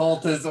or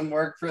occultism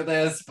work for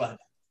this, but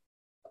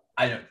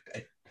I don't.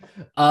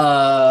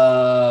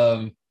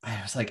 I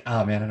was like,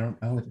 oh man, I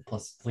don't know.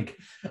 Plus, like,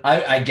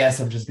 I guess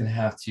I'm just gonna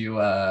have to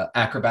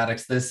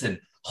acrobatics this and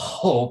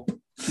hope.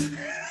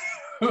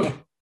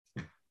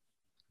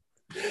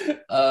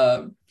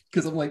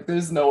 Because I'm like,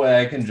 there's no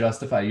way I can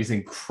justify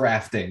using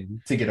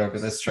crafting to get over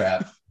this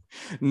trap.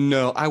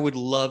 No, I would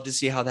love to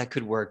see how that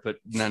could work, but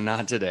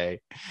not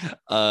today.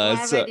 I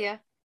have an idea.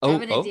 I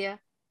have an idea.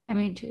 I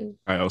mean, too.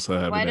 I also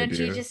have Why an idea.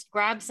 don't you just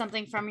grab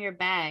something from your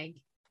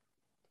bag,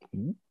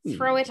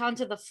 throw it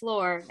onto the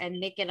floor, and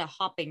make it a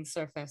hopping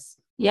surface?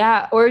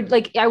 Yeah, or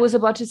like I was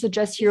about to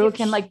suggest, Hero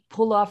can like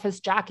pull off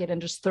his jacket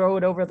and just throw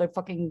it over the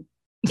fucking.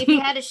 If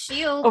you had a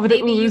shield, over the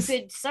maybe you ooze.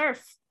 could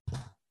surf.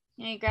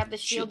 You grab the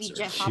shield, Shield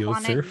you just surf. hop Shield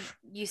on surf?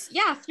 it.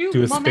 Through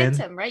Do a spin?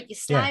 momentum, right? You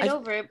slide Yeah.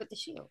 over it with the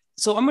shield.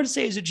 So I'm going to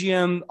say as a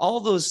GM, all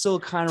of those still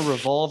kind of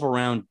revolve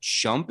around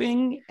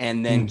jumping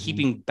and then Mhm.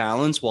 keeping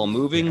balance while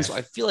moving. Yeah. So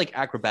I feel like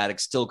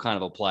acrobatics still kind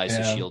of applies to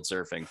Yeah. shield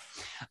surfing.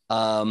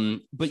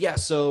 But yeah,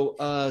 so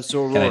Can I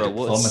Aurora,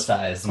 what's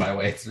diplomatize my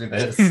way through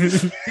this?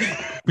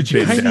 But you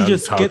Bend kindly down,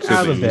 just talk get to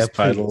out the of there, ooze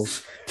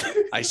puddles. please.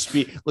 I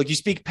speak? Look, you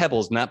speak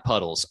pebbles, not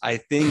puddles. I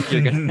think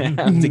you're going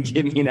to have to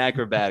give me an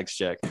acrobatics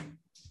check.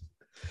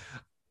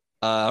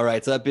 All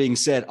right. So that being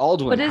said,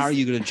 Aldwin, What how are is-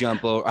 you going to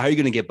jump over? How are you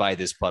going to get by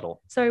this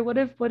puddle? Sorry, what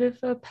if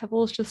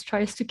Pebbles just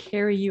tries to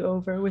carry you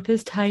over with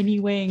his tiny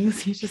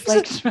wings? He's just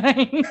like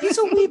trying. He's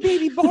a wee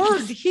baby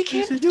bird. He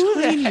can't do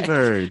Tiny that.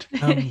 bird.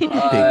 it would be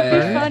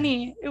bird.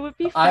 funny. It would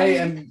be I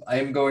funny.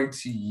 am going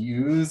to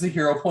use a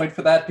hero point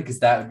for that because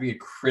that would be a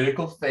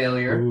critical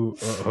failure. Ooh,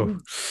 uh-oh.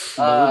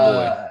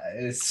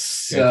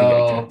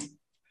 So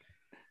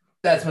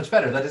that's much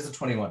better. That is a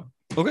 21.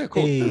 Okay,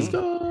 cool. Hey. Let's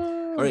go.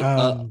 All right.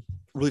 Um,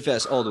 Really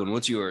fast, Aldwin,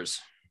 what's yours?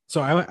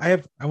 So I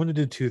want to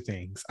do two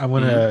things. I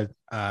want to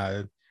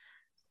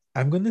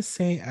I'm going to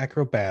say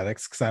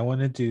acrobatics because I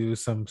want to do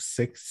some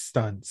 6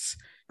 stunts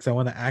because I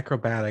want to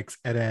acrobatics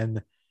and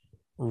then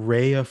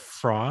ray of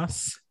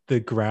frost the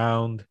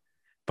ground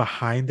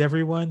behind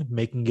everyone,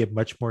 making it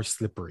much more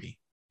slippery.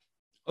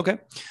 Okay.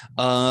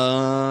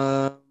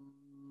 I'll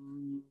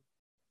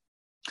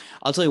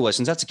tell you what,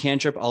 since that's a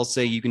cantrip, I'll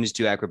say you can just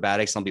do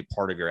acrobatics. I'll be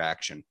part of your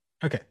action.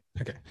 Okay.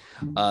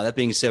 That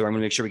being said, I'm going to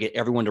make sure we get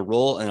everyone to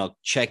roll, and I'll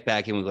check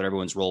back in with what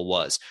everyone's roll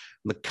was.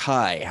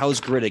 Makai, how's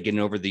Gritta getting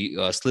over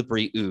the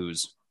slippery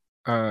ooze?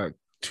 2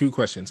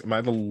 questions. Am I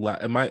the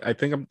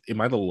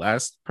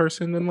last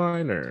person in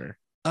line, or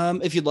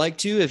If you'd like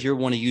to, if you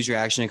want to use your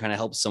action to kind of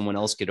help someone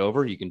else get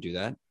over, you can do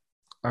that.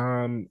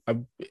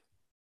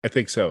 I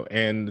think so.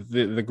 And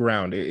the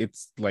ground,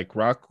 it's like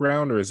rock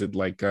ground, or is it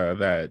like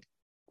that,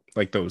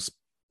 like those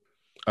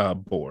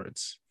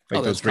boards,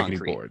 like those rickety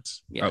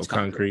boards? Yeah, it's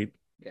concrete.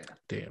 Yeah.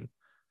 Damn.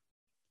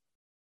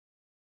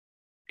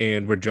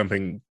 And we're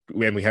jumping,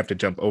 and we have to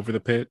jump over the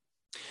pit.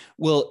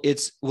 Well,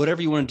 it's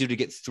whatever you want to do to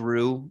get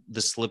through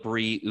the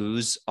slippery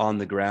ooze on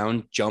the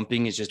ground.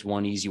 Jumping is just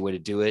one easy way to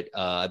do it.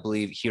 I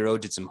believe Hero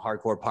did some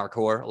hardcore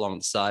parkour along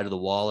the side of the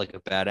wall like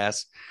a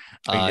badass.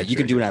 You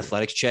can do an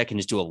athletics check and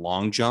just do a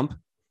long jump.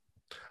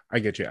 I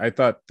get you. I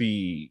thought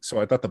the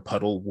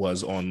puddle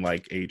was on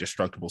like a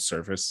destructible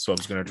surface, so I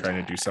was going to try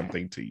to do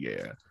something to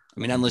I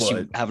mean, unless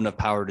you have enough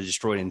power to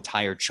destroy an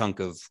entire chunk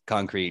of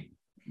concrete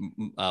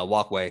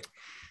walkway.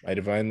 My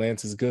divine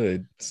lance is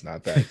good. It's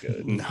not that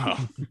good. No.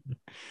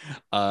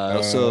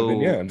 Then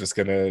yeah, I'm just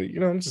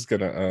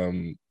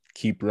gonna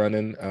keep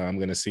running. I'm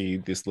gonna see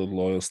this little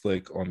oil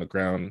slick on the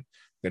ground. I'm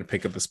gonna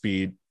pick up the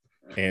speed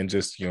and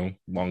just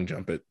long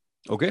jump it.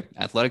 Okay,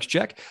 athletics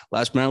check.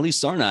 Last but not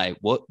least, Sarnai,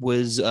 what are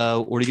you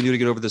gonna do to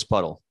get over this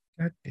puddle?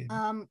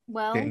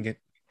 Well, Dang it.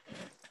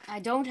 I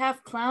don't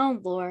have clown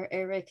lore,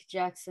 Eric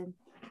Jackson.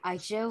 I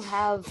do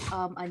have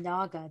a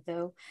naga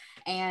though,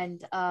 and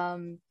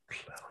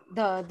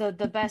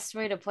the best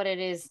way to put it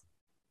is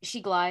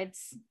she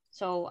glides,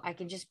 so I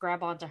can just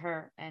grab onto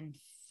her and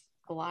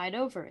glide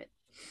over it.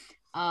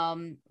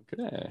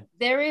 Okay.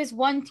 There is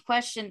one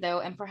question though,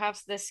 and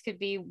perhaps this could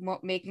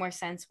make more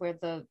sense where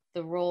the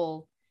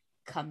roll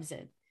comes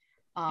in.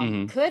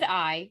 Could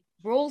I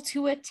roll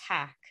to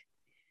attack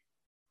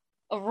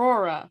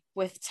Aurora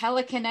with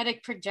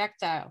telekinetic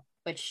projectile,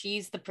 but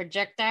she's the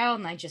projectile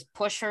and I just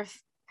push her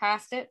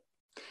past it?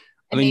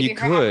 And I mean, maybe you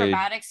her could.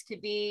 acrobatics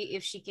could be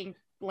if she can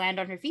land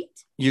on her feet.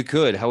 You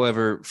could,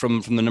 however,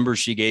 from the numbers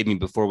she gave me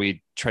before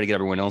we try to get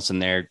everyone else in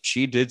there,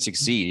 she did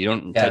succeed. You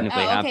don't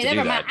technically have to do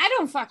never that. mind. I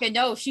don't fucking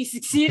know if she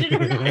succeeded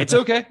or not. It's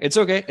okay.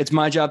 It's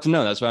my job to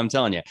know. That's why I'm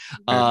telling you.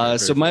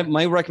 So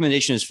my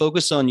recommendation is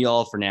focus on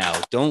y'all for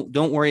now.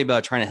 Don't worry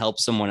about trying to help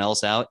someone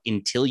else out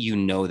until you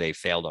know they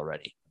failed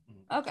already.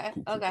 Okay.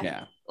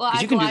 Yeah. Well,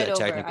 I you can do glide that over.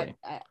 technically.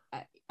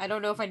 I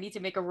don't know if I need to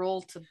make a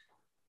roll to.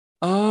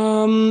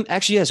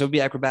 Actually, yes, it would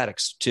be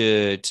acrobatics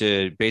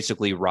to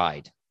basically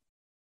ride.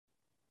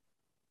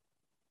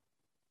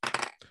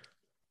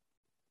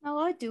 Oh,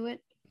 I'll do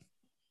it.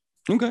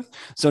 Okay.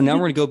 So now we're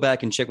going to go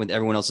back and check with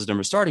everyone else's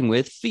numbers, starting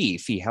with Fee.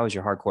 Fee, how is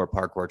your hardcore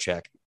parkour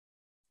check?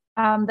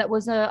 That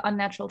was a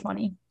unnatural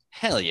 20.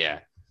 Hell yeah.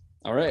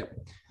 All right.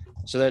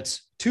 So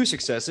that's 2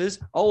 successes.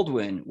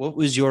 Aldwin, what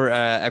was your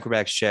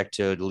acrobatics check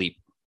to leap?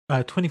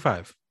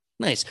 25.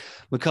 Nice.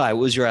 Makai,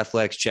 what was your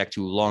athletics check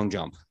to long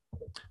jump?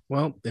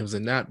 Well, it was a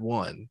nat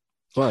 1,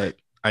 but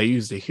I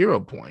used a hero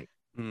point.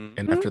 Mm-hmm.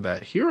 And after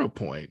that hero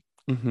point,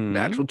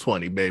 natural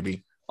 20,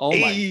 baby. Oh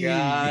my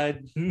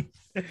God.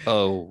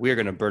 Oh, we're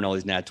going to burn all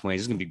these nat 20s.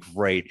 This is going to be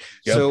great.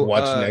 Yep, So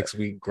watch next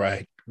week.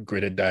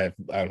 Gritted dive.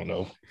 I don't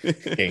know.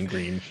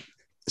 Gangrene.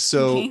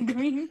 So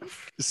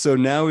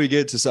now we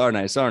get to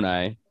Sarnai.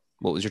 Sarnai,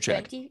 what was your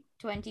check?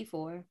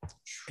 24.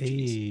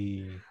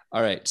 Hey.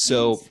 All right.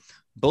 So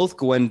both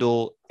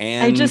Gwendol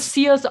and I just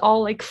see us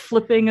all like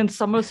flipping and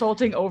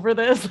somersaulting over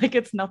this like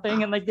it's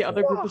nothing, and like the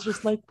other group is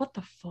just like, what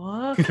the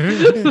fuck?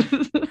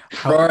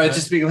 Aurora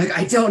just being like,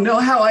 I don't know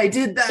how I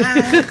did that.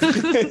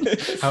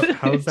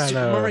 How's that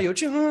Mario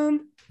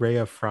jump. Ray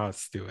of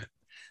Frost do it?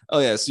 Oh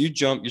yeah, so you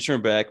jump, you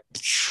turn back,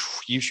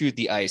 you shoot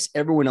the ice.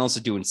 Everyone else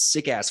is doing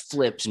sick ass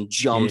flips and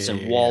jumps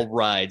and wall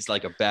rides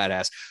like a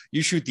badass.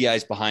 You shoot the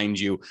ice behind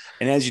you,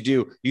 and as you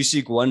do, you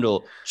see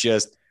Gwendol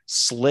just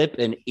slip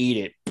and eat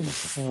it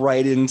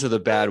right into the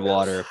bad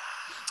water.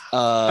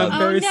 I'm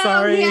very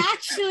sorry. We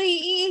actually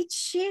eat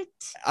shit.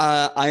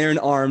 Iron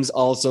Arms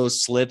also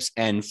slips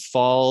and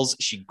falls.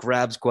 She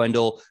grabs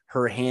Gwendol.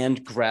 Her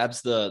hand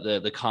grabs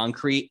the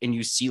concrete, and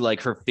you see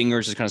like her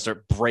fingers just kind of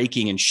start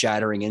breaking and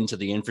shattering into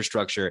the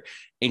infrastructure.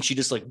 And she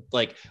just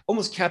like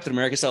almost Captain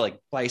America style, like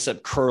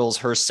bicep curls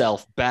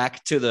herself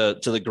back to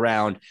the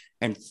ground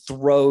and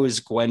throws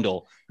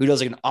Gwendol, who does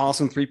like an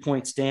awesome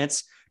 3-point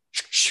stance,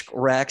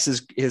 racks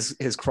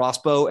his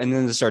crossbow, and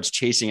then starts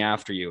chasing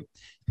after you.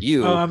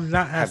 You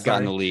have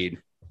gotten the lead.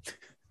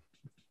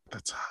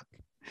 That's hot.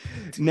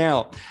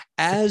 Now,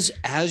 as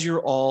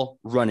you're all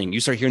running, you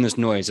start hearing this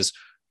noise.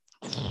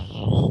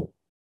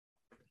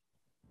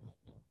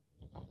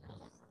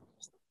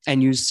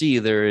 And you see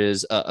there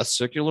is a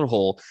circular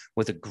hole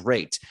with a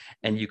grate,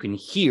 and you can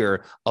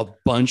hear a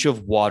bunch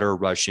of water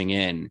rushing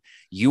in.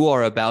 You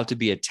are about to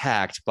be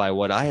attacked by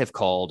what I have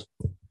called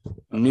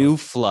new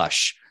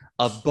flush.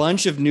 A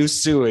bunch of new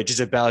sewage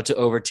is about to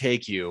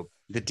overtake you.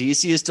 The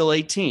DC is still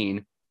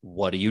 18.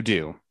 What do you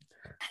do?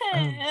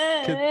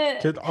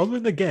 Could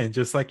Alden again,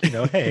 just like,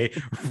 hey,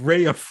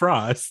 Ray of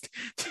Frost.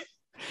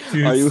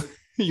 Are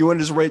you want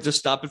to just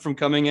stop it from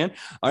coming in?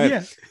 All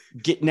right.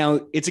 Yeah. Now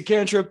it's a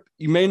cantrip.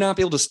 You may not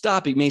be able to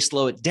stop it. You may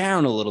slow it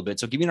down a little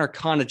bit. So give me an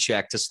Arcana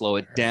check to slow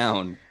it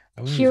down.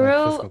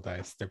 Hero,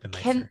 dice. They've been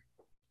nicer.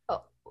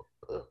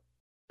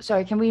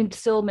 Sorry, can we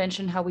still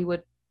mention how we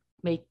would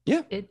make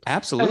it?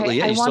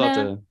 Absolutely. Okay, you still have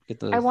to get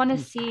the. I want to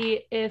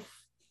see if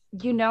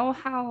you know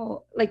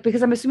how, like,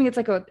 because I'm assuming it's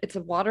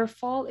a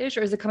waterfall-ish,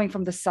 or is it coming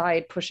from the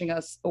side pushing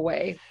us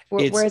away?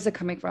 Where is it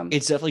coming from?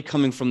 It's definitely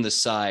coming from the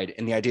side,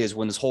 and the idea is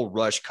when this whole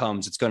rush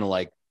comes, it's going to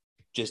like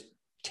just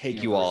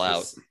take you all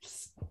out.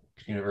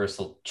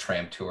 Universal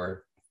tramp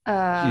tour.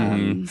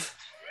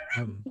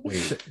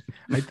 Wait,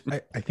 I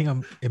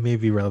think it may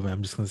be relevant.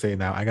 I'm just going to say it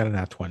now. I got a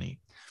nat 20.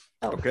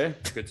 Oh. Okay,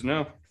 good to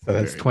know. So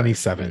that's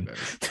 27.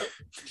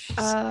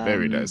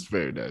 Very nice.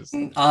 Very nice.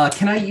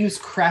 Can I use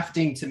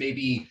crafting to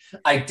maybe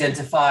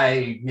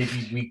identify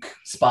maybe weak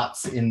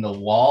spots in the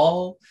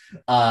wall,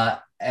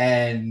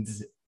 and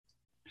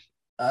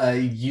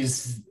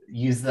use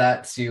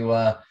that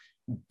to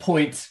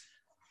point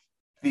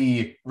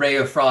the ray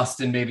of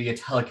frost and maybe a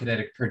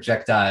telekinetic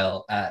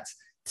projectile at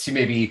to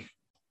maybe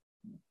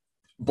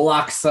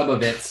block some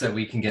of it so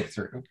we can get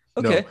through.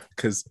 Okay. No,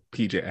 because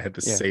PJ, I had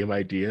the same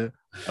idea.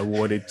 I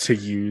wanted to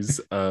use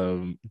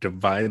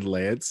Divine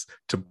Lance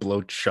to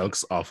blow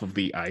chunks off of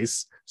the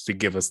ice to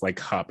give us like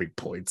hopping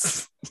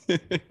points.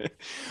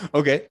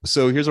 Okay,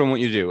 so here's what I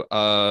want you to do.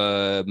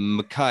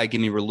 Makai,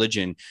 give me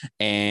religion,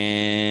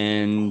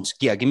 and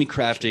give me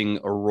crafting,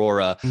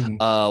 Aurora.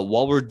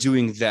 While we're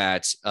doing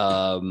that,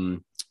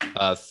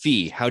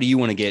 Fee, how do you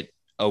want to get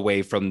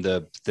away from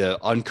the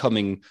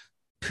oncoming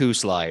poo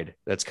slide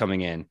that's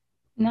coming in?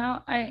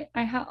 Now, I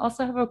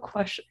also have a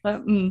question.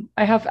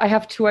 I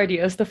have two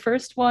ideas. The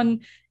first one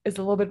is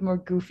a little bit more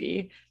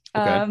goofy.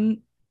 Okay.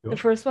 The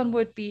first one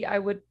would be I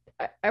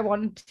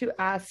wanted to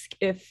ask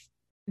if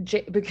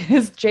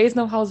because Jay's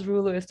No House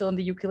Ruler is still in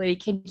the ukulele,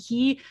 can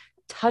he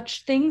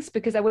touch things?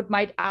 Because I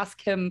might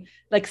ask him,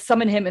 like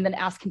summon him and then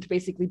ask him to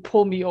basically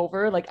pull me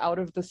over, like out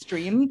of the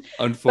stream.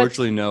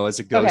 Unfortunately, no. As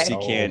a ghost, he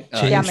can't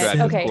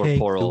interact with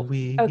corporeal.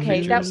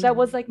 Okay, that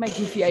was like my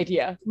goofy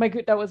idea.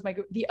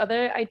 The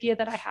other idea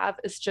that I have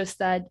is just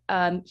that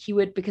he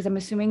would, because I'm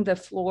assuming the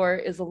floor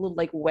is a little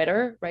like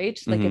wetter, right?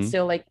 Like it's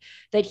still like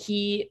that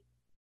he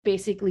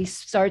basically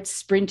starts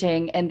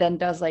sprinting and then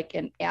does like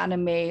an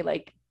anime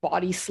like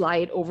body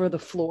slide over the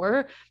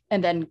floor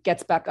and then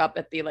gets back up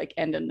at the like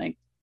end and like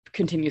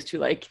continues to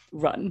like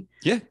run.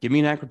 Yeah, give me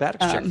an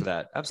acrobatics check for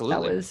that.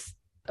 Absolutely.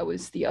 That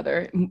was the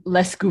other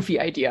less goofy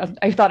idea.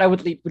 I thought I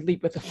would lead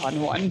with a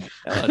fun one.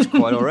 That's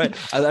quite all right.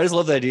 I just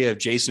love the idea of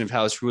Jason of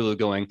House Ruler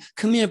going,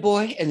 "Come here,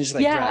 boy," and just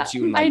like grabs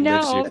you and like I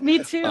know, lifts you.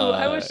 me too.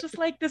 I was just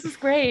like, "This is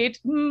great.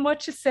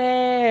 What you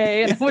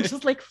say?" And I would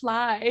just like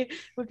fly.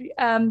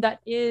 That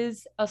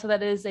is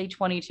a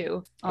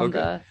 22 on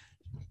the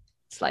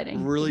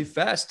sliding. Really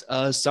fast.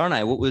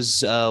 Sarnai,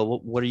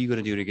 what are you going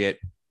to do to get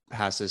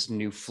past this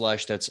new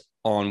flush that's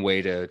on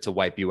way to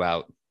wipe you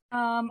out?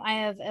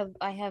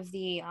 I have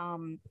the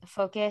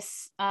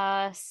focus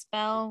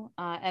spell,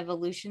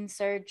 evolution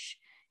surge,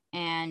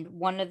 and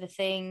one of the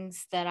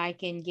things that I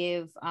can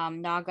give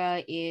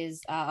Naga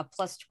is a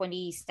plus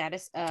 20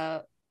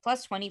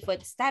 plus 20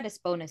 foot status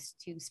bonus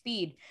to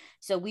speed.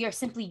 So we are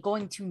simply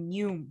going to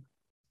Noom.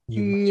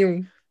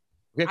 Okay.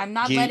 I'm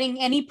not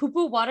letting any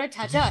poo-poo water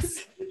touch us.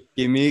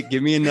 Give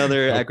me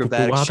another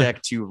acrobatic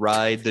check to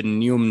ride the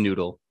Noom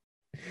noodle.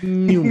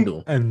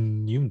 Noodle. A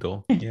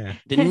noodle. Yeah.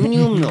 The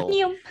noodle.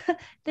 Neum.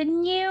 The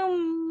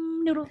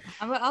neum noodle.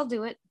 I'll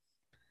do it.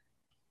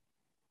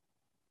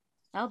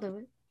 I'll do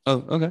it.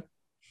 Oh, okay.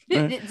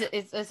 Right.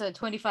 It's a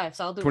 25,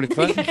 so I'll do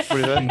 25. it.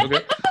 25.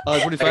 Okay.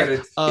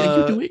 25. Yeah,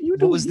 you do it.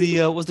 What was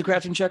the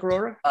crafting check,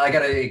 Aurora? I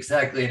got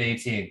exactly an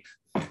 18.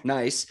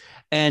 Nice.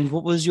 And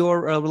what was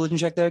your religion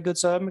check there, good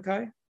sir,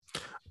 Makai?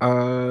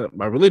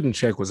 My religion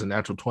check was a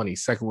natural 20,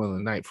 second one of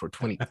the night for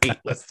 28.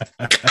 Hold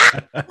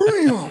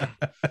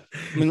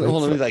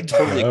on, let me like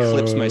totally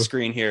eclipse my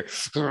screen here.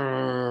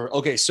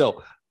 Okay,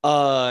 so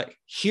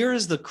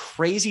here's the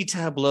crazy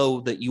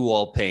tableau that you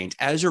all paint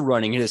as you're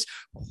running. It is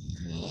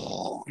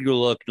you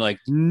look like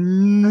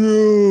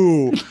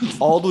no.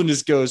 Aldwin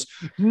just goes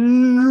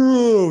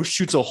no,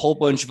 shoots a whole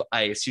bunch of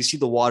ice. You see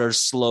the water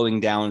slowing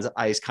down as the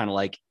ice kind of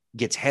like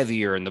gets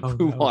heavier and the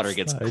poo water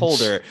gets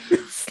colder.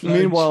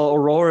 Meanwhile,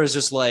 Aurora is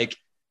just like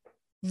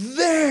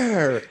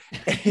there,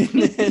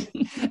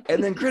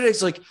 and then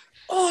Critic's like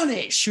on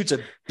it, shoots a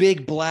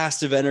big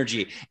blast of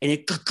energy, and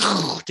it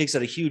takes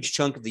out a huge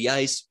chunk of the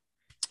ice.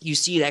 You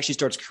see it actually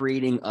starts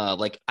creating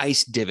like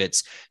ice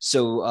divots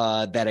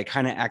so that it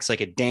kind of acts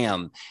like a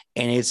dam,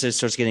 and it just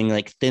starts getting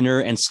like thinner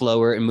and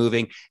slower and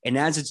moving. And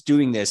as it's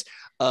doing this,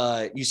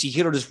 you see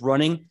Hiro just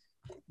running,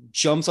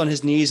 jumps on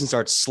his knees and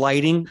starts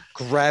sliding,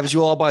 grabs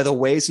you all by the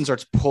waist and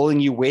starts pulling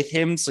you with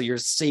him. So you're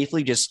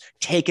safely just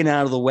taken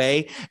out of the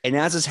way. And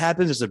as this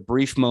happens, there's a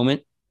brief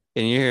moment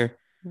and you hear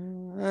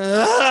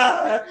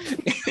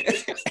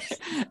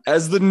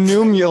as the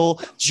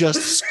Numiel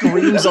just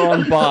screams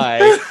on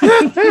by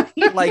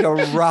like a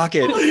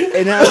rocket.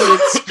 And as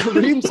it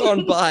screams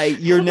on by,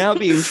 you're now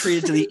being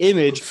treated to the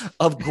image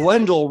of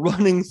Gwendol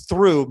running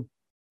through,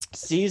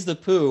 sees the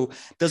poo,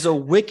 does a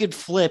wicked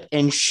flip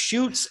and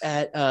shoots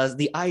at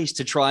the ice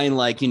to try and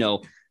like, you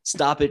know,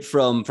 stop it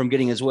from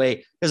getting his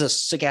way. There's a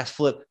sick ass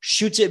flip,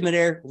 shoots it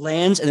midair,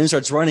 lands, and then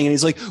starts running. And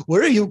he's like,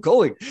 where are you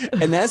going?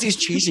 And as he's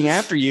chasing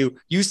after you,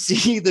 you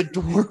see the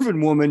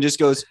dwarven woman just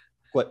goes,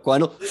 what,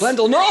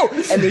 Gwendol, no!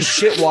 And the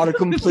shit water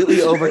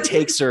completely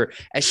overtakes her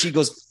as she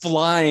goes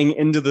flying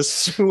into the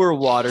sewer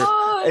water.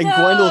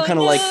 Gwendol kind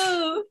of like,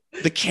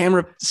 the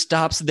camera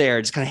stops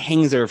there, just kind of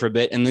hangs there for a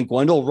bit, and then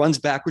Gwendol runs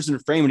backwards in the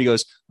frame and he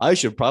goes, I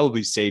should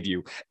probably save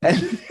you,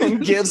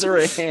 and gives her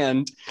a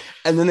hand,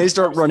 and then they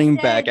start running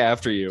back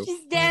after you.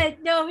 She's dead.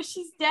 No,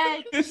 she's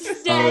dead.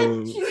 She's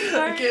dead. She's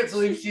I can't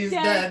believe she's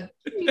dead.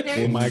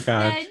 Oh my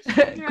god.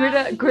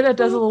 Greta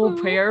does a little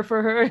prayer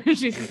for her.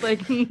 She's just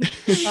like, sorry.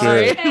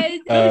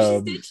 She's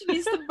dead. She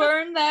needs to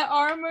burn that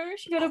armor.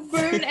 She gotta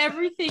burn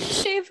everything.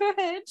 Shave her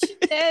head. She's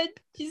dead.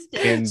 She's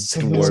dead. In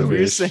So what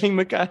you're saying,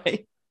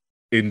 Makai?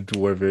 In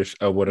Dwarvish,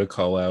 I want to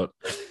call out,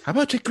 how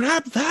about you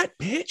grab that,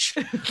 bitch?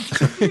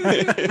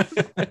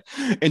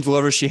 And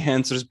Dwarvish, she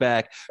answers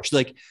back. She's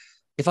like,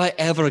 if I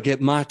ever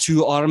get my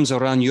two arms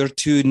around your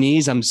two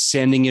knees, I'm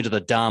sending you to the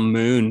damn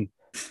moon.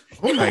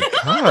 Oh my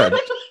god.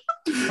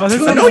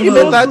 I know you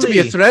meant that to be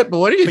a threat, but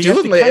what are you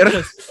doing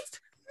later?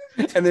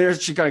 And then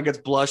she kind of gets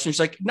blushed and she's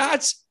like, no,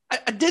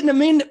 I didn't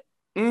mean it.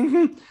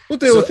 Mm-hmm. We'll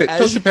deal with it.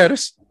 Don't you,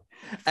 Paris?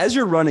 As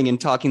you're running and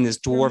talking this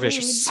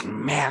dwarvish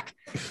smack,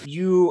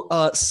 you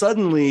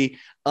suddenly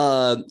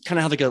kind of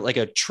have like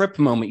a trip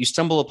moment. You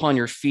stumble upon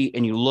your feet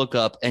and you look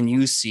up and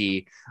you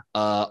see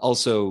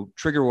also,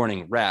 trigger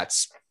warning,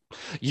 rats.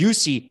 You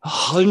see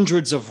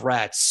hundreds of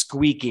rats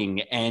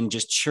squeaking and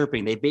just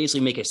chirping. They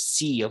basically make a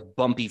sea of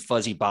bumpy,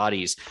 fuzzy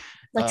bodies.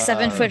 Like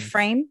 7 foot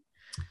frame.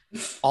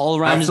 All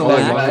around his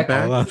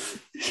back.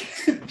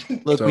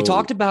 Look, so, we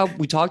talked about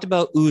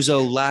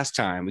Uzo last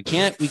time. We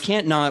can't do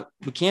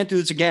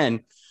this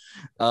again.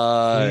 We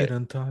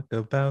don't talk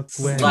about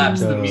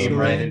slaps the meme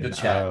right into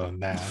chat. Oh,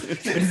 nah.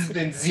 It's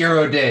been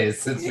 0 days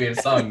since we have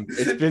sung.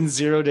 It's been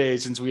 0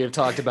 days since we have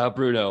talked about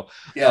Bruno.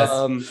 Yes.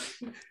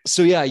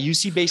 So yeah, you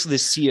see basically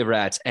this sea of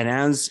rats, and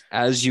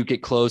as you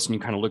get close and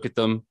you kind of look at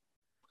them,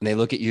 and they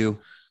look at you,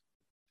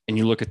 and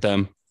you look at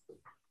them,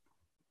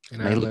 and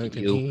they look at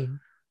you.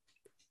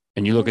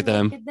 And you look at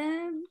them, and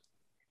then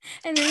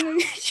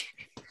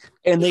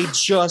and they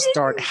just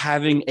start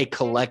having a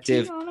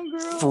collective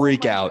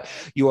freak out.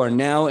 You are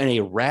now in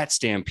a rat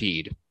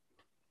stampede.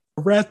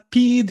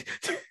 Ratpede.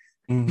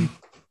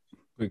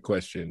 Quick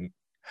question.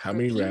 How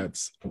many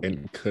rats,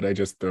 and could I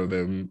just throw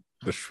them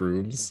the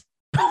shrooms?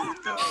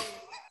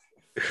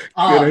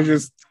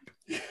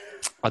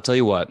 I'll tell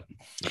you what.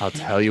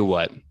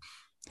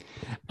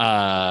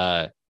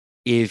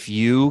 If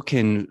you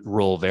can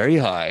roll very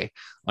high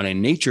on a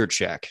nature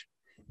check,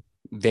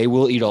 they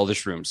will eat all the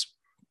shrooms.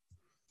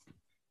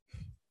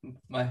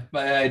 My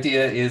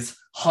idea is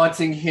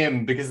haunting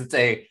him because it's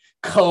a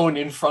cone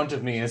in front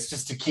of me. It's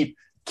just to keep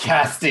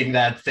casting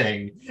that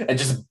thing and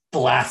just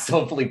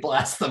hopefully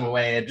blast them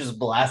away and just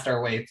blast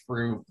our way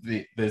through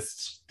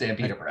this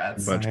stampede of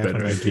rats. Much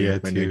better idea.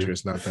 My nature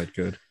is not that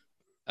good.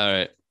 All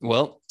right.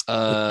 Well,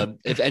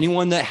 if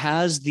anyone that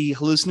has the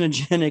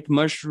hallucinogenic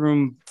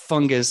mushroom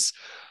fungus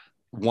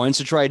wants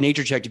to try a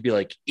nature check to be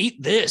like,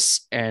 eat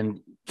this, and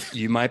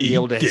you might be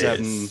able to hit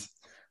something.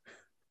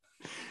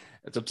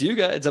 It's up to you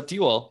guys. It's up to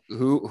you all.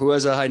 Who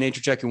has a high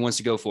nature check and wants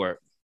to go for it?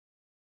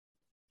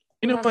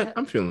 You know what?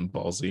 I'm feeling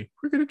ballsy.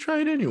 We're gonna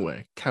try it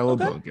anyway.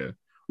 Cowabunga.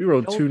 We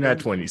rolled 2 nat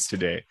 20s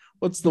today.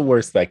 What's the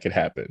worst that could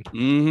happen?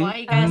 Mm-hmm. Why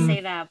you gotta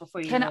say that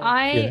before you Can go?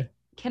 I?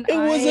 It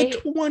was a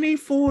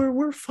 24.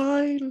 We're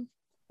fine.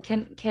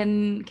 Can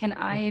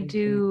I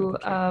do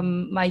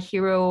my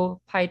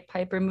hero Pied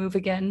Piper move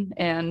again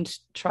and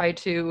try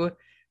to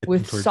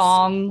with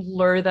song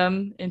lure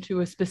them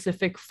into a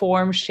specific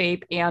form,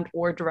 shape, and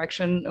or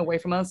direction away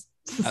from us?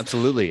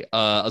 Absolutely.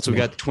 So we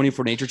got the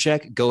 24 nature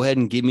check. Go ahead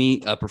and give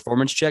me a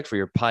performance check for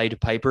your Pied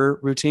Piper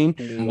routine.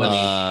 What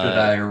should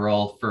I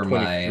roll for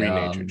 23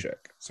 my nature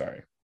check?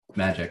 Sorry.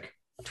 magic?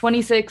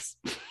 26.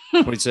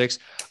 26.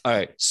 All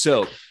right.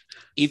 So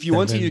if you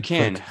want to, you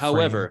can.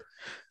 However,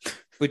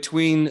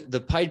 between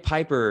the Pied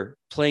Piper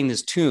playing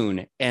this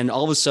tune and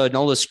all of a sudden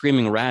all the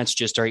screaming rats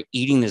just are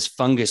eating this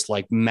fungus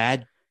like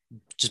mad,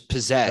 just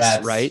possessed,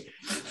 Rats. right?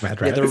 Mad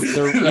Yeah, rats.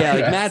 they're like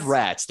Rats. mad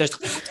rats. They're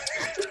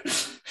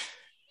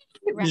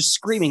just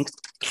screaming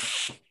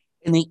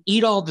and they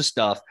eat all the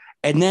stuff.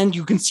 And then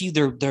you can see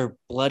their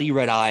bloody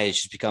red eyes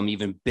just become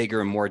even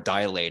bigger and more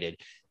dilated.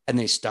 And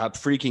they stop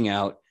freaking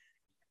out.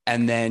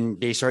 And then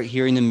they start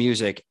hearing the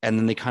music. And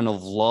then they kind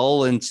of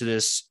lull into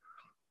this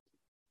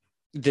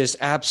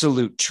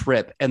absolute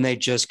trip. And they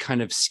just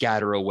kind of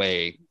scatter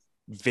away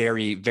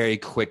very, very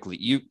quickly.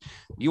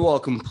 You all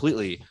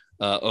completely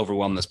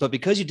overwhelm this. But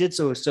because you did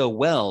so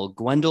well,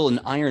 Gwendol and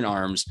Iron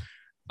Arms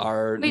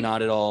are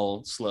not at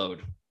all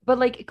slowed. But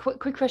like,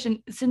 quick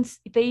question: since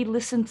they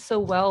listened so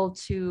well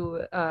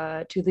to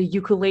the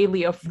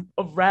ukulele of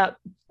rap,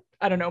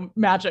 I don't know,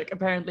 magic.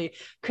 Apparently,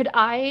 could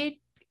I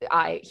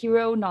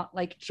hero not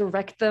like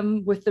direct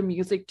them with the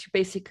music to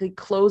basically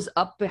close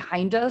up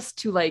behind us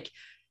to like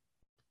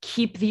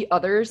keep the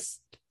others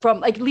from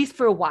like at least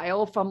for a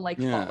while from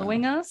like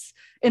following us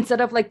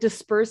instead of like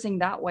dispersing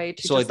that way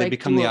to so just, like they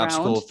become the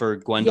obstacle for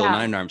Gwendol and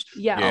Iron Arms.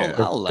 Yeah.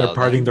 They're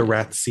parting the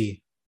rat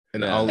sea.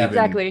 And Yeah. I'll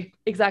even,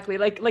 Exactly.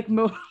 Like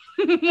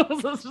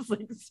Moses just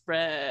like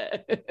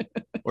spread.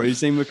 What are you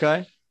saying,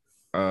 Makai?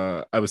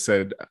 I was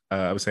saying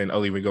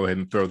I'll even go ahead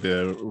and throw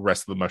the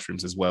rest of the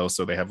mushrooms as well,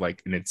 so they have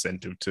like an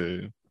incentive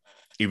to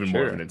even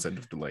more of an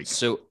incentive to like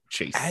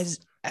chase.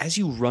 As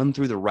you run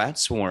through the rat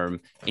swarm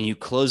and you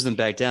close them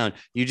back down,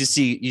 you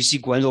see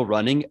Gwendol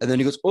running, and then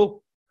he goes,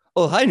 oh,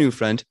 hi, new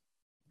friend.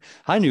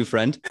 Hi, new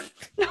friend.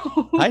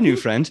 No. Hi, new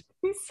friend.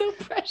 He's so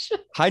precious.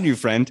 Hi, new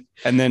friend.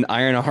 And then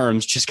Iron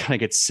Arms just kind of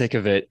gets sick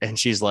of it. And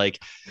she's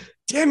like,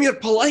 damn your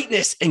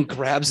politeness, and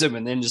grabs him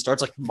and then just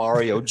starts like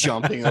Mario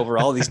jumping over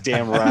all these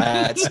damn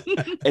rats.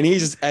 And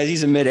as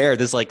he's in midair,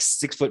 this like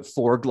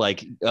 6'4"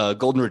 like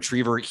golden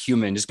retriever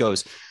human just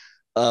goes,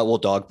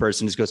 dog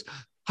person just goes,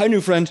 hi,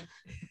 new friend.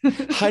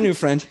 Hi, new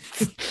friend.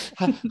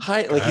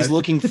 Hi. Like he's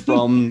looking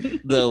from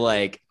the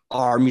like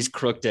arm he's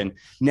crooked in.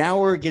 Now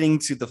we're getting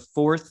to the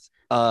fourth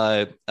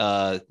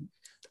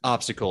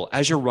obstacle.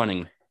 As you're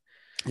running,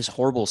 this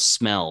horrible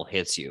smell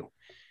hits you.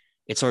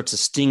 It starts to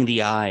sting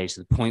the eyes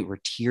to the point where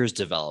tears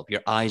develop.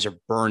 Your eyes are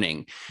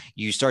burning.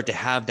 You start to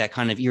have that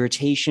kind of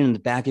irritation in the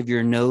back of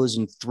your nose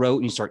and throat,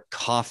 and you start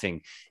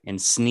coughing and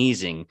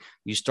sneezing.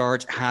 You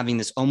start having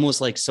this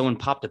almost like someone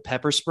popped a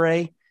pepper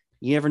spray.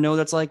 You ever know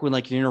that's like when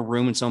like you're in a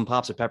room and someone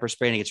pops a pepper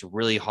spray and it gets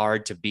really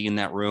hard to be in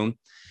that room?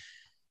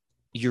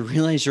 You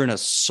realize you're in a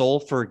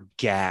sulfur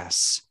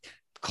gas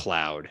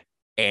cloud,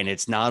 and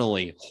it's not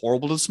only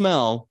horrible to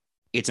smell,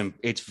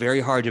 it's very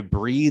hard to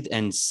breathe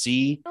and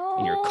see,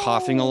 and you're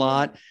coughing a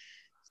lot.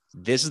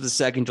 This is the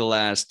second to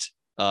last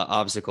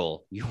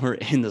obstacle. You're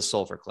in the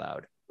sulfur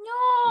cloud.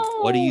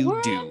 No, What do you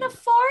we're do? in the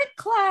fart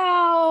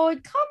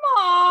cloud. Come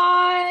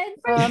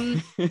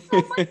on.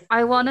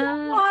 I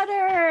wanna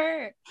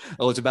Water.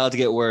 Oh, it's about to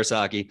get worse,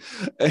 Aki.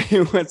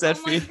 What's that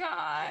Oh my feel?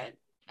 god.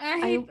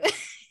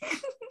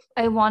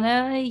 I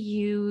wanna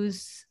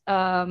use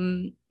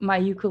my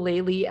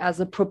ukulele as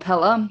a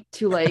propeller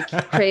to like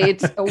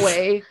create a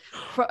way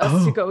for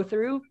us to go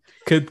through.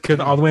 Could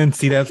Aldwin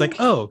see that? It's like,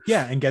 oh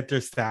yeah, and get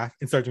their staff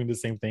and start doing the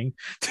same thing.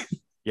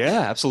 Yeah,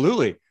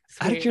 absolutely.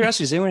 Out of Sweet.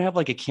 curiosity, does anyone have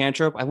like a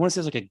cantrip? I want to say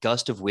it's like a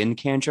gust of wind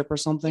cantrip or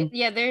something.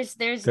 Yeah, there's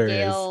There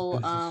Gale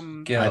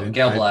is. Gale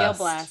Gale blast.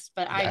 Blast,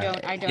 but I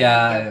don't have Gale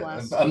Yeah,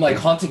 Blast. I'm like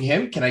haunting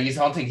him. Can I use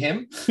haunting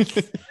him?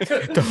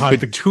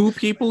 Could two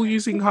people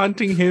using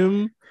haunting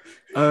him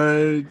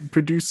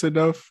produce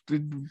enough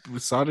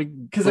sonic?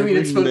 Because I mean,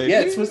 it's Maybe.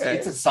 it's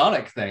a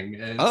sonic thing.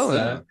 It's,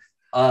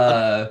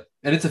 yeah.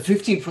 And it's a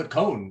 15-foot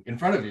cone in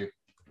front of you.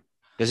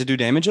 Does it do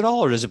damage at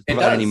all, or does it It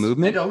provide does. any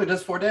movement? It only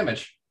does 4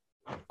 damage.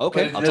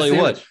 Okay, But it I'll does tell you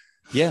what. damage.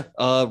 Yeah,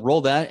 roll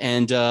that,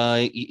 and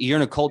you're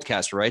an occult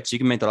caster, right? So you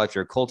can make that off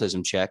your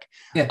occultism check.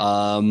 Yeah.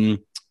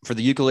 For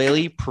the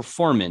ukulele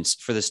performance,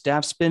 for the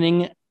staff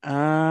spinning,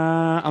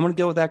 I'm gonna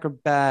go with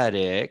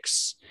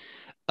acrobatics.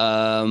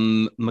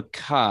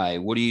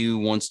 Makai, what do you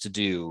wants to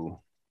do?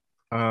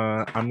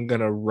 I'm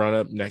gonna run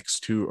up next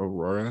to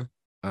Aurora,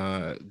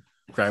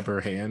 grab her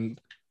hand,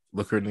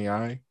 look her in the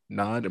eye,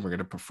 nod, and we're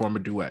gonna perform a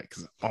duet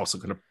because I'm also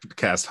gonna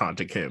cast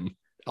haunting him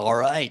All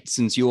right.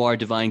 Since you are a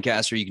divine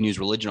caster, you can use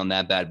religion on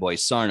that bad boy.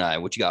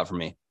 Sarnai, what you got for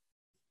me?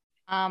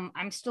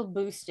 I'm still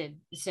boosted,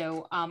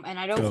 so and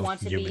I don't want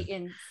to be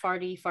in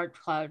farty fart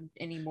cloud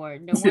anymore.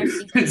 No more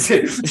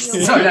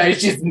Sarnai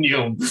is just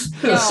new.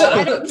 No,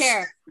 I don't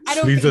care. I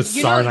don't. Leaves a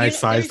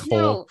Sarnai-sized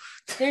hole.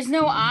 There's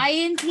no I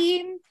in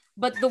team,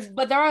 but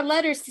there are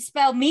letters to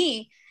spell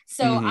me.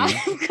 So I'm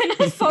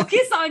gonna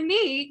focus on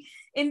me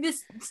in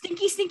this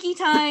stinky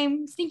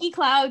time, stinky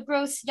cloud,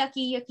 gross,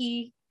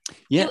 yucky.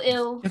 Yeah.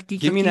 Ill.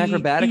 Give me an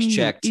acrobatics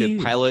check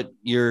to pilot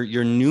your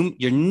new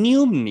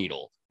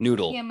needle.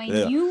 Noodle. Yeah, my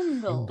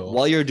noodle.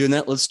 While you're doing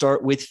that, let's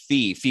start with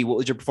Fee. Fee, what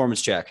was your performance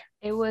check?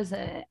 It was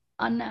an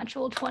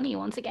unnatural 20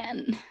 once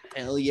again.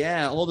 Hell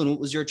yeah. Alden,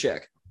 what was your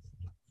check?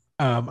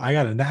 I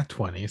got a nat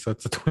 20, so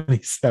it's a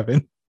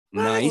 27.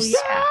 Nice.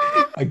 Oh,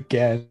 yeah.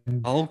 Again.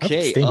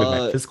 Okay. I'm staying with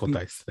my physical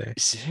dice today.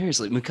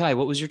 Seriously, Makai,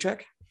 what was your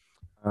check?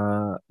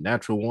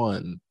 Natural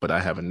 1, but I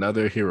have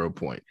another hero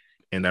point,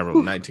 and I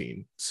rolled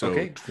 19, so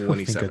Okay.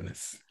 27.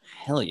 Goodness.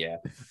 Hell yeah.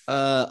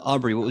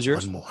 Aubrey, what was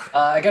yours? One more.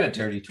 I got a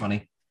dirty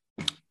 20.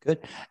 Good.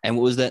 And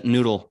what was that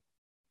noodle?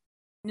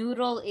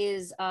 Noodle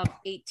is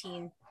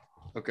 18.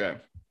 Okay.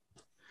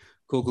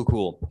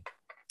 Cool.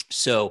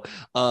 So,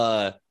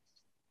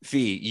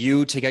 Fee,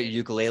 you take out your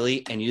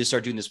ukulele and you just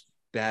start doing this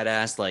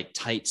badass, like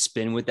tight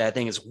spin with that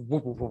thing. It's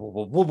whoop, whoop, whoop,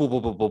 whoop, whoop,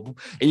 whoop, whoop, whoop.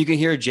 And you can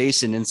hear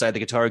Jason inside the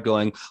guitar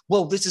going,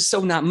 "Whoa, this is so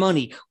not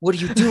money. What are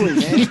you doing,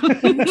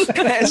 man?"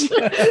 as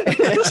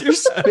you're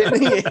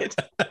spinning it.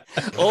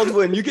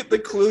 Aldwin, you get the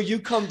clue. You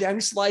come down,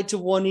 you slide to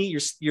one knee,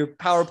 your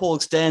power pole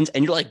extends,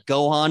 and you're like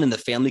Gohan in the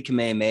Family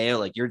Kamehameha,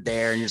 like you're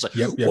there, and you're just like,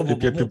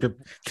 Yep.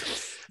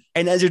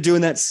 And as you're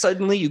doing that,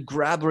 suddenly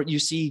you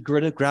see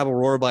Greta grab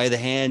Aurora by the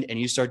hand, and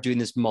you start doing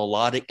this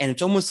melodic, and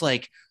it's almost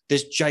like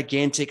this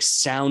gigantic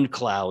sound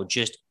cloud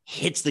just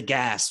hits the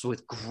gas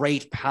with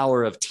great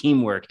power of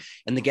teamwork,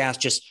 and the gas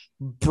just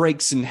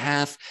breaks in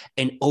half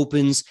and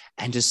opens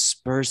and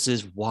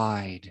disperses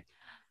wide.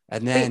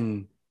 And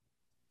then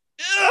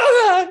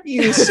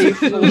you see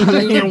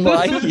flying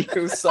by you,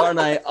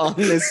 Sarnai, on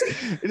this.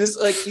 It is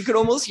like you could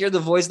almost hear the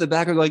voice in the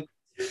background going,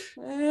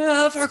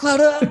 "Far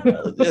cloud up,"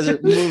 as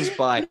it moves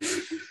by.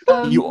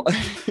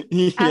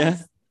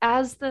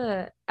 As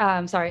the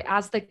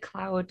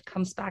cloud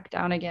comes back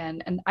down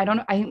again, and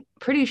I'm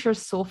pretty sure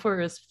sulfur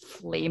is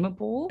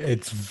flammable.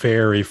 It's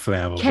very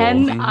flammable.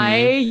 Can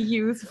I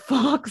use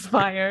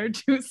Foxfire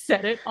to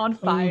set it on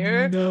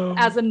fire no.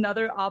 as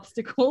another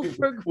obstacle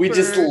for? We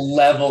just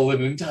level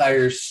an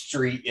entire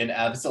street in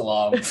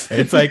Absalom.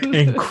 It's like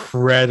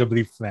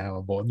incredibly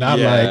flammable. Not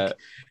like.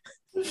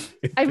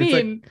 I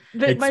mean,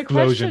 my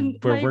question.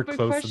 We're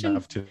close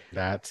enough to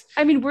that.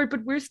 I mean,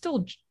 we're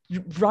still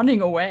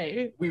running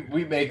away.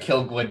 We may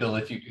kill Gwendol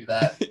if you do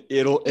that.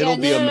 It'll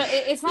be.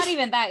 It's not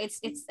even that. It's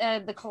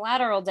the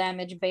collateral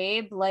damage,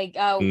 babe. Like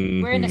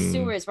we're in the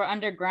sewers. We're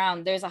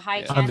underground. There's a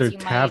high chance under you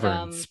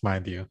taverns,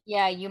 mind you.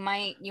 Yeah, you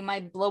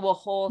might blow a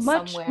hole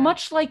somewhere.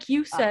 Much like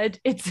you said,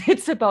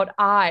 it's about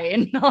I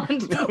and not we.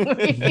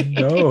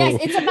 No.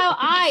 Yes, it's about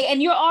I,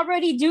 and you're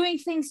already doing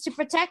things to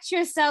protect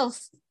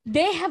yourself.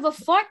 They have a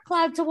fart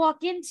cloud to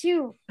walk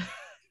into.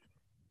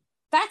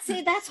 That's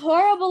it. That's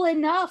horrible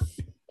enough.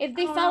 If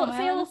they fail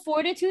a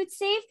fortitude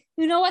save,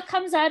 you know what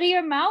comes out of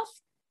your mouth?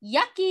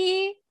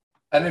 Yucky.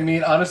 And I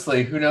mean,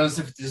 honestly, who knows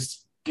if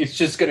it's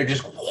just gonna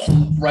just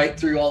right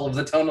through all of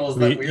the tunnels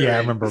that we're in.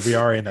 Remember, we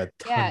are in a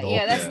tunnel.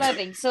 Yeah, that's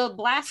nothing. So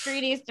blast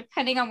radius,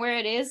 depending on where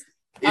it is.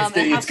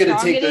 It's going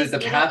to take the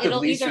path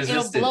of least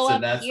resistance,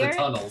 and that's the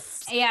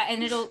tunnels. Yeah,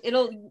 and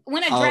it'll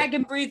when a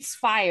dragon breathes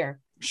fire.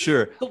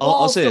 Sure. The I'll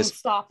walls say don't this.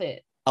 stop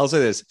it. I'll say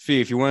this,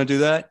 Fee, if you want to do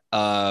that,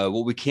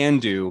 what we can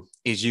do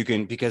is you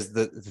can, because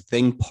the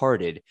thing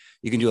parted,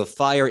 you can do a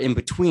fire in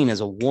between as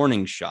a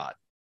warning shot.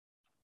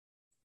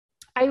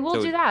 I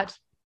will do that.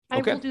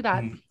 Okay. I will do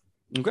that.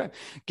 Okay.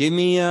 Give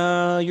me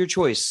your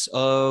choice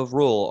of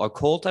roll.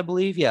 Occult, I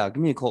believe. Yeah,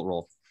 give me a cult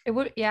roll. It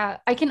would, yeah.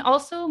 I can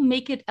also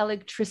make it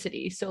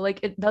electricity. So like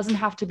it doesn't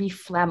have to be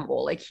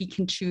flammable. Like he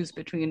can choose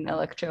between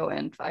electro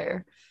and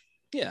fire.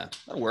 Yeah,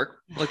 that'll work.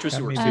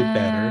 Electricity works.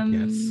 Better,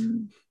 yes.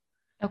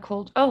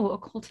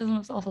 Occultism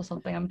is also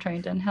something I'm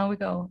trained in. How we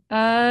go?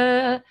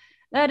 That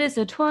is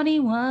a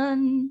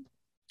 21.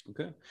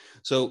 Okay.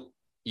 So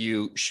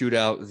you shoot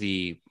out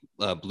the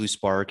blue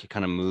spark. It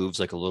kind of moves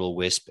like a little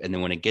wisp. And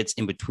then when it gets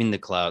in between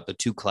the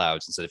two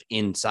clouds, instead of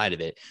inside of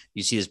it,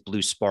 you see this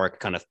blue spark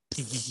kind of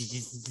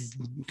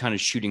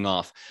shooting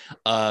off,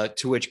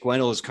 to which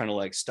Gwendol is kind of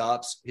like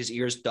stops. His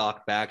ears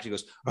dock back. He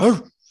goes,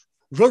 "Arr!"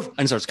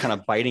 and starts kind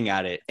of biting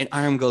at it. And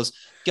Iron goes,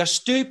 "You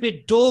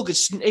stupid dog.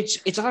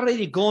 It's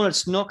already gone.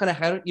 It's not going to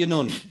hurt you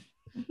none."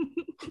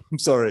 I'm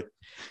sorry.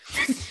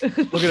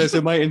 Look at this.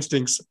 My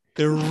instincts,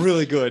 they're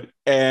really good.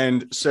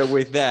 And so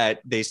with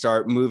that, they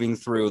start moving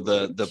through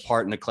the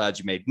part in the clouds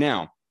you made.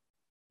 Now,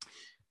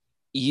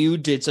 you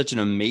did such an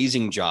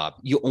amazing job.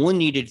 You only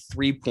needed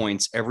 3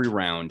 points every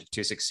round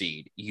to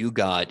succeed. You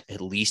got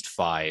at least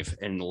 5.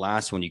 And the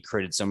last one, you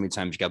critted so many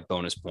times, you got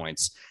bonus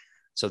points.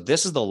 So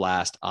this is the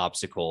last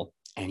obstacle,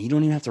 and you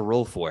don't even have to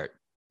roll for it.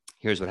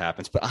 here's what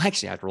happens. But I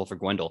actually have to roll for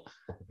Gwendol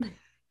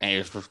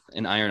and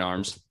in Iron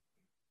Arms.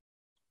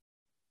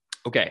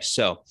 Okay,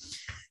 so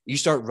you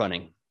start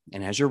running.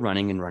 And as you're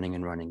running and running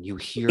and running, you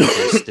hear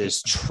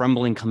this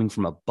trembling coming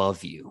from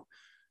above you.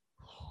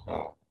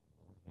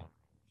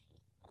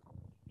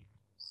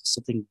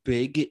 Something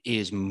big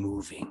is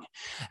moving.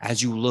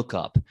 As you look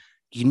up,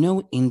 you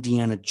know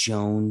Indiana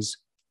Jones,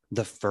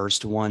 the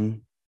first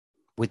one,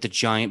 with the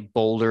giant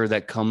boulder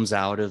that comes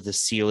out of the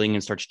ceiling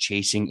and starts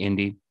chasing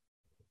Indy?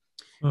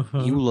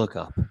 You look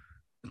up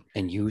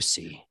and you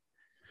see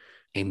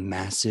a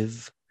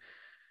massive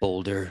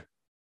boulder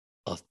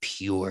of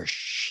pure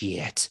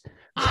shit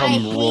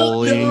come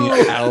rolling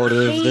out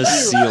of the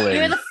ceiling.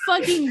 You're the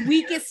fucking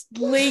weakest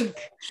link.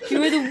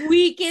 You're the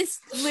weakest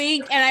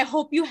link, and I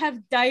hope you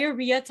have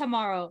diarrhea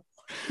tomorrow.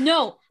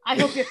 No, I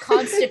hope you're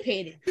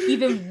constipated.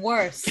 Even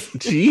worse.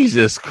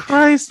 Jesus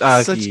Christ,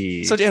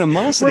 Aki. Such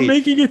animosity. We're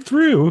making it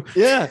through.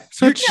 Yeah.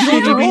 Such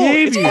shitty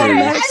behavior. It's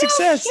automatic I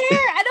success.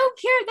 I don't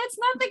care. That's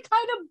not the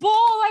kind of ball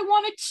I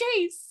want to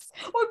chase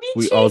or be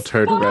We chased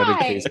altered by.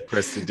 Radicate's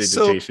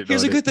prestidigitation. So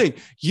here's a good thing.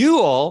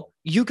 You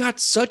got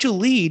such a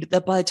lead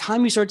that by the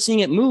time you start seeing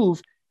it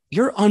move,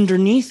 you're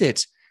underneath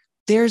it.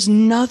 There's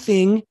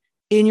nothing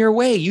in your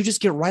way. You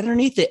just get right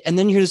underneath it. And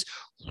then you hear this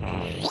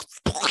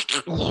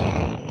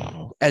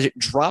as it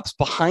drops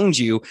behind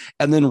you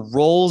and then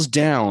rolls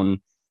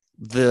down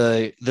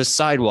the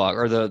sidewalk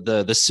or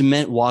the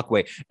cement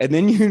walkway. And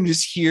then you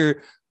just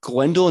hear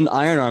Gwendol and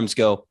Iron Arms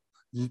go,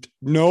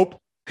 nope.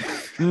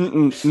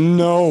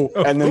 No.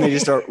 And then they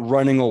just start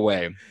running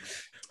away.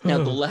 Now,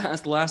 the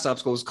last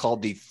obstacle was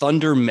called the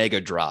Thunder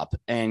Mega Drop,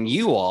 and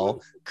you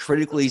all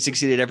critically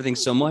succeeded everything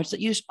so much that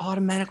you just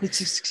automatically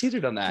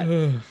succeeded on that.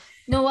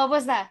 No, what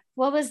was that?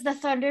 What was the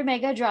Thunder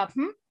Mega Drop?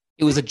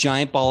 It was a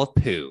giant ball of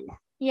poo.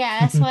 Yeah,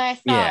 that's what I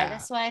thought. Yeah.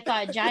 That's what I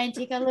thought. Giant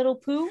take a little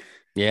poo.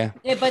 Yeah.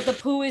 But the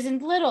poo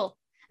isn't little.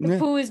 The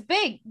poo is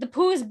big. The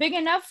poo is big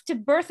enough to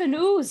birth an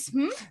ooze.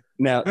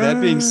 Now,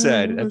 that being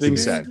said,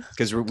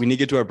 because we need to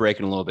get to our break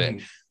in a little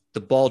bit,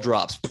 the ball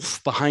drops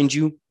behind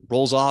you,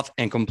 rolls off,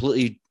 and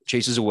completely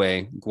chases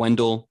away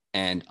Gwendol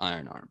and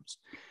Iron Arms.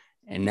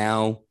 And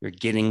now you're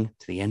getting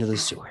to the end of the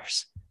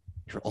sewers.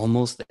 You're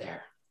almost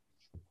there.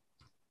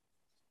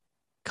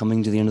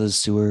 Coming to the end of the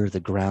sewer, the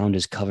ground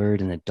is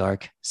covered in a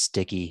dark,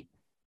 sticky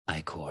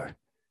ichor.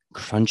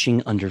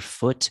 Crunching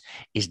underfoot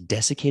is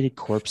desiccated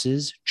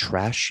corpses,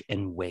 trash,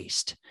 and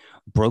waste.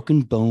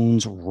 Broken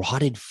bones,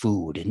 rotted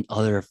food, and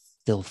other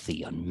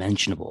filthy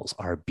unmentionables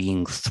are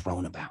being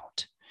thrown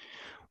about.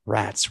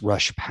 Rats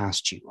rush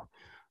past you,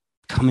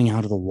 coming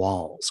out of the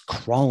walls,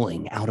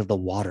 crawling out of the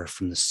water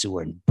from the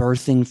sewer, and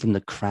birthing from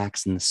the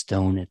cracks in the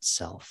stone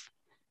itself.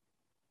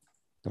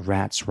 The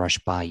rats rush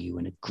by you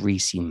in a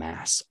greasy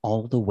mass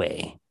all the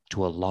way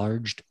to a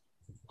large,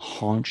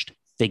 haunched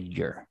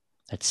figure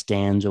that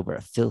stands over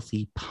a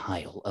filthy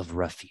pile of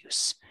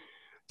refuse.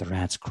 The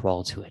rats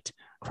crawl to it,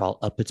 crawl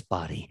up its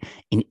body,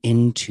 and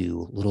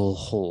into little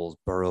holes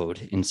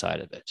burrowed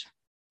inside of it.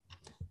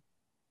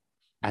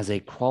 As they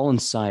crawl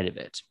inside of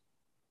it,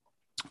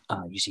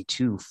 you see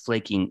two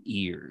flaking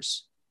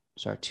ears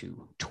start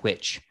to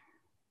twitch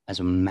as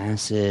a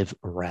massive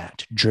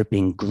rat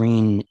dripping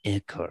green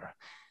ichor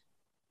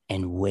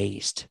and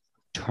waste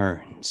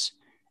turns,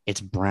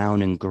 its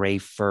brown and gray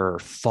fur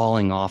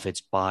falling off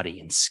its body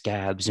in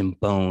scabs and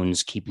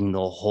bones, keeping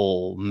the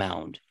whole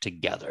mound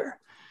together.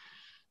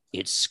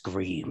 It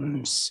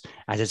screams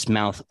as its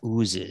mouth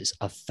oozes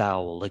a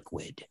foul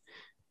liquid,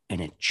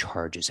 and it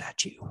charges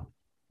at you.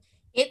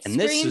 It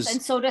screams,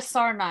 and so does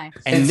Sarnai.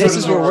 And this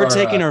is where we're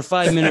taking our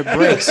 5-minute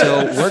break.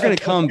 So we're going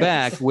to come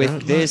back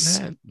with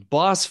this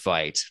boss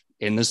fight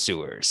in the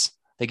sewers.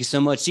 Thank you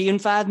so much. See you in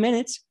 5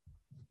 minutes.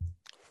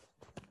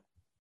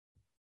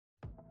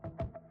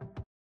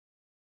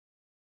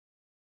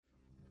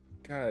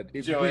 God,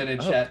 Joanne in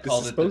chat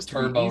called it the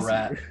Turbo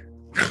Rat.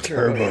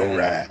 Turbo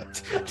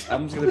Rat.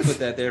 I'm just going to put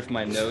that there for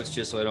my notes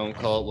just so I don't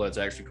call it what it's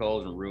actually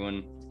called and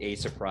ruin a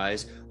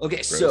surprise.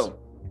 Okay, so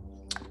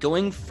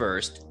going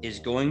first is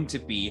going to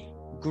be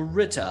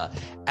Gritta.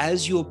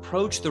 As you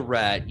approach the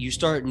rat, you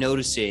start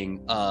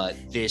noticing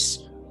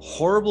this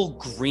horrible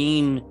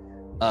green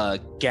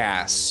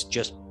gas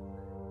just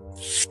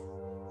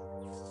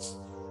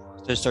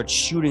starts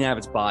shooting out of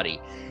its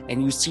body.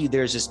 And you see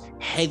there's this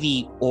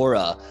heavy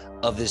aura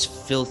of this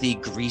filthy,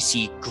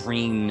 greasy,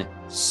 green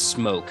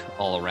smoke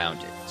all around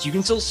it. So you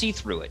can still see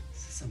through it.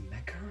 Is this a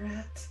mecha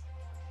rat?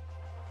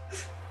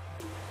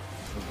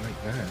 Oh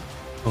my God.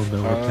 Oh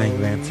no, we're playing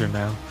Lancer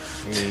now.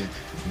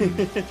 Let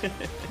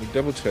me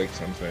double check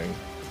something.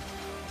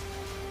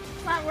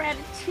 It's not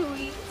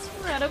Ratatouille. It's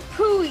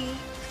Ratatouille.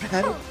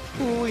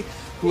 Ratatouille.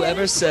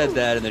 Whoever said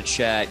that in the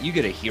chat, you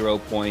get a hero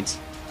point.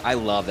 I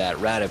love that.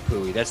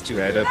 Ratatouille. That's too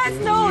good.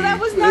 No, that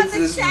was not This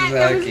the is chat.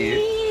 That was Aki.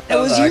 me. That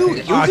was you.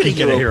 You Aki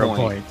get a hero point.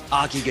 point.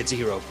 Aki gets a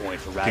hero point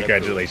for Ratatouille.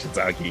 Congratulations,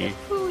 Aki.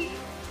 Ratatouille.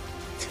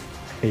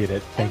 Hate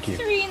it. Thank you.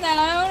 3 now.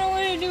 I don't know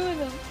what to do with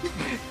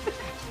them.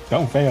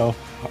 Don't fail.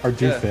 Or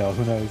do Yeah. fail,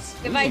 who knows?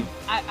 If I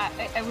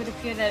would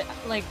appear that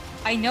like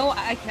I know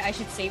I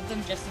should save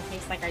them just in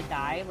case like I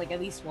die, like at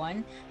least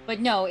one. But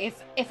no,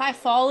 if I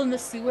fall in the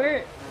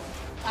sewer,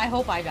 I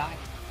hope I die.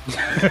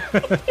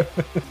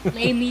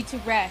 Lay me to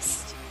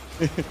rest.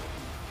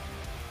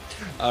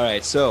 All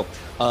right, so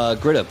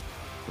Greta,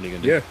 what are you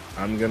gonna do? Yeah,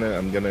 I'm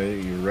gonna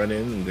run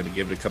in. I'm gonna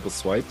give it a couple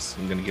swipes.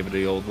 I'm gonna give it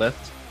the old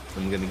left.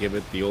 I'm gonna give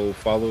it the old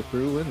follow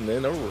through, and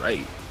then a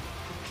right.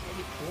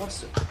 Okay,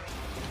 awesome.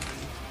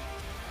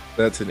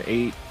 That's an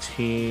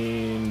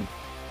 18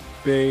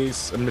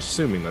 base. I'm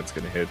assuming that's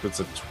gonna hit. That's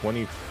a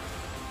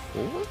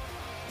 24.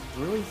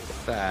 Really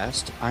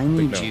fast. I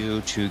need no.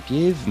 you to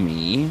give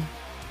me.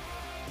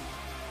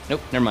 Nope,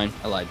 never mind.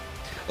 I lied.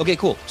 Okay,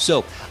 cool.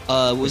 So,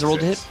 what was the roll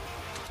to hit?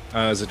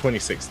 It's a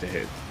 26 to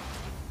hit.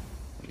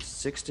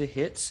 6 to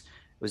hits.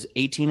 It was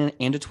 18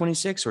 and a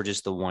 26, or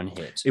just the one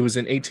hit? It was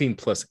an 18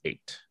 plus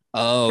 8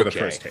 Oh, for the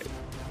first hit.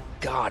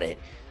 Got it.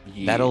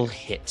 Yeah. That'll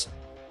hit.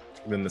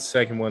 Then the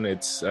second one,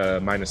 it's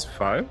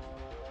 -5.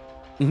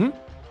 Mm-hmm.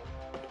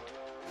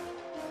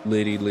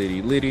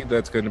 Liddy.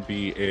 That's going to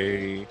be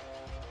a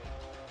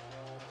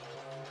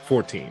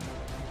 14.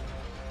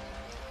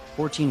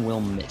 14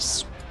 will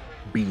miss.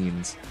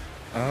 Beans.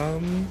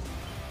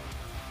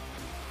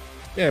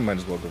 Yeah, I might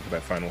as well go for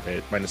that final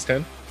hit.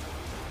 -10.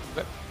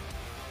 Okay.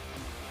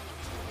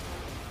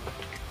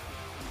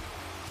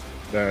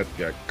 That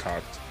got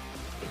cocked.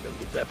 I'm gonna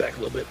move that back a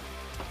little bit.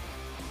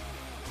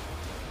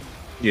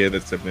 Yeah,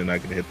 that's definitely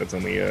not gonna hit. That's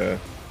only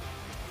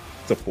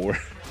it's a 4.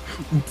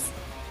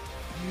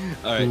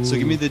 All right, so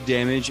give me the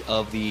damage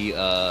of the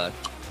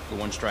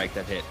one strike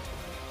that hit.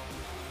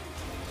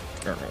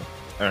 All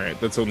right,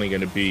 that's only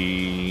gonna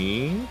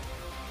be.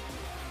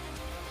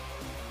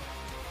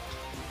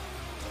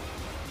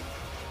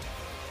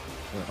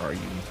 Where are you?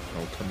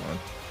 Oh, come on.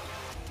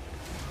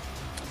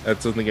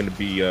 That's only going to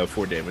be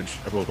 4 damage.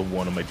 I rolled a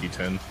 1 on my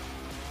d10.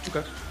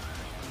 Okay.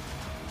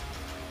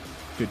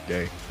 Good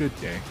day. Good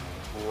day.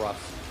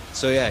 Rough.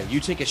 So yeah,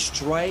 you take a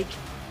strike,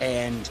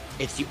 and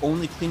it's the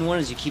only clean one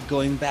as you keep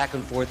going back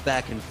and forth,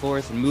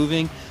 and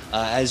moving.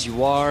 As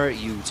you are,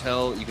 you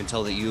can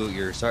tell that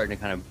you're starting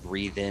to kind of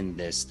breathe in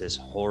this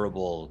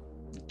horrible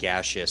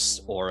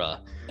gaseous aura.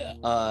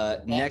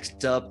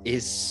 Next up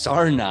is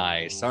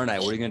Sarnai. Sarnai,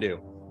 what are you gonna do?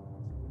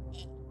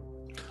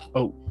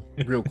 Oh,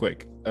 real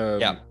quick.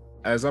 Yeah.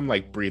 As I'm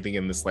like breathing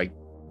in this like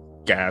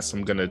gas,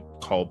 I'm gonna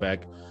call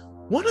back.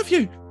 One of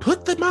you,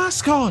 put the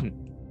mask on.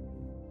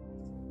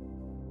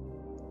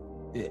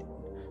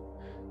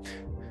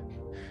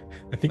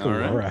 I think All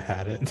right. Aurora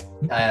had it.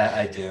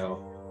 I do.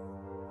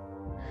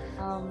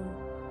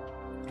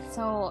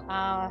 So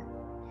I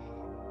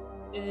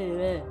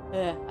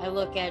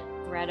look at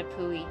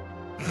Ratatouille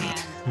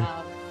and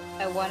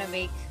I want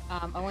to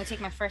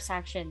take my first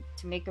action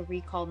to make a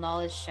recall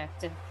knowledge check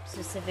to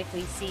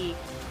specifically see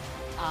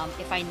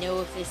if I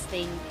know if this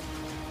thing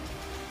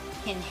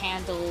can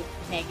handle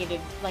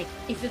negative, like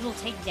if it'll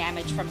take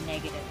damage from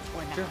negative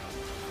or not. Sure.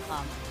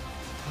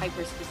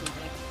 Hyper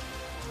specific.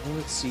 Well,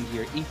 let's see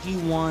here. If you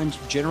want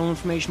general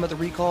information about the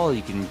recall,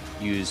 you can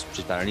use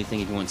just about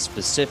anything. If you want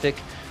specific,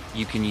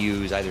 you can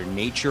use either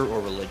nature or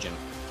religion.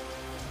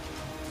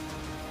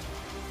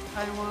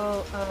 I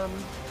will.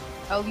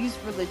 I'll use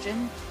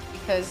religion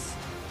because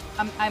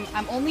I'm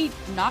only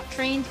not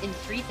trained in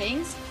 3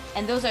 things,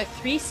 and those are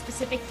 3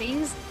 specific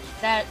things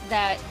that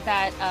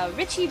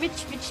Richie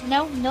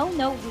no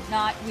would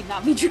not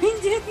be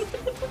trained in.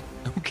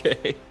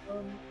 Okay.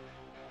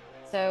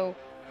 So,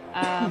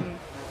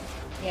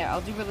 yeah,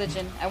 I'll do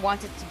religion. I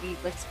want it to be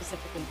like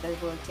specifically that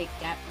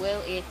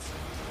will it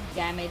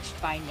damaged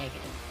by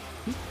negative?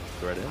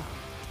 Go right ahead.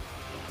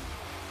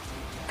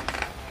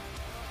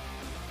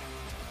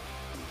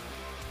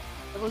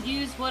 I will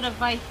use one of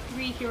my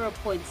 3 hero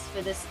points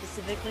for this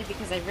specifically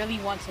because I really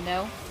want to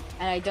know,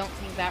 and I don't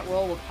think that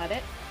roll will cut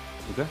it.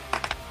 Okay.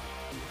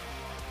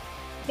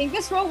 I think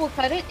this roll will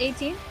cut it.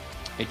 18.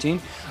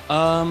 18.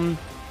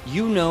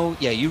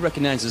 You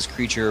recognize this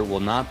creature will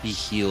not be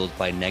healed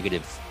by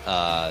negative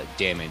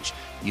damage.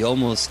 You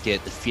almost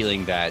get the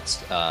feeling that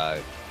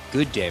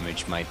good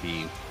damage might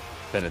be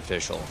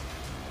beneficial.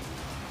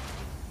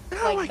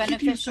 Like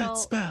beneficial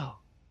spell.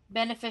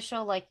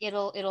 Beneficial, like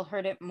it'll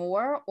hurt it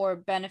more, or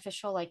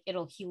beneficial, like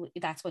it'll heal.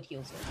 That's what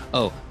heals it.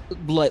 Oh,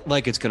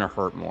 like it's gonna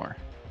hurt more.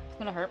 It's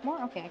gonna hurt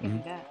more. Okay, I can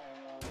do that.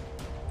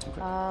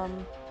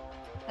 Okay.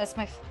 That's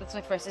my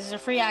first. This is a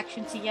free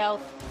action to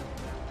yell.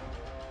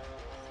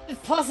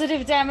 If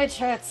positive damage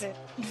hurts it.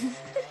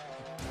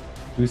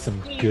 Do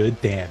some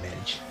good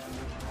damage.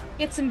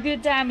 Get some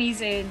good dammies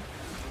in.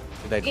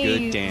 That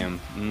good damn.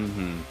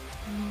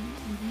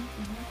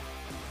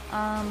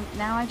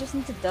 Now I just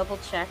need to double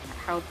check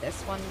how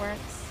this one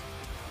works,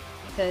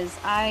 because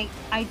I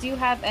do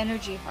have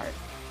Energy Heart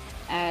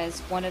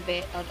as one of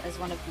the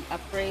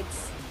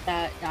upgrades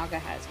that Naga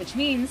has, which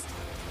means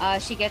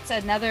she gets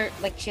another,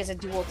 like she has a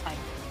dual type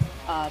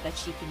that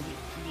she can do.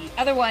 The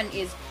other one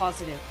is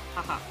positive.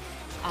 Haha.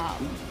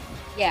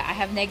 Yeah, I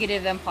have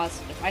negative and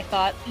positive. I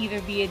thought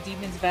either be a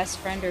demon's best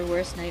friend or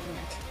worst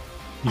nightmare.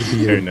 You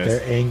be Very nice.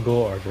 their angle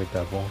or their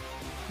devil.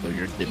 So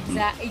you're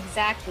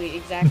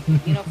Exactly.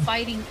 You know,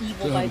 fighting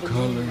evil by the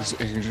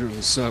moonlight.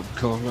 angels, some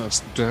call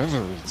us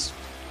devils.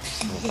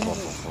 It's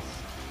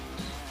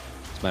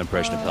my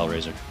impression of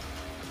Hellraiser.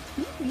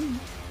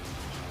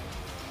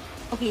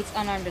 Okay, it's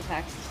unarmed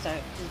attacks. So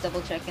just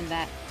double checking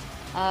that.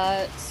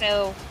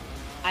 So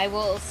I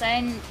will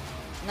send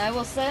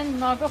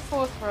Naga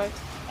forthright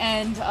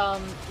and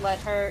let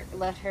her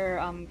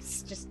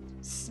just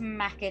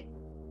smack it.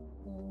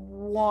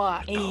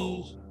 Why?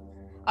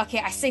 Okay,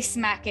 I say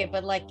smack it,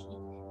 but like,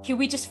 can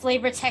we just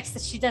flavor text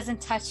that she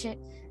doesn't touch it?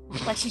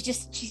 Like she's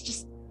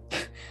just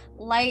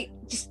light,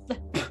 just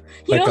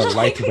you Like know, a light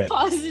like whip.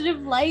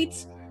 positive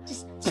light.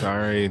 Just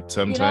sorry.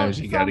 Sometimes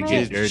you gotta from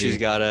get it.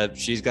 dirty.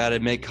 She's gotta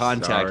make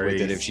contact with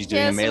Sorry. it if she's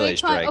doing a so melee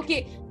strike.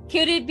 Okay,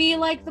 could it be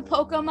like the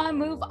Pokemon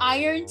move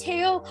Iron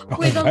Tail, Oh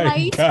where the my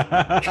light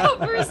God.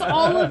 covers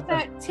all of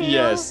that tail?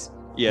 Yes,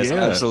 Yeah,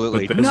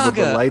 absolutely. but then when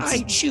the Naga, light's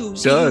I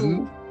choose done,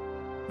 you.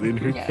 then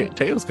her Yeah.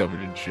 tail's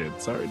covered in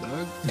shit. Sorry,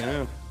 dog.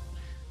 Yeah.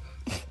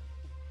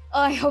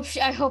 Oh, I hope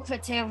her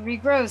tail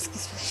regrows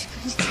because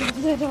she's gonna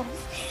take that off.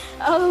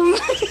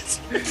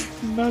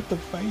 Not the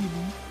fighting.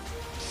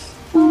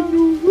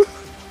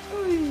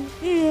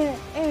 Yeah.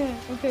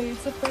 Okay,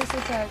 it's the first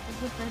attack.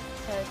 The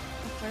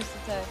first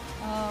attack.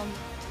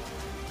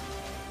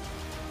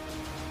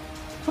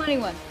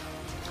 21.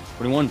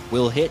 21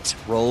 will hit.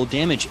 Roll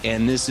damage,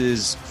 and this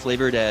is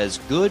flavored as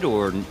good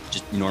or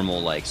just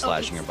normal, like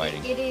slashing or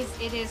biting. It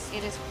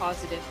is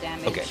positive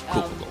damage. Okay,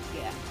 cool.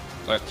 Yeah.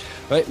 All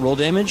right, roll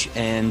damage,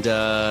 and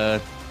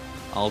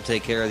I'll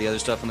take care of the other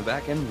stuff on the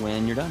back end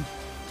when you're done.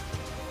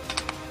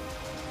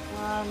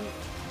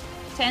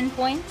 10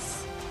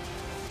 points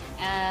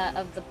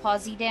of the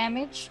posi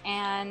damage,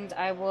 and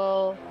I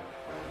will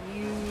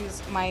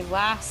use my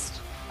last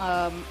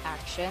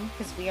action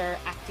because we are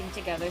acting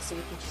together, so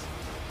we can just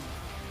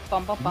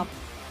bump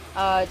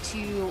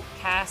to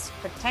cast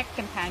Protect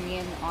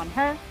Companion on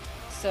her.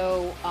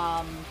 So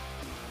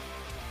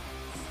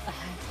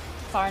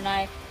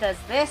Farnai does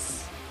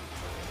this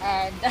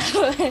and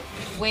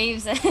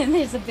waves, and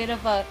there's a bit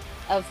of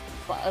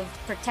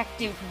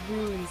protective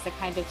runes that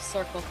kind of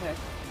circle her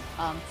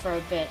for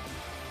a bit,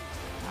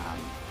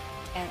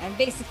 and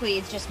basically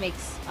it just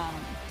makes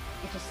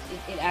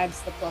it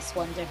adds the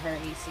 +1 to her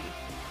AC.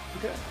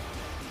 Okay.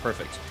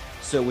 Perfect.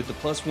 So with the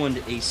 +1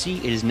 to AC,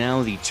 it is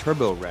now the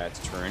Turbo Rat's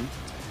turn.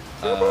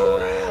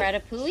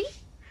 Ratatouille?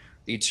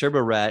 The Turbo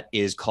Rat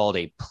is called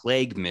a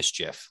Plague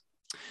Mischief.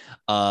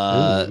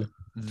 Ooh.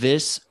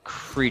 This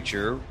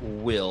creature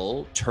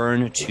will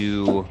turn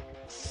to...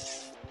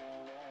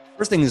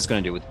 First thing it's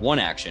going to do with one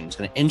action, it's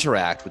going to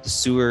interact with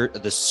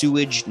the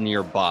sewage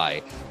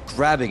nearby,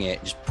 grabbing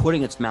it, just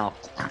putting its mouth.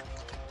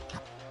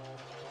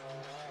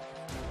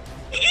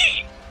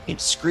 It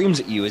screams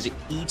at you as it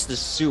eats the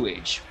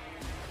sewage.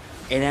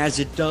 And as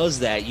it does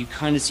that, you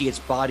kind of see its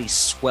body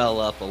swell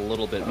up a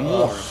little bit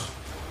more.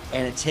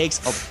 And it takes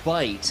a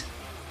bite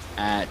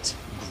at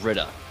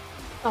Gritta.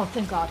 Oh,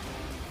 thank God.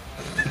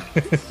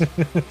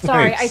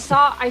 Sorry, I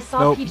saw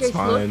Nope, PJ's it's look.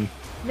 fine.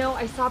 No,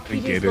 I saw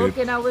get PJ's look,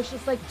 it. and I was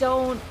just like,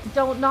 don't,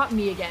 not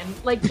me again.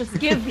 Like, just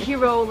give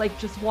Hero like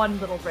just one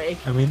little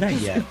break. I mean, not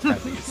yet,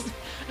 at least.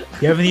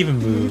 You haven't even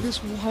moved. Just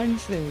one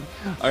thing.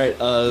 All right,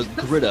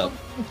 Gritta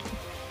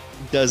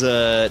does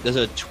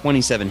a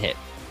 27 hit.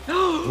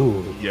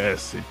 Ooh.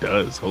 Yes, it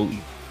does. Holy.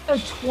 A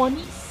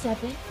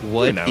 27.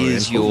 What Now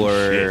is then, holy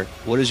your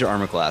shit.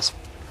 armor class?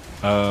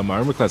 My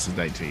armor class is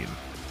 19.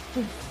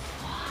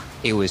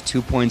 It was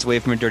 2 points away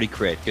from a dirty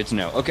crit. Good to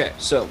know. Okay,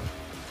 so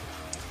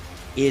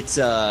it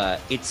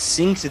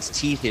sinks its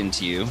teeth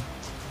into you.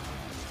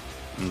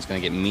 And it's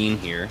gonna get mean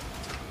here.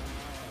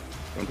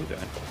 Don't do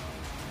that.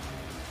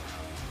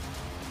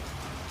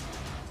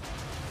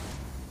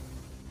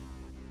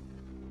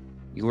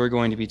 You are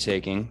going to be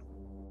taking.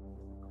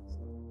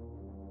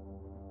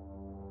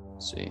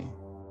 Let's see.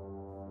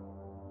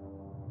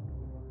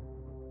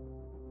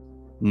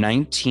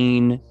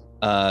 19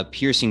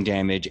 piercing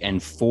damage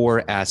and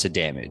 4 acid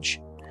damage.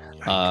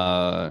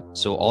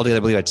 So altogether, I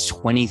believe that's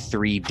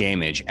 23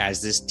 damage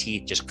as this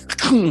teeth just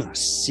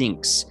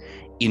sinks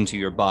into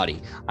your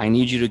body. I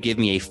need you to give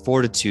me a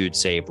fortitude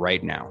save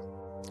right now.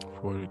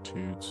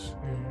 Fortitude.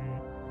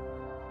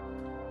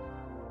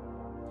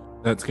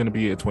 That's going to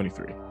be a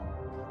 23.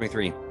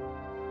 23.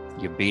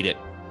 You beat it.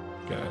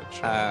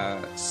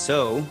 Gotcha.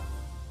 So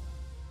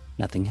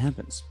nothing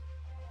happens.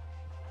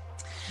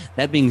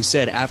 That being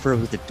said, after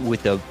with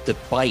the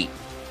bite,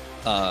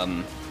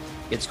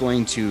 it's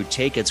going to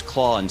take its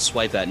claw and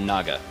swipe at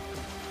Naga.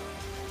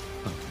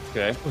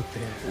 Okay.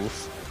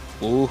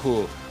 Oof.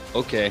 Ooh.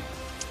 Okay.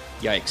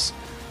 Yikes.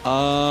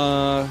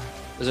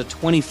 Does a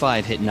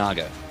 25 hit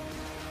Naga?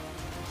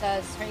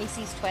 Does her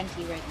AC's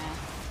 20 right now?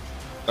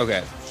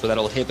 Okay, so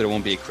that'll hit, but it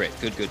won't be a crit.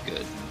 Good.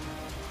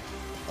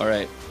 All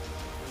right.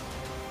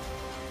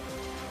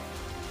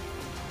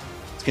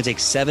 It's going to take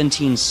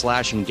 17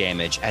 slashing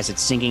damage as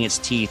it's sinking its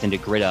teeth into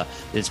Gritta.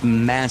 This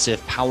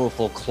massive,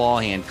 powerful claw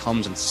hand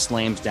comes and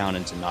slams down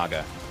into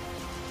Naga.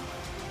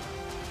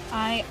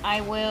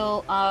 I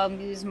will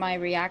use my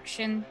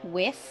reaction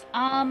with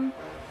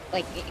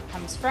like it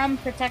comes from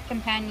Protect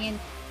Companion.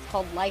 It's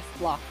called Life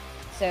Block.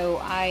 So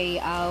I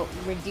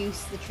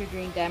reduce the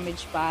triggering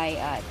damage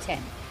by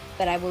 10,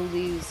 but I will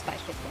lose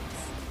 5 hit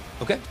points.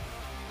 Okay.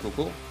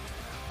 Cool.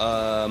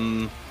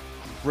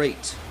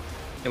 Great.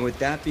 And with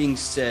that being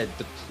said,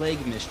 the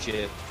Plague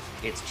Mischief,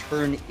 its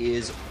turn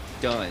is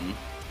done,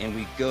 and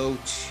we go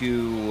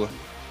to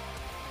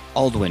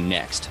Aldwin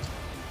next.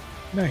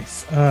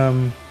 Nice.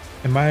 Am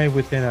I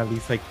within at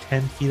least like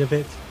 10 feet of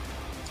it?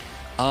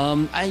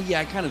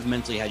 I kind of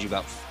mentally had you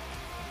about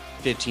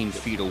 15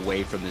 feet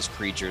away from this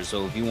creature,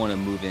 so if you want to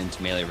move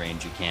into melee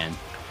range, you can.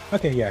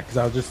 Okay, yeah, because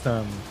I'll just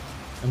I'm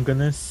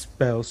gonna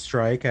spell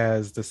strike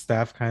as the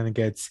staff kind of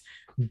gets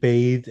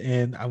bathed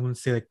in, I want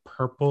to say like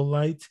purple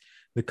light,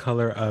 the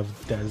color of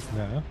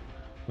Desna,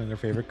 one of their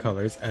favorite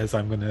colors, as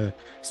I'm gonna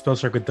spell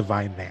strike with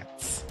Divine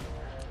Lance.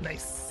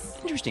 Nice.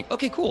 Interesting.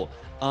 Okay, cool.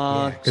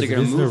 Yeah, So you're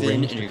gonna move in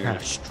and ranged you're gonna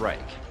attack.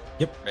 strike.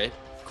 Yep. Right?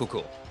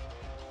 Cool.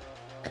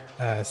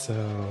 So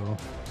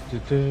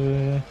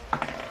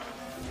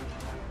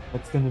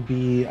that's gonna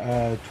be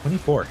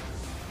 24.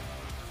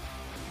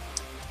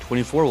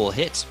 24 will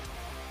hit.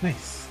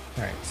 Nice.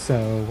 All right.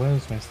 So what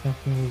is my stuff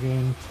doing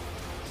again?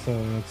 So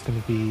it's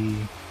gonna be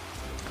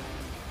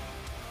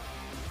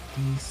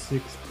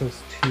d6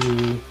 plus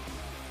 2.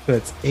 So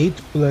it's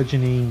 8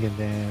 bludgeoning, and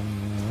then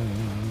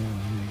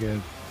you get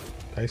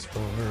dice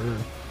roller.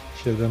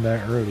 Should have done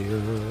that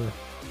earlier.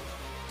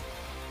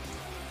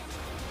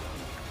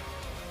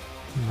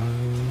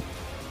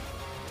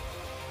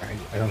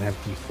 I don't have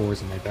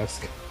d4s in my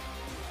desk.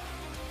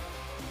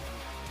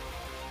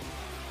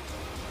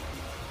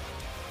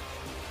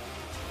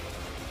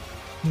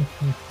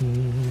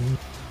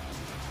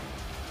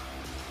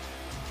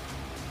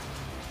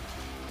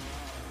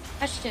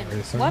 Question: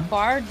 Sorry, sorry. what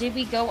bar did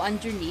we go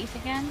underneath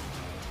again?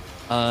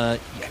 I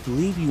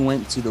believe you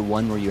went to the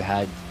one where you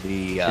had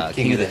the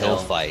King of the Hill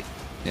fight.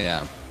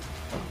 Yeah.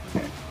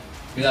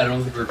 I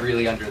don't think we're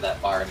really under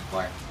that bar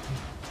anymore.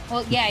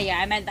 Well, yeah.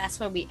 I meant that's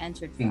where we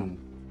entered from.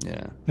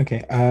 Yeah.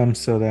 Okay,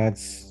 so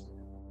that's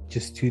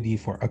just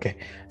 2d4. Okay,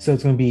 so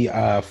it's gonna be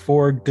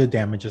 4 good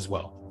damage as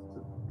well.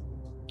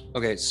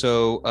 Okay,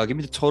 so give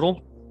me the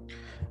total.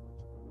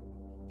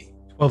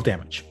 12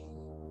 damage.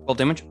 12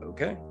 damage.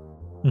 Okay.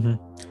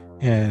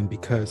 And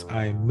because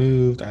I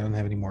moved, I don't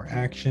have any more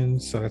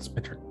actions, so that's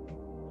my turn.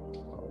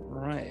 All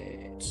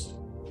right.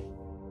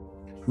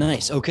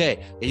 Nice.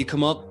 Okay. And you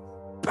come up,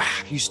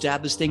 you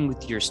stab this thing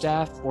with your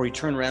staff, or you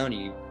turn around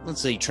and let's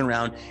say you turn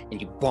around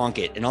and you bonk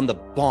it, and on the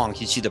bonk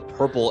you see the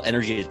purple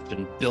energy that's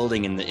been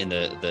building in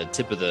the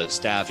tip of the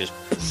staff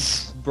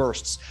just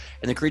bursts,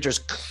 and the creature's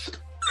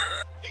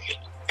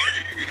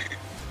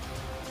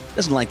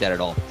doesn't like that at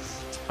all.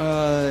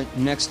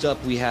 Next up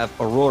we have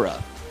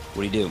Aurora.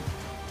 What do you do?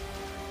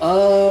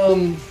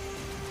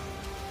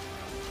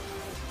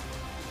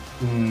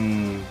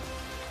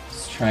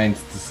 Just trying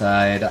to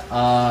decide.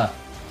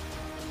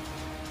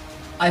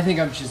 I think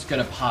I'm just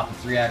gonna pop a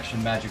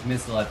 3-action magic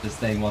missile at this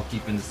thing while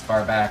keeping as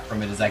far back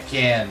from it as I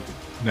can.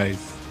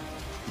 Nice.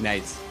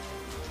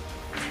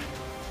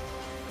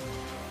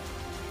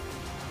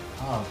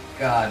 Oh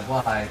god,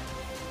 why?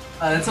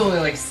 That's only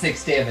like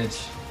 6 damage.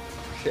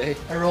 Okay.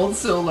 I rolled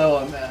so low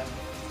on that.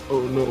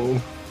 Oh no.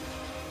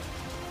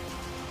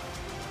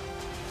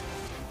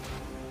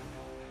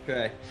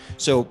 Okay.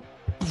 So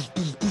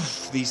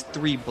these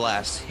 3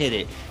 blasts hit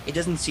it. It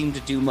doesn't seem to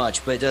do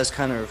much, but it does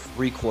kind of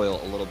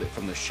recoil a little bit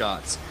from the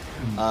shots.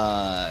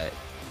 That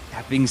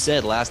being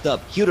said, last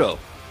up, Hiro.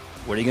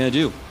 What are you gonna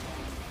do?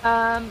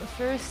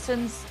 First,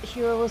 since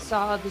Hiro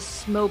saw the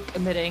smoke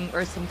emitting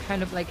or some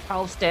kind of like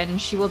foul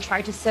stench, she will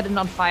try to set it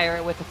on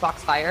fire with a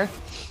foxfire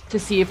to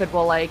see if it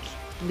will like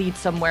lead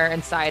somewhere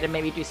inside and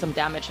maybe do some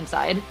damage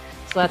inside.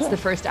 So that's the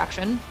first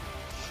action.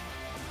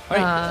 All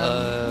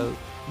right.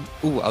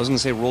 I was gonna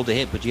say roll to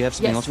hit, but do you have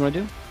something else you want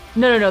to do?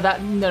 No.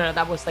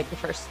 That was like the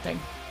first thing.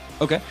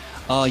 Okay.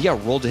 Yeah,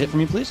 roll to hit for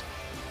me, please.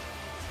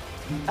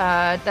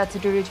 That's a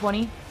dirty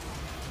 20.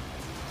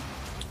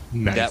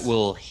 Nice. That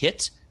will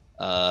hit.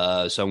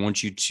 So I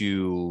want you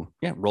to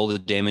roll the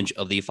damage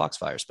of the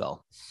Foxfire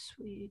spell.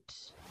 Sweet.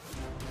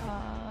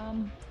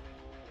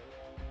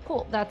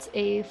 Cool. That's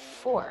a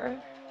 4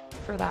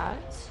 for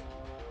that.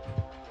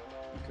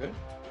 Okay.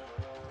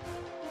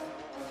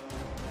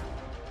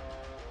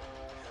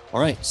 All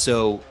right.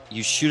 So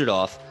you shoot it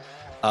off.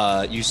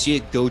 You see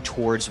it go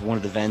towards one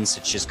of the vents.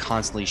 It's just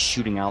constantly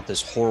shooting out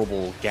this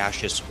horrible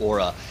gaseous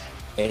aura.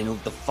 And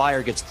the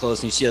fire gets close,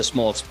 and you see a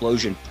small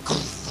explosion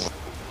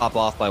pop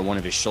off by one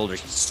of his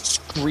shoulders. He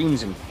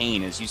screams in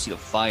pain as you see the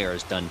fire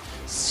has done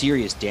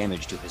serious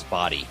damage to his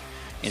body.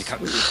 And it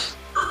kind of...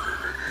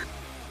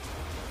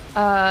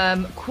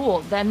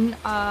 Cool. Then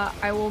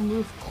I will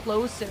move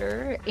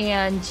closer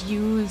and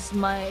use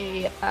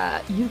my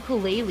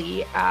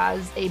ukulele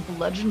as a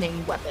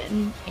bludgeoning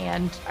weapon,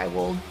 and I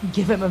will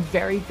give him a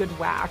very good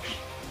whack,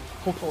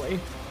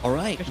 hopefully. All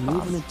right,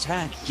 move an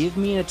attack. Give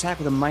me an attack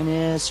with a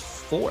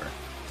 -4.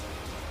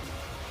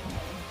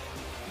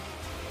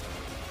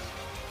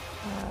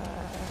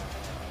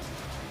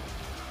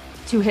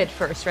 to hit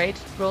first, right?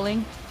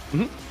 Rolling.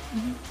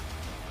 Mm-hmm.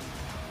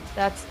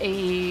 That's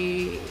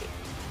a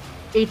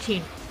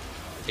 18.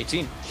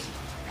 18.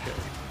 Okay.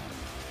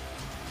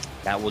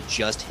 That will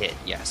just hit.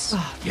 Yes.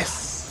 Oh,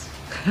 Yes.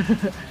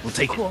 We'll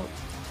take cool.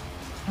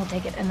 I'll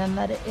take it. And then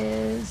that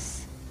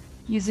is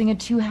using a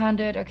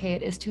two-handed. Okay,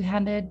 it is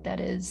two-handed. That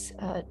is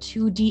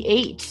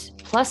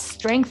 2d8 plus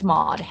strength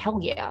mod. Hell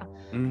yeah.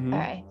 Mm-hmm. All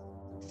right.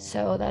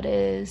 So that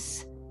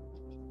is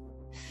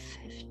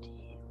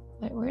 50.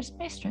 Wait, where's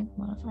my strength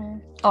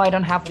modifier? Oh, I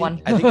don't have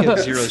one. I think you have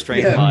 0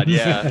 strength mod.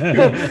 Yeah.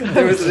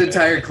 There was an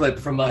entire clip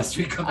from last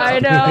week about I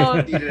know.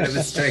 you didn't have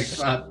a strength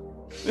mod.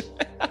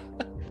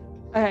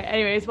 All right.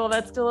 Anyways, well,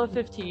 that's still a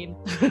 15.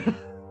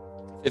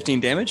 15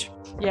 damage?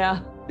 Yeah.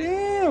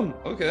 Damn.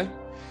 Okay.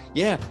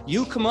 Yeah,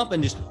 you come up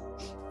and just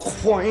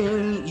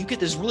you get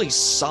this really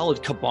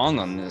solid kabong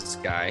on this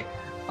guy.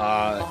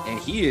 And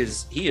he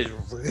is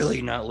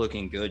really not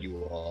looking good,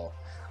 you all.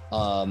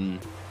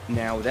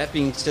 Now, that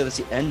being said, that's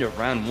the end of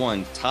round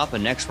 1. Top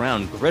of next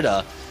round,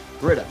 Gritta,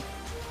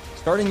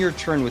 starting your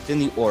turn within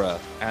the aura,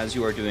 as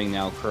you are doing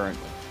now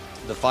currently.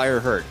 The fire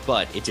hurt,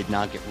 but it did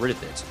not get rid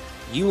of it.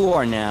 You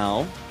are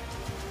now...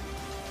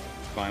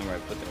 Find where I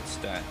put that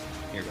stat.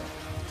 Here you go.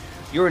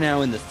 You are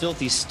now in the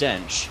filthy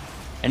stench.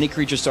 Any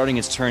creature starting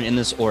its turn in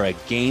this aura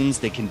gains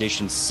the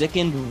condition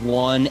Sickened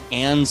 1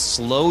 and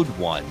Slowed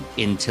 1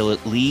 until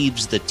it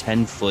leaves the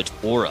 10-foot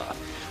aura.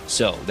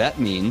 So that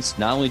means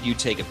not only do you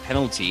take a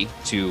penalty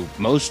to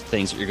most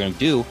things that you're going to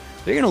do,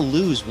 but you're going to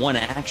lose 1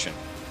 action.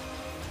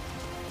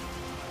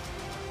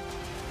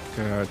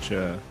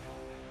 Gotcha.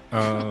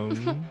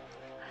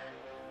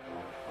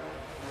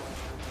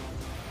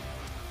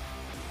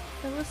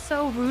 That was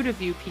so rude of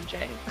you,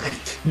 PJ.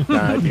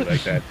 Nah, I'd be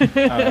like that.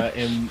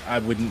 And I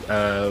wouldn't.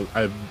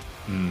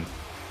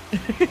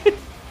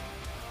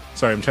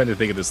 Sorry, I'm trying to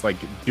think of this. Like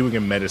doing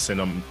a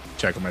medicine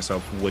check on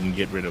myself wouldn't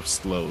get rid of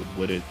slowed,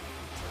 would it?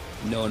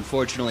 No,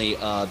 unfortunately,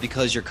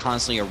 because you're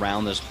constantly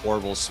around this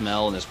horrible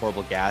smell and this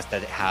horrible gas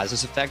that has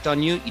this effect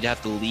on you, you'd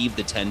have to leave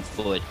the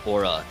 10-foot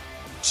aura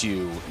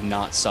to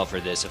not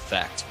suffer this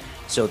effect.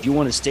 So if you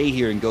want to stay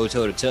here and go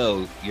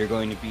toe-to-toe, you're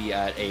going to be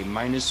at a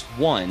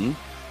 -1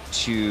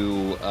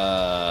 to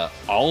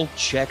all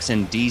checks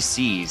and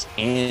DCs,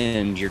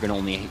 and you're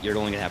only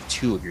going to have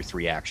 2 of your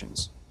 3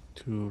 actions.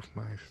 2 of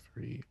my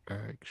 3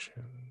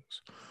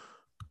 actions.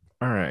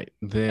 All right,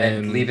 then.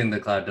 And leaving the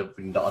cloud to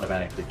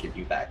automatically give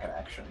you back an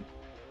action.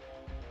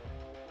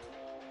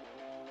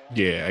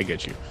 Yeah, I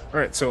get you. All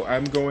right, so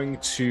I'm going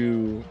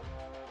to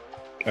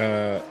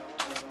tap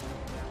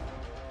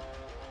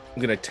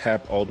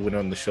Aldwin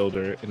on the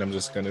shoulder, and I'm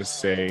just gonna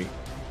say,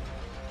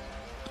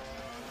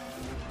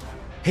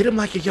 hit him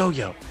like a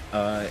yo-yo.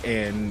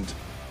 And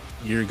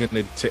you're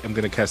I'm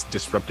gonna cast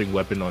Disrupting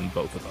Weapon on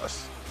both of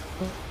us,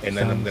 and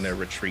then I'm gonna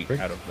retreat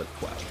out of the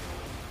cloud.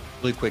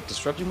 Really quick,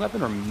 Disrupting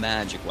Weapon or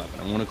Magic Weapon?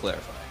 I want to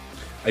clarify.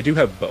 I do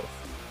have both.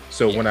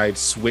 So when I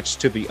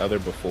switched to the other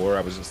before,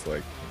 I was just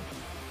like,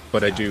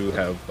 but I do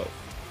have both.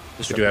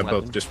 I do have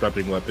both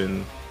Disrupting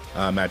Weapon,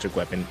 Magic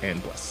Weapon,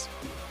 and Bless.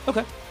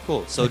 Okay,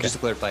 cool. So just to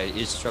clarify, it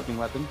is Disrupting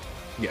Weapon?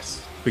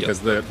 Yes,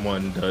 because that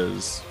one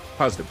does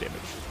positive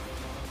damage.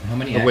 How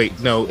many? Oh, wait,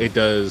 no, it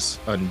does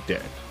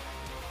undead.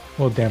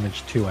 Well,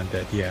 damage to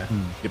undead, yeah.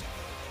 Yep.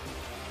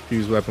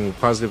 Use weapon with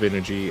positive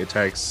energy.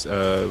 Attacks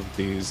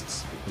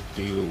these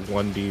deal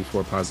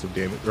 1d4 positive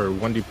damage, or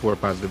 1d4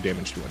 positive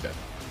damage to undead.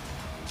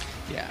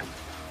 Yeah.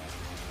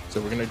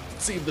 So we're gonna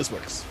see if this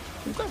works.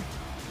 Okay.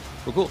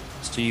 Cool.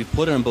 So you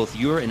put it on both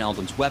your and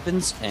Aldwin's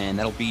weapons, and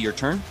that'll be your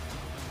turn?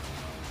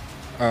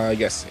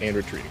 Yes, and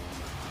retreating.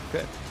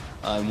 Okay.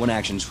 1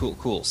 action.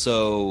 Cool.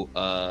 So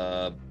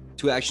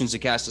 2 actions to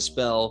cast a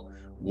spell,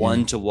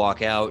 1 to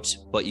walk out,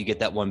 but you get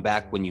that 1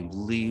 back when you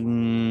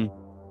leave.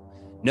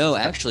 No,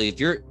 actually, if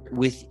you're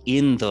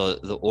within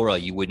the aura,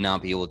 you would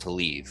not be able to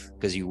leave,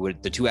 because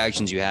the 2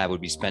 actions you have would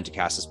be spent to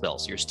cast a spell,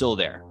 so you're still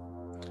there.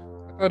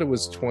 I thought it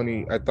was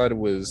 20. I thought it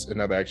was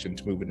another action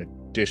to move an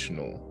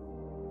additional.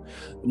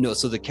 No,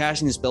 so the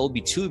casting the spell would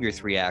be 2 of your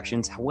 3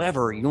 actions.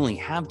 However, you only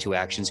have 2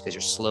 actions because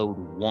you're slowed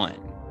 1.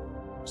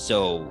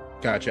 So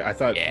Gotcha. I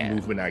thought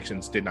movement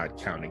actions did not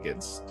count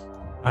against.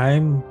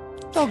 I'm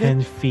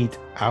 10 feet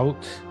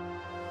out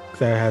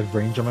because I have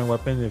range on my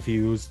weapon. If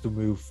he was to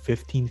move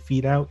 15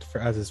 feet out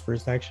as his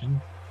first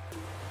action,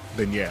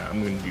 then yeah,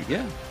 I'm going to do that.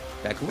 Yeah,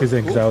 that could work. Because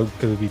then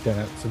it'd be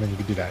done. So then you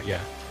could do that. Yeah.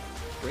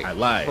 Great. I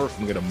lied. Perfect.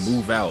 I'm going to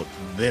move out,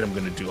 then I'm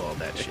going to do all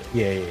that shit.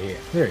 Yeah.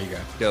 There you go.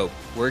 Dope.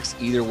 Works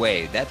either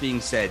way. That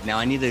being said, now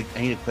I need to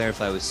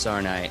clarify with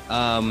Sarnai.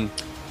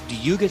 Do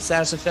you get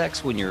status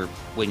effects when your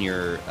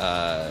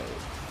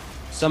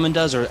summon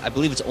does, or I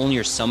believe it's only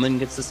your summon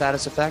gets the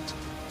status effect?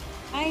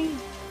 I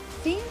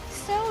think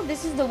so.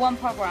 This is the one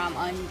part where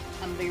I'm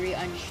very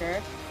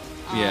unsure.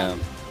 Yeah.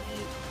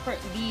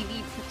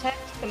 The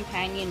protect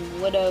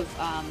companion would have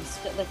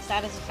like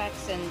status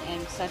effects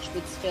and such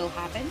would still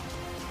happen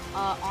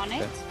on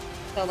it.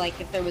 So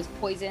like if there was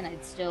poison,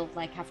 I'd still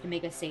like have to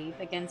make a save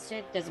against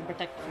it. Doesn't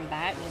protect from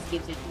that. It just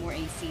gives it more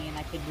AC and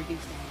I could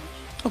reduce damage.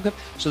 Okay.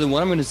 So then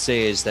what I'm going to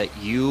say is that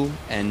you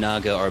and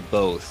Naga are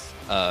both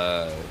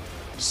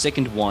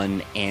sickened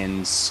 1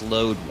 and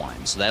slowed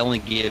 1. So that only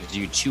gives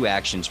you 2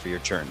 actions for your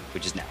turn,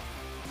 which is now.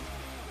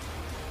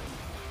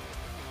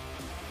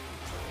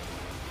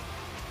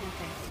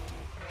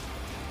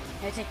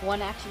 I take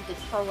 1 action to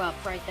throw up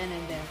right then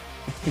and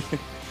there.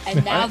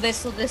 And now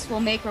this will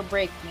make or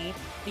break me,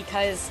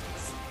 because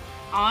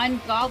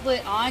on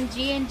Goblet, on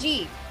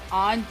G&G,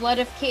 on Blood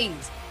of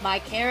Kings, my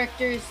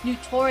character is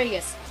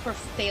notorious for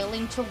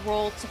failing to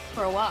roll to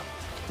throw up.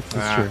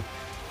 That's true.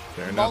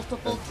 Fair enough.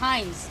 Multiple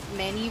times,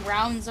 many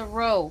rounds a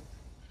row.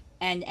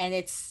 And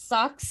it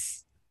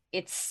sucks.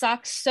 It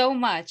sucks so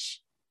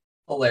much.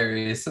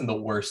 Hilarious in the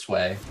worst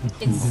way.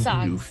 It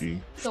sucks.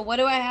 Goofy. So what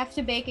do I have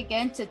to make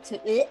again to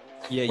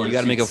Yeah, you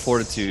got to make a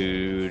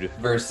fortitude.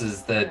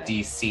 Versus the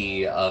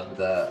DC of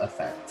the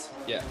effect.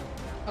 Yeah.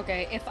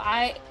 Okay,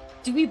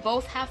 do we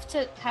both have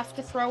to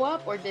throw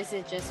up, or does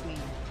it just me?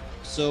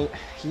 So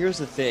here's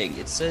the thing.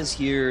 It says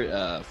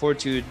here,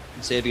 fortitude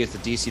save against the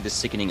DC, the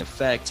sickening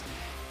effect.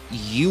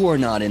 You are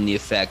not in the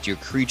effect, your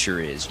creature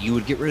is. You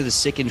would get rid of the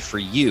sickened for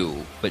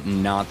you, but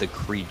not the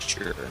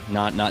creature.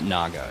 Not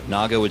Naga.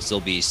 Naga would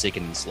still be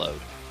sickened and slowed.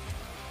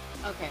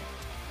 Okay.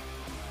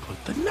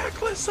 Put the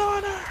necklace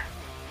on her.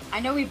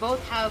 I know we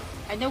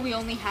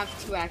only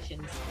have 2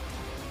 actions.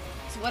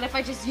 So what if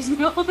I just use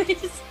my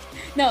always?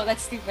 No,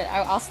 that's stupid.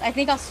 I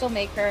think I'll still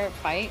make her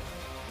fight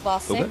while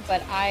sick, Okay.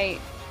 but I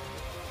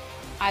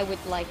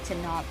would like to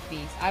not be.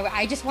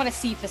 I just want to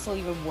see if this will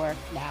even work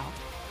now.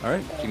 All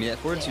right, give me that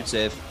fortitude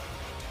save.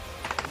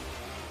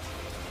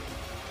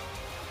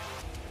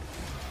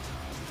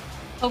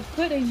 How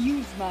could I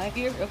use my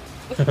hero?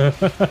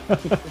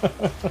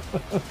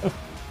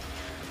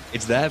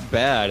 It's that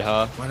bad,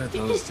 huh? One of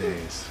those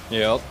days.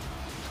 Yep.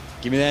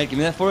 Give me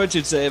that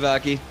fortitude save,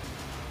 Aki.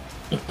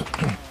 It's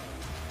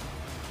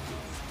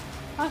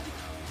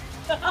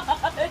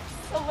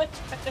so much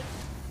better.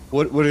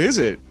 What is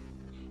it?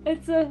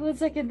 It's a 1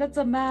 second. That's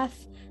a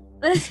math.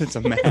 It's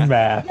a math.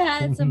 Math.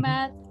 Yeah, it's a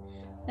math.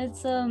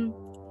 It's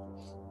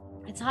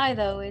high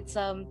though. It's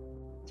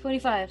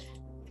 25.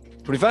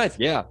 25,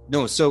 yeah.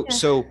 No, so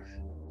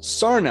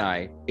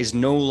Sarnai is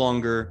no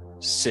longer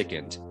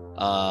sickened.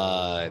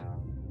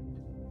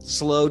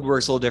 Slowed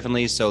works a little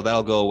differently, so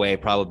that'll go away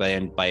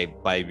probably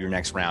by your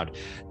next round.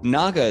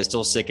 Naga is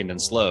still sickened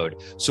and slowed.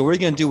 So what are you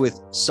gonna do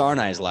with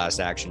Sarnai's last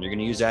action? You're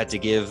gonna use that to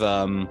give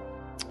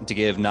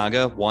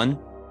Naga 1?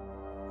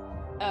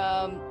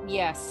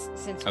 Yes,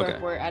 since Okay.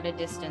 we're at a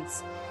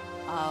distance.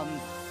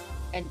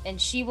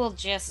 And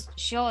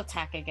she'll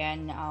attack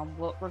again.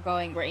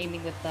 We're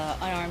aiming with the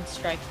unarmed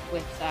strike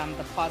with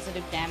the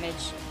positive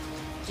damage.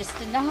 Just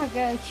a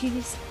Naga,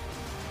 she's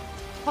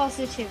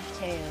positive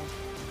tail.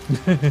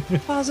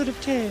 Positive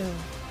tail.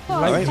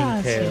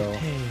 Lightning tail.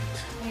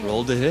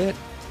 Roll to hit.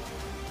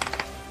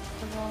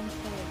 The wrong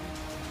thing.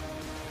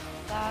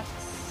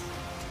 That's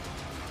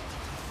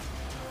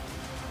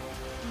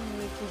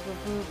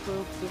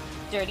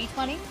dirty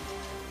 20.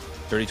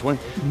 Dirty 20.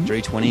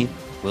 Dirty 20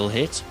 will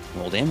hit.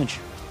 Roll damage.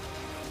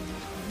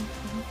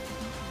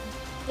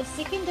 The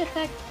second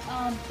effect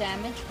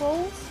damage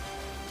rolls.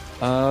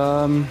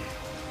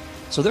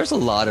 So there's a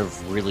lot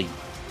of really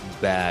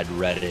bad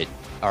Reddit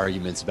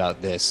arguments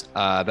about this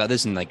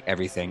and like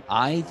everything.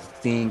 I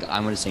think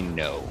I'm gonna say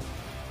no.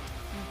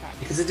 Okay.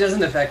 Because it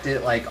doesn't affect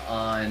it like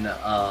on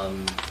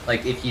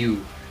like if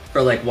you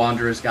for like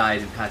Wanderer's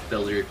Guide and Path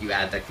Builder, if you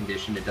add that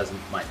condition, it doesn't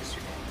minus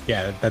your damage.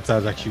 Yeah, that's I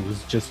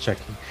was just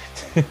checking.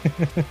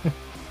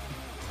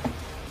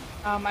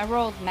 I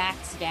rolled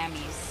max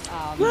damage.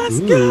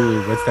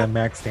 Ooh, what's that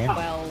max damage?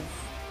 12.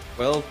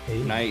 Well,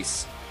 Hey.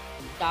 nice.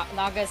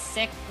 Naga's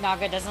sick.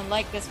 Naga doesn't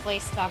like this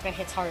place. Naga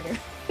hits harder.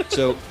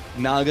 So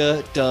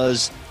Naga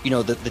does,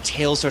 the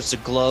tail starts to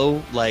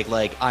glow like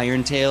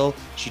Iron Tail.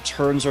 She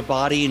turns her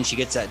body and she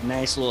gets that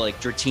nice little like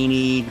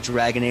Dratini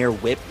Dragonair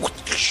whip.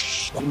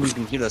 And you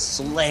can hear the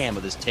slam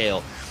of this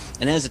tail.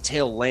 And as the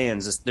tail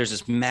lands, there's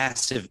this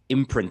massive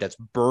imprint that's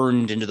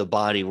burned into the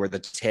body where the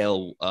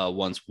tail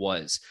once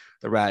was.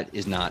 The rat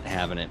is not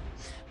having it.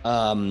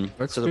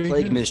 So the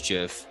Plague good.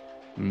 Mischief,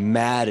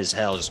 mad as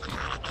hell, just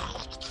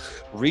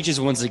reaches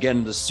once again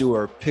into the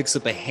sewer, picks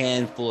up a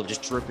handful of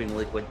just dripping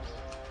liquid,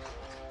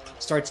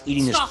 starts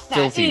eating this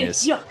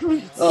filthiness. Yuck.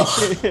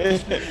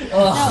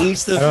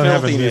 Eats the I don't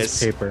have a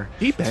filthiness. newspaper.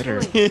 Be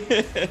better.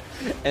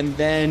 And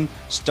then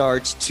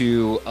starts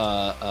to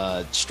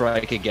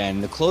strike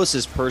again. The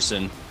closest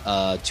person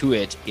to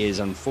it is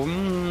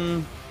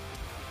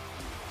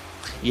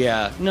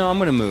yeah, no, I'm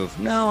gonna move.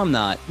 No, I'm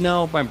not.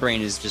 No, my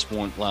brain is just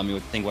won't allow me to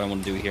think what I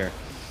want to do here.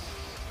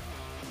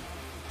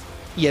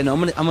 Yeah, no,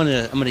 I'm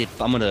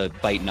gonna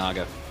bite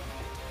Naga.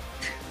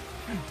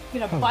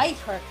 You're gonna bite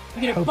her.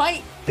 You're gonna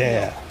bite.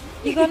 Yeah.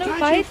 You gonna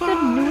bite the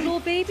noodle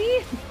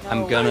baby?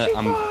 I'm gonna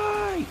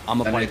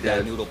bite that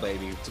dead. noodle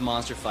baby. It's a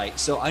monster fight.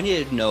 So I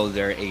need to know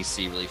their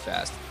AC really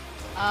fast.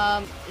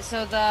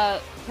 So the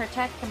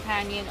protect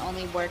companion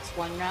only works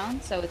 1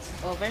 round, so it's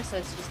over. So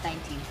it's just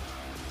 19.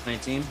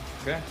 19.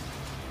 Okay.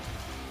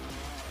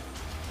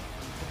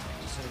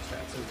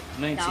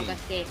 19. Naga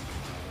sick.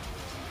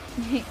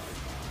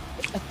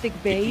 A thick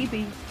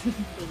baby.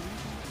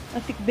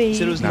 A thick baby. You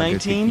said it was Not good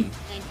 19?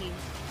 19.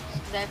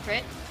 Is that a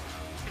crit?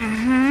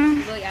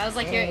 Uh-huh. I was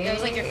like,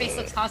 your face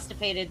looks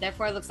constipated,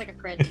 therefore it looks like a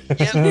crit.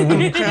 Yep,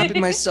 I'm crapping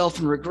myself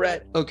in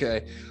regret.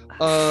 Okay.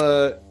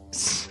 So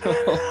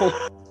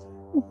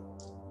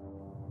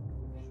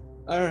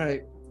all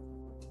right.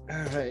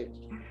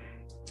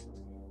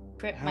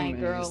 Crit How my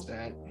many girl. is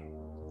that?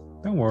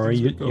 Don't worry,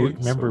 Things you are going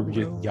remember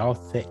so well. y'all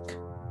thick.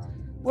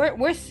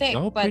 We're thick,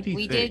 Y'all but pretty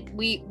we thick. did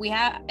we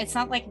have. It's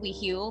not like we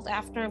healed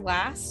after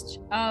last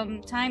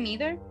time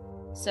either,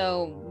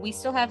 so we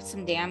still have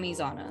some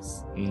dammies on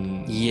us.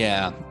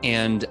 Yeah,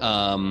 and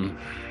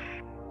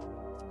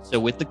so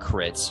with the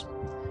crits,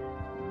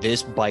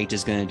 this bite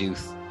is going to do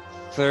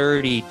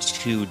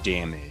 32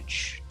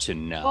 damage to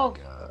Naga. Oh.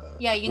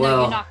 Yeah, you know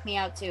Well- you knocked me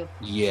out too.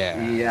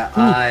 Yeah.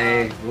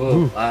 Yeah,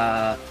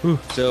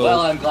 So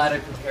well, I'm glad I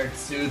prepared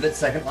Soothe at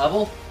second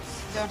level.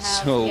 Don't have.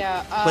 So,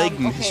 yeah, Plague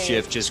okay.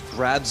 Mischief just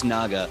grabs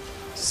Naga,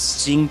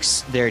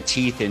 sinks their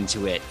teeth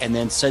into it, and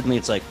then suddenly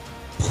it's like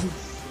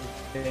poof,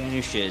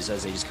 vanishes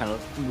as they just kind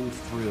of move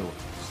through.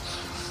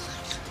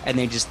 And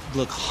they just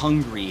look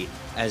hungry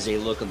as they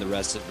look at the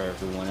rest of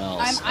everyone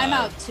else. I'm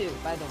out too,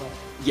 by the way.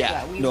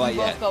 Yeah, we, no, we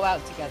yeah. both go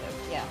out together.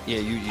 Yeah. Yeah,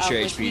 you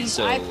share Which HP, means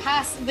so I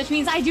pass. Which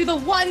means I do the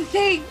one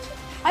thing.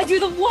 I do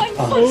the one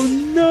Oh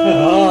thing.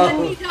 no! Let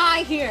me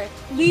die here.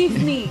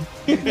 Leave me.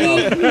 Leave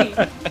me.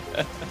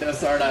 No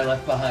Sarnai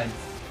left behind.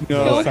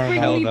 Don't Sarnai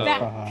bring me left back.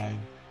 behind.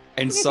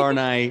 And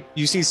Sarnai,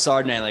 you see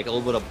Sarnai, like a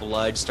little bit of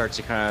blood starts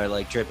to kind of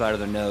like drip out of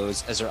their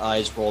nose as their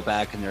eyes roll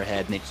back in their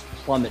head and they just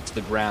plummet to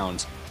the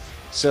ground.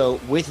 So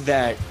with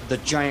that, the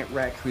giant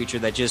rat creature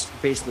that just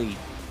basically,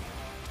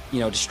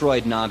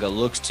 destroyed Naga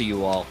looks to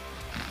you all,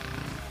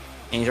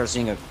 and you start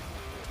seeing I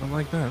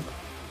like that.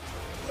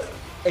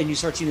 you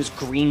start seeing this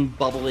green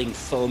bubbling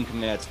foam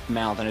coming out its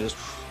mouth, and it goes,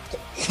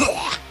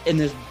 and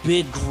this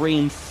big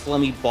green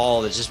flummy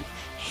ball that just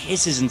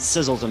hisses and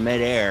sizzles in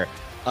midair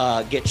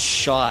gets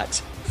shot.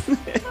 I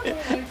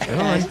don't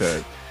like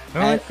that. I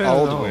don't like that at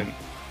all. Aldwin.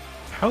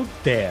 How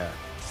dare?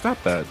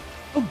 Stop that.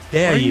 How Why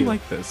dare are you you?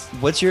 like this?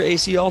 What's your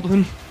AC,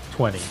 Aldwin?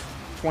 20.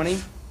 20.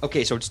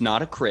 Okay, so it's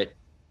not a crit.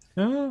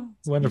 Oh,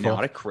 wonderful.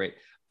 Not a crit,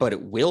 but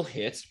it will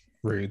hit.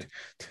 Rude.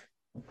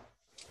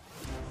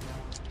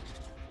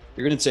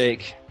 You're gonna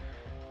take.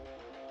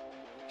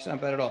 It's not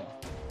bad at all.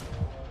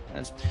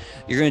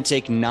 You're gonna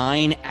take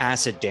 9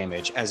 acid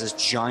damage as this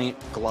giant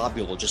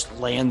globule just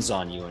lands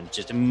on you and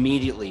just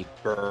immediately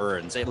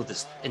burns with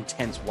this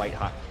intense white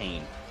hot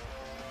pain.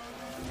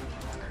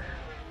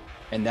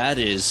 And that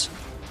is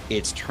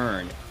its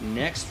turn.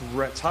 Next, up in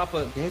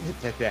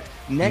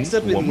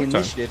the One more time.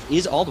 initiative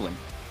is Aldwin.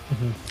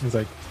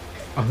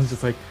 I was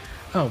just like,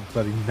 oh,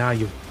 buddy, now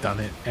you've done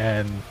it.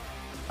 And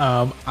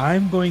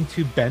I'm going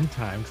to bend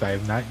time because I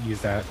have not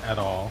used that at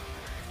all.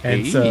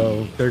 And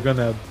so Hey. they're going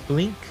to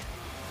blink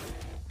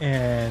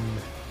and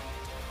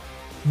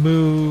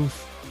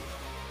move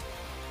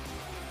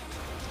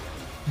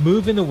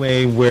in a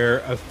way where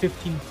a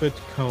 15-foot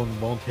cone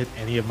won't hit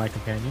any of my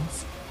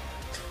companions.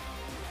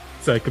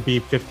 So it could be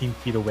 15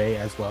 feet away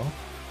as well.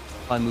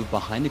 I move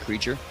behind the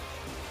creature.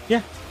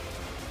 Yeah.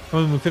 I'm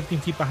gonna move 15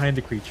 feet behind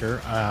the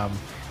creature.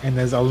 And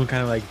as all of them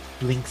kind of like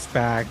blinks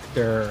back,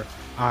 their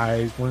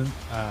eyes, one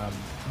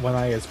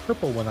eye is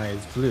purple, one eye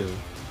is blue.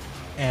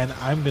 And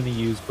I'm gonna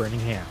use Burning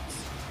Hands.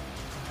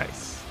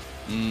 Nice.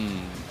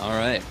 All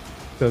right.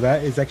 So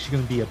that is actually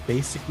gonna be a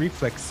basic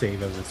reflex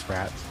save of this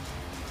rat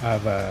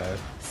of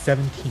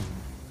 17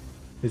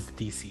 is the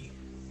DC.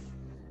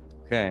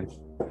 Okay.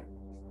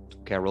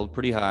 Okay, I rolled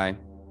pretty high.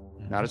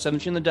 Not a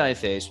 17 in the die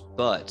face,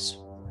 but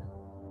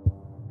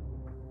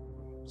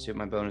let's see what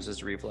my bonus is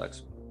to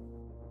reflex.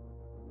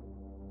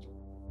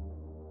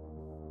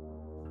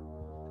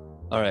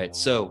 All right,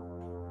 so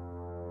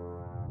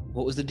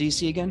what was the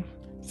DC again?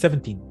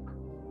 17.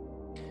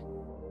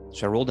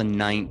 So I rolled a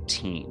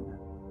 19.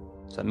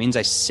 So that means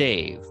I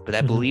save, but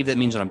I Mhm. believe that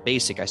means on a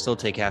basic, I still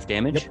take half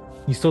damage. Yep.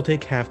 You still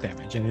take half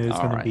damage, and it is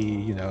All going right. to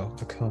be,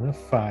 a cone of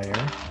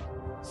fire.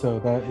 So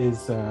that is,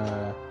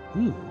 so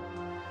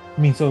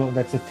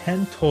that's a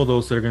 10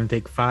 total. So they're going to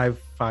take 5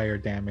 fire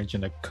damage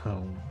in a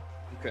cone.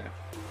 Okay.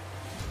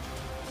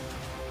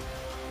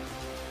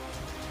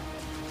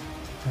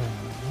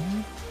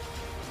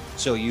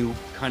 So you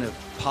kind of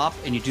pop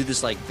and you do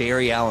this like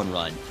Barry Allen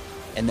run,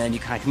 and then you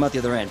kind of come out the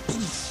other end,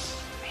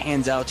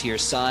 hands out to your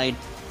side,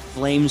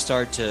 flames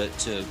start to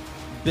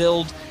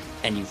build,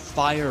 and you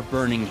fire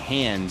Burning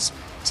Hands.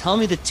 Tell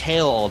me the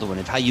tale, Alduin,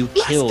 of how you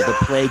kill the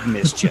Plague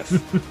Mischief.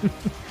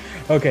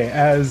 Okay,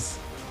 because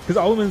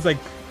Alderman's like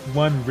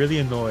one really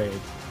annoyed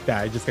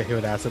that I just got hit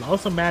with acid,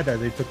 also mad that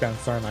they took down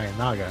Sarnai and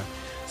Naga.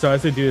 So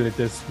as they do that,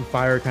 this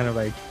fire kind of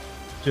like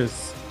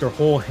just their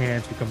whole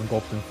hands become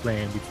engulfed in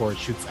flame before it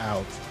shoots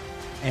out.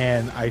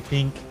 And I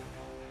think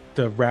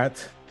the rat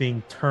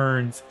thing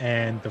turns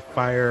and the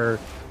fire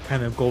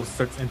kind of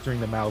starts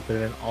entering the mouth,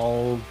 and then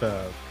all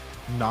the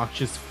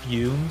noxious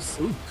fumes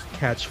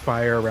catch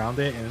fire around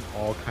it, and it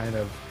all kind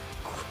of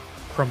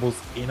crumbles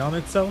in on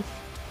itself.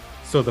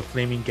 So the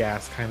flaming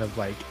gas kind of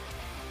like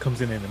comes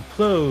in and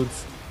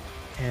implodes.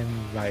 And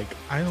like,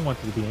 I don't want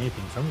it to be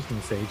anything, so I'm just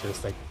gonna say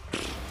just like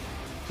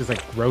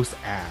gross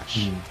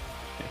ash.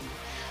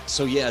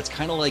 So yeah, it's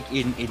kind of like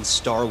in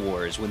Star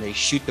Wars when they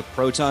shoot the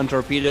proton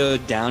torpedo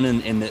down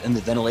in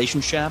the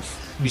ventilation shaft.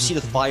 You see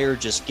the fire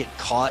just get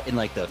caught in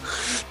like the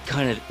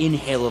kind of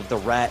inhale of the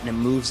rat, and it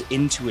moves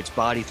into its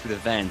body through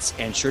the vents.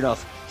 And sure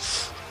enough,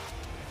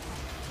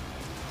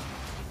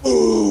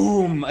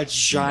 boom! A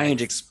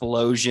giant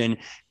explosion.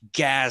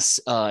 Gas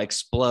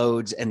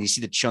explodes, and you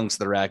see the chunks of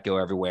the rat go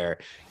everywhere.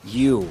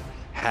 You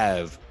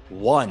have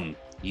won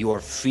your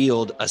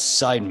field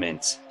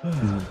assignment.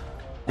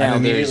 I'm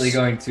immediately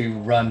going to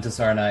run to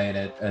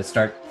Sarnai and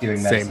start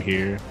doing medicine. Same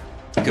here.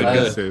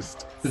 Good.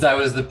 Since I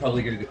was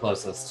probably going to be the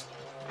closest.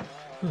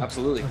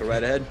 Absolutely. Go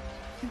right ahead.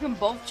 You can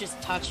both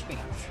just touch me.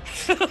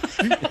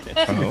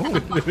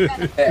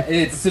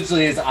 It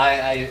essentially is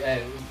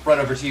I run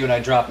over to you and I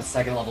drop a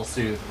second level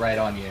soothe right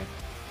on you.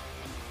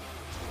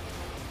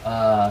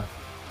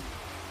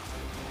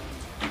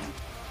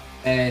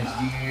 And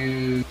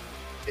you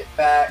get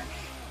back.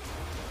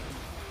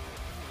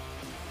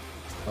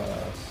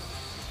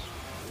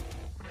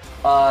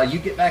 You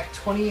get back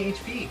 20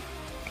 HP.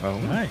 Oh,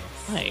 Nice.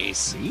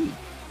 Nice.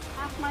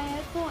 Half my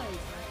hit points.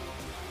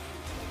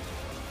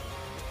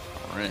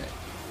 All right.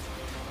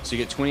 So you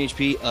get 20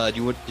 HP.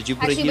 Did you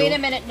put Actually, a heal? wait a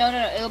minute. No,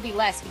 it'll be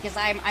less because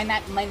I'm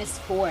at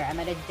 -4. I'm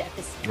at a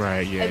deficit.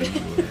 right. Yeah.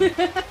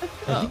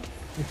 Oh.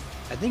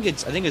 I think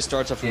it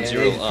starts off from Yeah,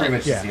 0 it's up. pretty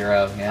much Yeah.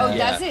 0. Yeah. Oh,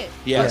 does it?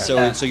 Yeah,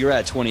 Yeah. so you're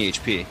at 20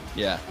 HP.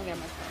 Yeah. Okay,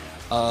 my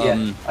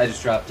phone. Yeah, I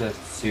just dropped a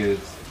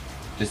soothe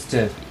just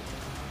to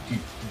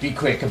be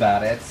quick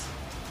about it.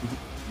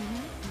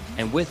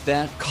 And with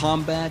that,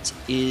 combat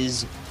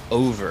is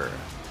over.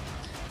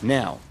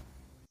 Now,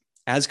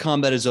 as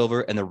combat is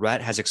over and the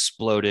rat has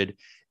exploded,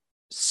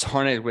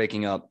 Sarna is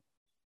waking up.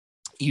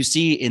 You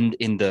see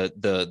in the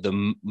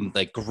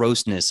like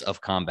grossness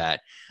of combat,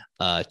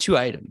 2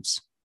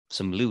 items,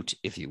 some loot,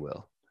 if you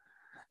will.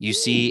 You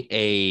see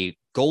a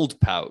gold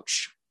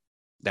pouch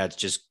that's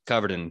just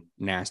covered in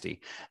nasty,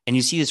 and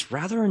you see this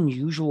rather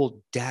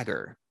unusual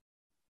dagger,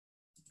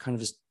 kind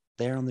of just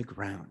there on the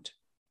ground.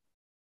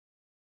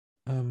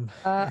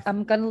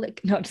 I'm gonna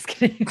lick. No, just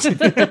kidding. With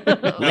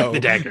the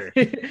dagger.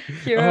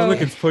 Hero. Oh, look,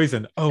 it's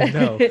poison. Oh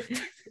no.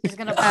 Just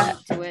gonna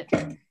pop to it.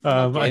 Give me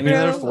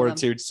another Hero.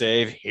 fortitude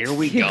save. Here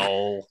we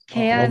go.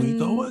 Here we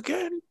go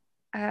again.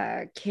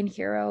 Can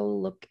Hero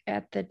look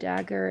at the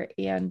dagger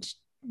and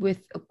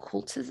with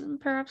occultism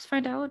perhaps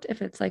find out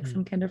if it's like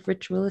some kind of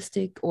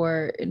ritualistic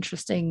or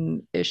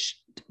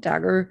interesting-ish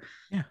dagger?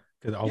 Yeah.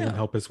 Could Alden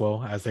help as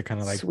well as they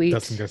kind of like Sweet.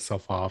 dusting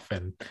themselves off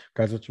and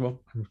guys, what you want?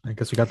 I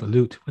guess we got the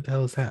loot. What the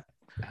hell is that?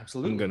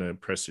 Absolutely. I'm gonna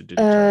press to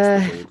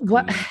digitize the gold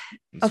what? coin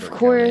and Of start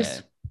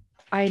course,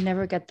 I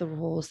never get the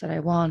rolls that I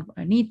want when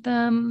I need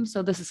them.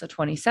 So this is a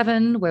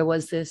 27. Where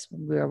was this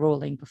when we were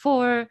rolling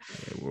before?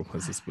 counting. Yeah, what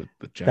was this with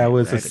the giant That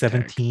was a rat attack?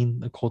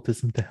 17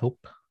 occultism to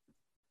help.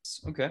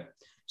 Okay.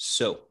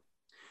 So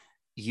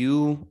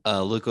you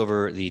look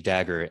over the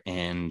dagger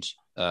and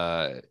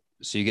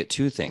so you get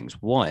 2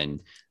 things.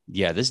 One,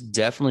 yeah, this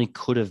definitely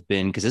could have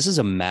been, because this is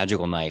a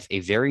magical knife,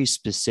 a very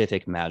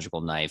specific magical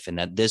knife, and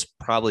that this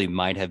probably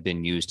might have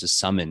been used to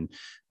summon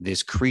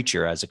this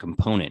creature as a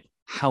component.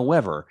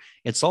 However,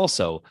 it's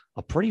also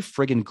a pretty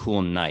friggin'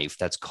 cool knife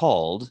that's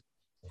called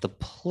the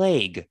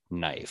Plague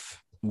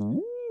Knife.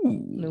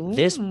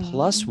 This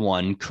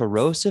 +1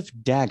 corrosive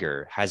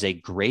dagger has a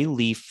gray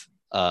leaf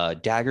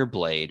dagger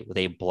blade with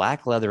a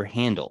black leather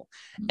handle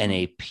and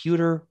a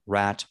pewter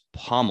rat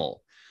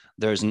pommel.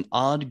 There's an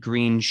odd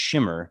green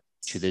shimmer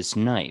to this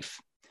knife.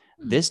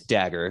 This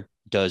dagger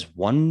does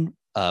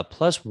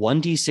plus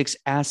 1d6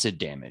 acid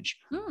damage.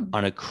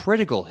 On a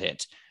critical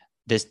hit,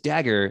 this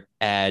dagger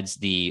adds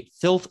the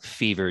filth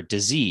fever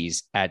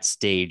disease at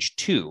stage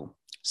 2,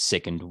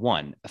 sickened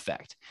 1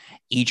 effect.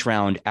 Each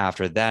round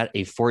after that,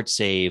 a fort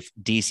save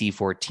DC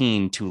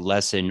 14 to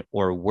lessen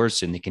or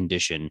worsen the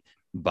condition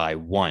by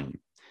 1.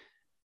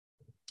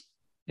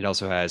 It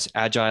also has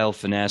agile,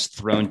 finesse,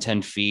 thrown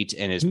 10 feet,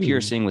 and is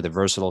piercing with a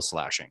versatile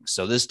slashing.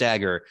 So this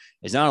dagger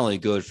is not only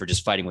good for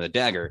just fighting with a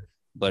dagger,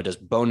 but it does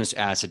bonus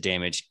acid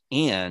damage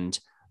and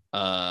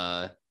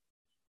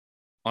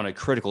on a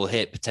critical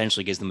hit,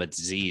 potentially gives them a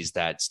disease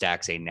that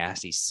stacks a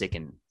nasty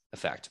sicken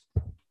effect.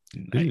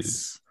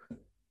 Nice.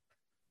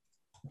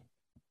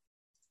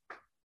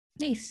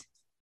 Nice.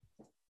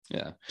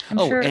 Yeah. I'm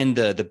sure. And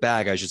the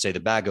bag, I should say, the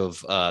bag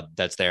of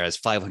that's there has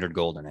 500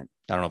 gold in it.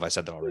 I don't know if I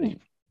said that already.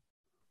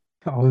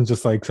 Alden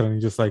just like suddenly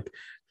just like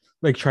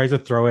tries to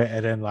throw it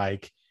and then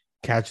like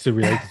catches it,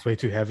 realizes it's way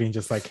too heavy and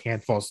just like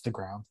hand falls to the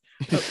ground.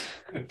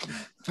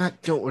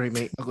 Don't worry,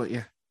 mate. I'll go.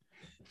 Yeah.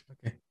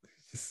 Okay.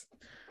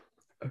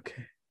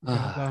 Okay.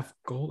 Off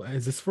gold.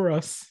 Is this for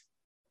us?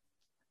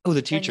 Oh, the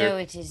I know teacher.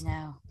 it is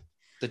now.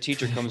 The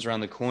teacher comes around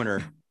the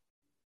corner.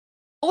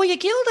 Oh, you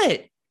killed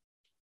it.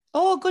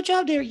 Oh, good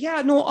job there.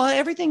 Yeah, no,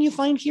 everything you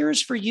find here is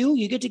for you.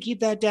 You get to keep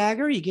that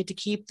dagger. You get to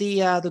keep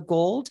the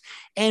gold.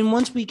 And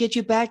once we get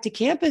you back to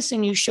campus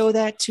and you show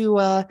that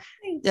to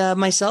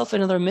myself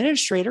and another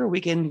administrator,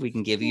 we can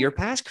give you your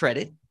pass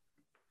credit.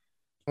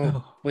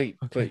 Oh, wait,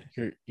 okay.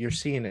 but you're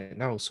seeing it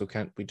now, so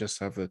can't we just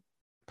have a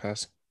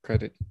pass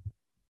credit?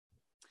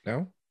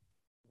 No?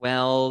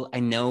 Well,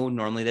 I know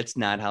normally that's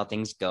not how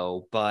things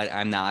go, but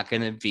I'm not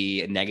going to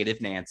be a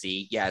negative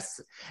Nancy.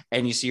 Yes.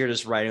 And you see her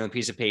just writing on a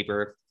piece of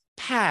paper,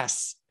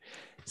 pass.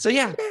 So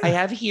yeah, I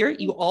have here.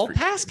 You all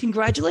passed.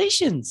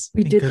 Congratulations.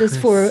 We did this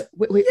for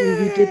we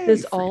did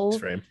this all.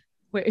 Frame.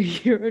 Wait,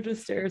 Hero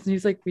just stares and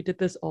he's like, we did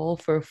this all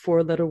for a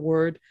 4-letter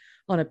word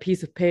on a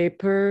piece of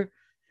paper.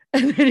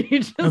 And then he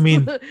just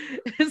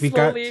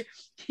slowly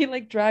he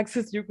like drags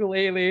his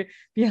ukulele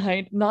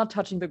behind, not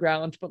touching the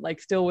ground, but like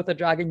still with a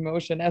dragging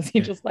motion as he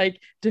just like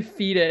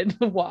defeated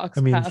walks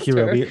past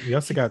Hero, her. we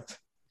also got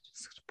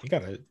we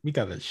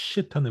got a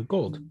shit ton of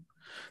gold.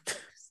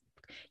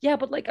 Yeah,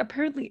 but like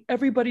apparently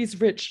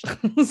everybody's rich.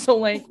 So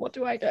like what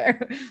do I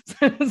care?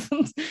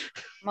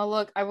 Well,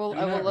 look, I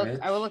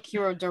will look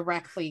Hero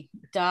directly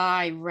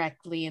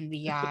in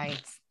the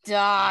eyes.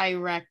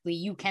 Directly.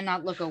 You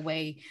cannot look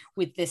away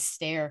with this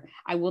stare.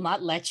 I will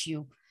not let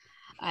you.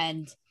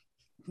 And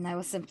I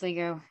will simply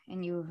go,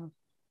 and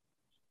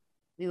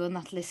we will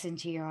not listen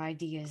to your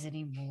ideas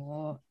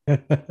anymore. How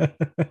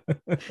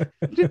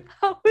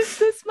is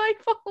this my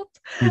fault?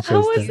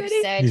 How was You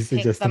it?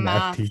 said pick the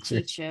math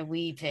teacher.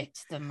 We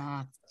picked the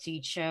math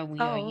teacher. We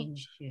are in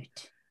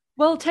shit.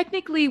 Well,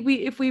 technically,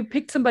 if we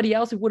picked somebody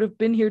else, it would have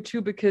been here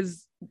too,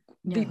 because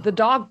the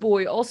dog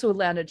boy also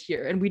landed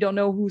here, and we don't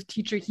know whose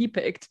teacher he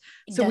picked.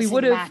 So we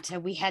would have. Matter.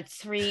 We had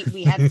three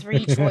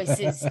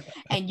choices,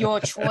 and your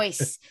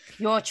choices,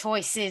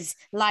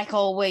 like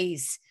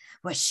always,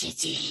 were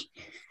shitty.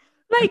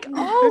 Like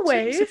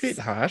always. It's a bit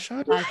harsh.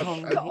 Like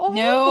always.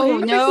 No.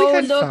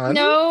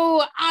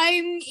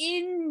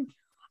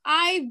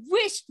 I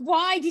wished.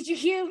 Why did you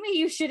heal me?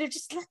 You should have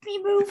just let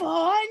me move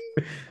on.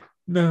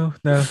 No.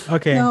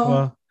 Okay,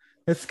 well,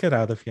 let's get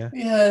out of here.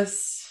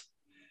 Yes.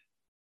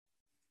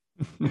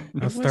 I'm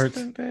gonna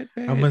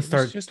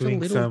start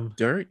doing some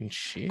dirt and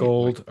shit.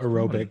 Gold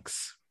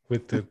aerobics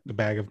with the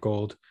bag of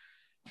gold.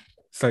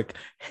 It's like,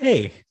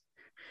 hey,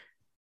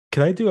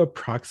 can I do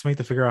approximate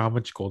to figure out how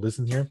much gold is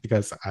in here?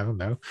 Because I don't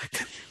know.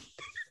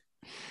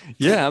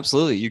 Yeah,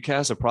 absolutely. You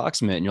cast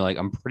approximate and you're like,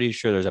 I'm pretty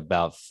sure there's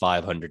about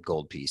 500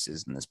 gold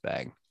pieces in this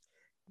bag.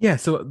 Yeah,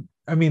 so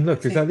I mean,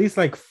 look, there's at least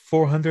like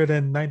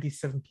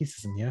 497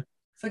 pieces in here.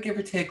 So give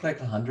or take like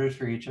 100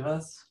 for each of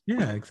us.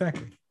 Yeah,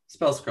 exactly.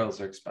 Spell scrolls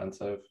are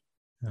expensive.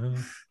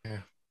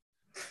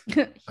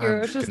 Yeah.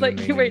 Hero's just like,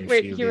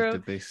 wait,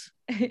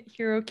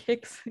 Hero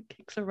kicks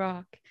a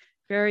rock.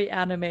 Very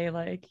anime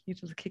like. He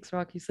just kicks a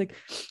rock. He's like,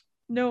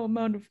 no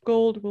amount of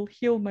gold will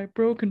heal my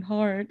broken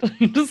heart.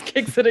 He just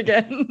kicks it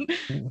again.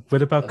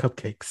 What about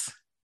cupcakes?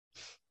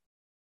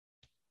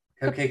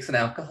 Cupcakes and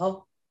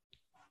alcohol?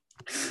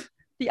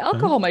 The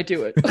alcohol might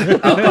do it.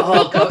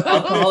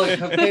 Alcohol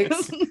and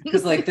cupcakes?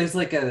 Because like there's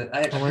like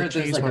I heard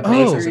there's like a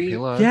bakery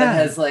that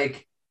has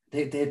like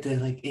they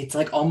like it's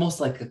like almost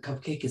like a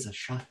cupcake is a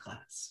shot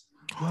glass.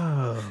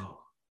 Whoa.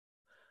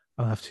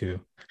 I'll have to.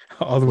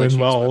 Alwyn,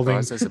 while holding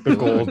the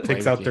gold,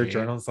 takes out their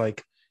journals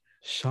like,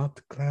 shot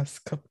glass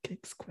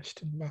cupcakes,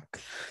 question mark.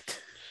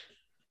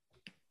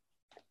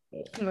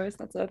 Anyways,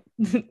 that's it.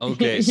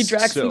 Okay, he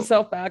drags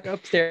himself back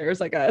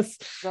upstairs, I guess.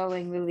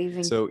 We're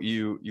leaving. So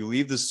you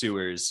leave the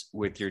sewers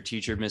with your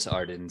teacher, Miss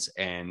Ardens,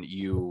 and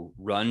you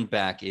run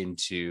back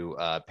into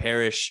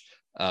Parrish,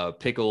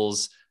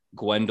 Pickles,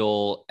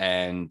 Gwendol,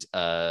 and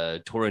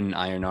Torin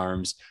Iron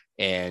Arms,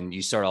 and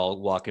you start all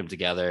walking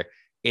together.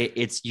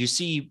 It's you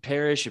see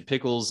Parrish and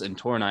Pickles and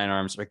Torin Iron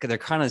Arms, they're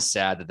kind of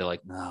sad that they're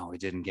like, no, we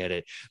didn't get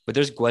it. But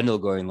there's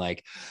Gwendol going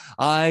like,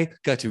 I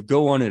got to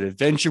go on an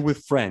adventure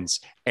with friends,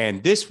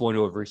 and this one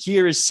over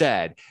here is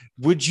sad.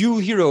 Would you,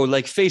 Hero,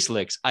 like face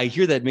licks? I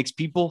hear that makes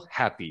people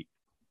happy.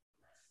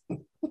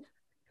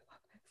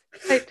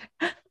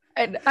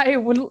 I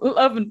would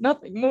love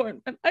nothing more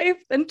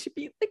than to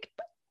be licked.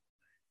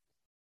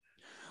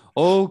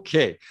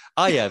 Okay,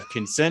 I have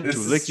consent to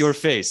lick your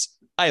face.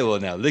 I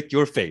will now lick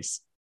your face.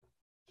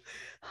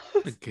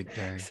 A good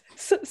guy.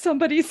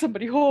 Somebody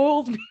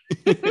hold me.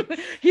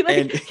 He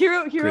like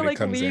Hero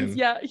like leans. In.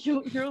 Yeah,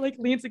 Hero like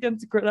leans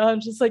against Greta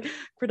and just like,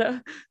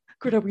 Greta,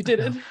 we did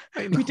it.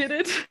 We did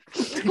it.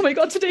 Oh my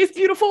god, today's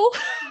beautiful.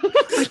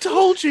 I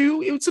told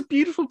you it was a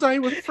beautiful day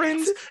with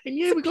friends. And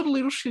yeah, we got a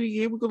little shitty,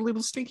 yeah, we got a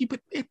little stinky, but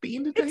at the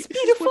end of the day, this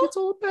is what it's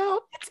all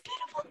about. It's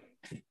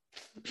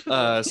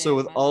beautiful. So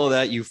with all of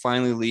that, you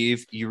finally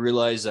leave. You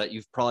realize that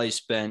you've probably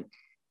spent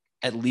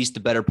at least the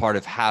better part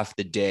of half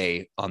the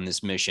day on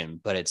this mission,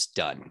 but it's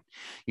done.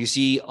 You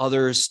see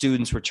other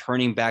students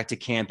returning back to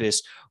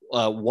campus.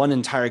 One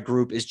entire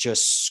group is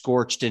just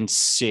scorched and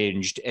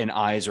singed, and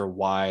eyes are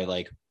wide,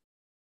 like,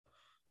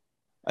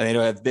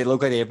 and they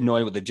look like they have no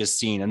idea what they've just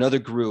seen. Another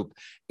group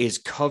is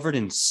covered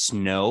in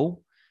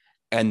snow,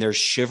 and they're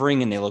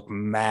shivering and they look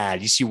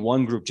mad. You see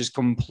one group just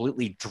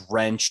completely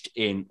drenched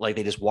in, like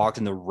they just walked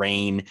in the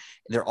rain.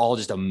 They're all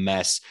just a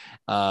mess.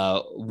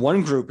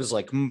 One group is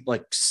like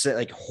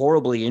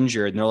horribly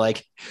injured, and they're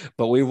like,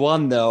 but we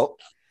won though.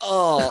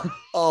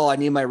 I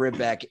need my rib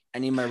back. I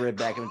need my rib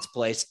back in its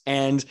place.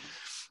 And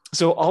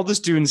so all the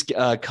students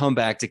come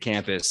back to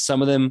campus.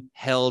 Some of them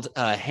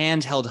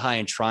hand held high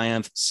in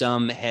triumph.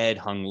 Some head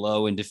hung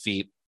low in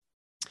defeat.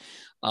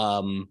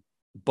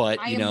 But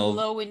I you am know,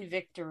 low in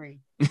victory.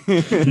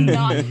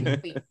 Not in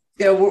defeat.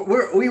 Yeah,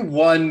 we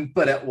won,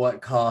 but at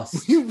what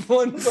cost? we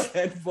won, but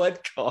at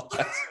what cost?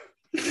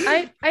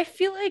 I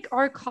feel like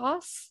our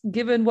costs,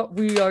 given what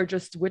we are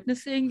just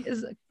witnessing,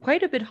 is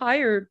quite a bit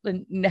higher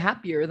and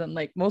happier than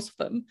like most of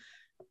them.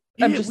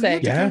 I'm just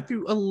saying. We had to go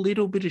through a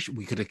little bit of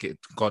we could have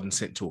gotten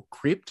sent to a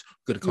crypt,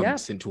 could have gotten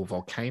sent to a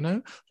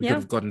volcano, we could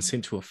have gotten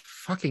sent to a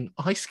fucking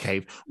ice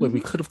cave where we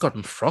could have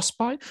gotten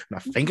frostbite and our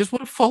fingers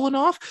would have fallen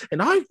off.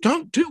 And I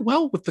don't do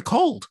well with the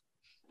cold.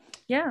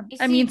 Yeah, You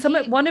I see, mean,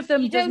 one of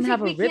them you don't doesn't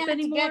have a think we rip can't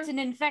anymore. get an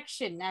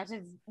infection out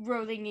of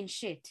rolling in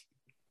shit.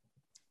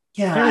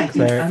 Yeah, Very I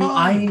think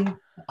clear.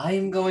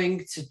 I'm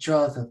going to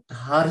draw the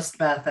hottest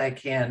bath I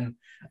can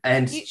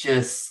and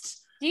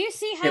just Do you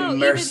see how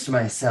immerse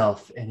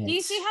myself in it. Do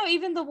you see how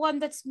even the one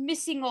that's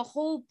missing a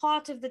whole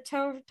part of the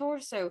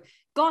torso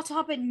got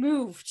up and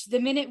moved the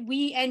minute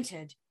we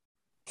entered?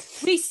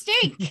 We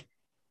stink.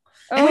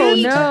 Oh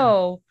We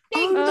no!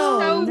 stink Oh,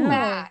 so no.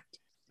 bad.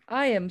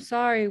 I am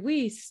sorry.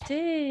 We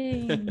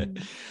sting.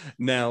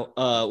 Now,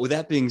 with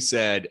that being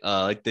said,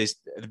 like this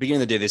at the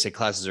beginning of the day, they say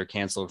classes are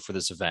canceled for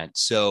this event.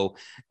 So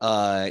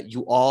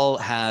you all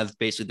have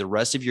basically the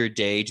rest of your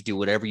day to do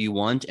whatever you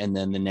want. And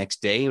then the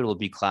next day it'll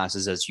be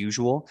classes as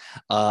usual.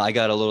 I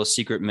got a little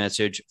secret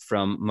message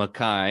from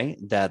Makai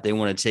that they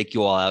want to take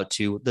you all out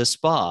to the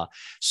spa.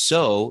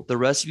 So the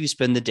rest of you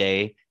spend the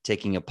day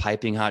taking a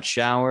piping hot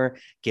shower,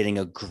 getting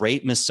a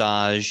great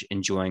massage,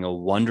 enjoying a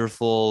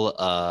wonderful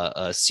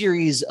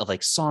series of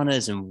like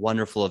saunas and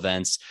wonderful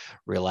events,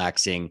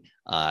 relaxing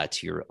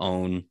to your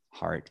own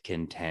heart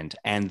content.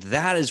 And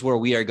that is where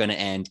we are going to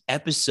end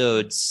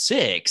episode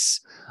 6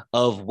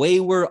 of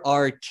Wayward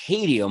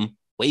Arcadium,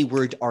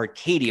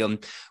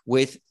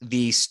 with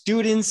the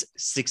students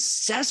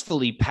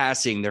successfully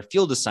passing their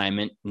field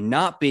assignment,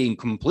 not being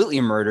completely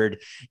murdered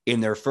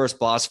in their first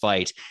boss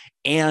fight,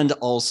 and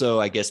also,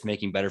 I guess,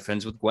 making better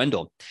friends with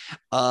Gwendol.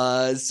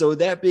 So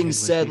that being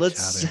said,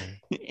 let's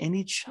and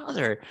each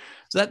other.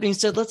 So that being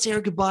said, let's say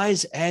our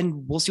goodbyes,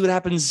 and we'll see what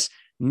happens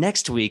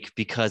next week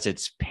because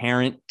it's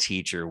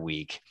Parent-Teacher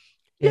Week.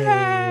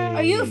 Yeah.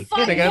 Are you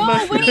fucking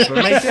for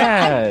my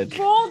dad.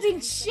 rolled in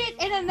shit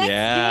and the next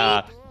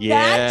day Yeah.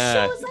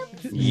 Dad shows up?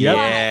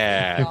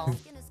 Yeah.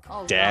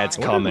 Oh, Dad's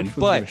God. coming,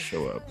 but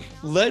show up.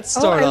 let's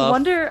start I off.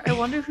 wonder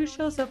who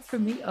shows up for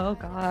me. Oh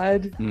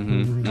God.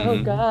 Mhm, Oh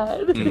mhm.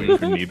 God. Waiting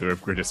for neither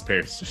of Greta's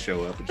parents to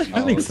show up. And she's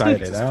I'm like, excited.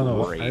 "This is I don't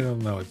know. great." I don't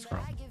know what's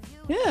wrong.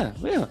 Yeah.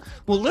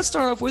 Well, let's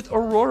start off with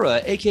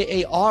Aurora,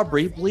 aka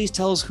Aubrey. Please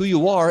tell us who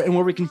you are and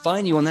where we can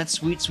find you on that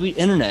sweet, sweet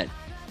internet.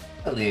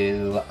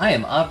 Hello, I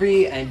am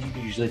Aubrey, and you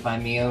can usually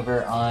find me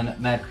over on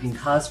Mad Queen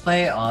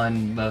Cosplay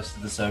on most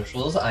of the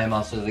socials. I am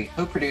also the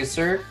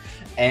co-producer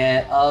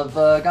of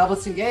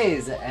Goblets and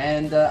Gays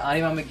and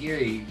Anima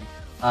Magiri.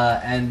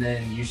 And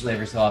then usually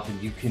every so often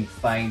you can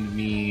find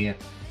me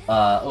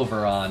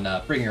over on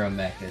Bring Your Own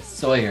Mech as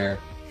Sawyer.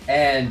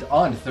 And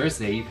on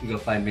Thursday, you can go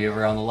find me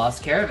over on The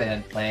Lost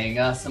Caravan playing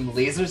some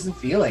Lasers and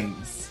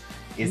Feelings.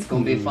 It's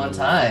going to be a fun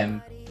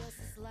time.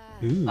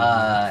 Ooh.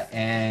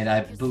 And I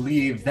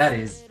believe that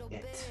is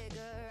it.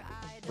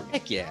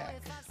 Heck yeah.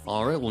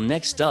 All right. Well,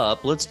 next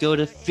up, let's go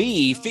to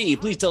Fee. Fee,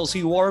 please tell us who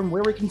you are and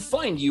where we can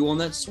find you on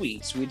that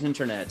sweet, sweet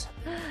internet.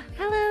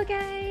 Hello,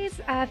 guys.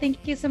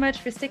 Thank you so much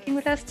for sticking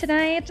with us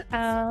tonight.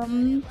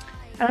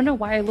 I don't know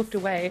why I looked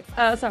away.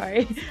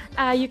 Sorry.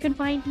 You can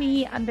find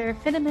me under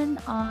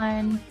Finneman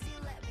on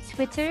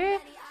Twitter,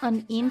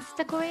 on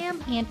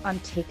Instagram, and on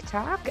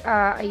TikTok.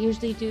 I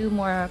usually do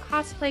more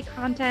cosplay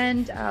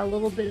content, a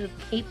little bit of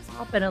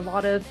K-pop, and a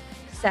lot of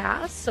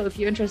sass. So if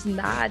you're interested in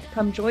that,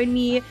 come join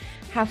me,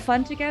 have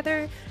fun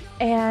together.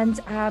 And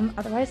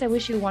otherwise, I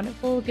wish you a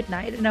wonderful good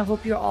night, and I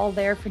hope you're all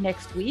there for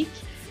next week.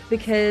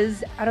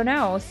 Because, I don't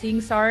know,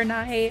 seeing Sarah and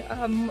I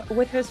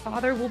with his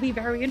father will be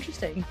very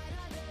interesting.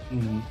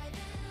 Mm-hmm.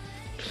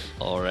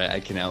 All right. I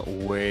cannot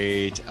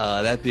wait.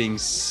 That being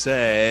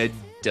said,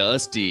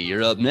 Dusty,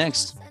 you're up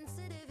next.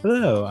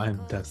 Hello, I'm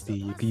Dusty.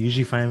 You can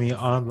usually find me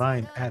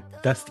online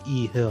at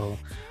Dusty Hill,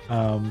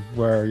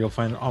 where you'll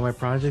find all my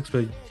projects,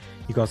 but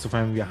you can also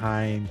find me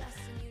behind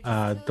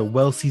the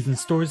Well Seasoned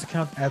Stories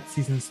account at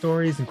Seasoned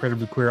Stories,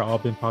 Incredibly Queer All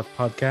Been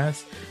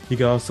Podcast. You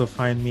can also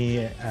find me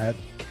at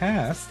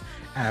Cast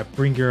at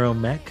Bring Your Own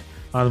Mech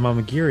on the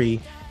Mamagiri,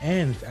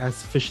 and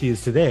as officially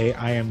as today,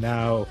 I am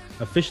now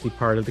officially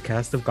part of the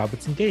cast of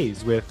Goblets and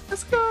Gays with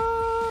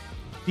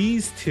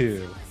these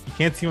two. You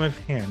can't see my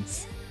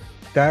hands.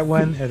 That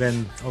one and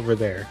then over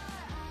there.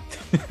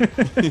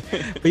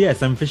 But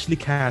yes, I'm officially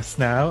cast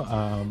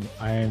now.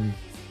 I'm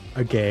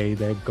a gay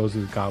that goes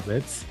with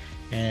goblets,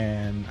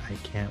 and I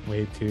can't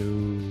wait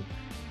to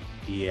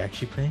be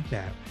actually playing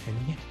that. And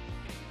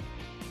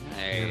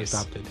yeah, Nice.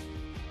 adopted.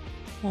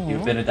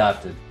 You've been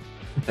adopted.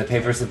 The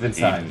papers have been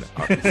signed.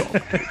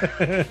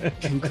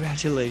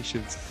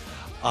 Congratulations.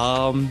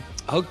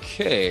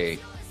 Okay.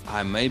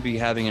 I may be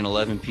having an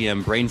 11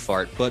 p.m. brain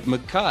fart, but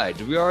Makai,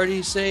 did we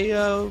already say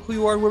who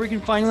you are and where we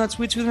can find you on that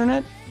sweet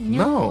internet?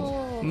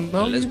 No,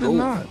 Let's you go. did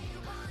not.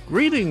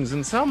 Greetings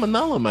and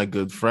salmonella, my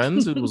good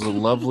friends. It was a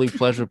lovely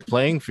pleasure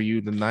playing for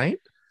you tonight.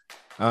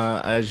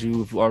 As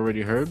you've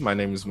already heard, my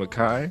name is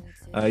Makai.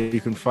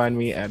 You can find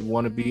me at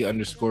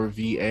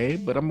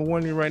wannabe_VA, but I'm gonna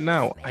warn you right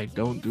now, I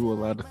don't do a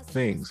lot of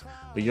things.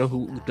 But you know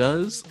who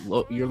does?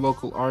 Your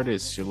local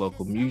artists, your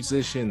local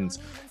musicians,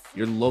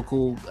 your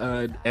local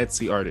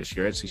Etsy artists,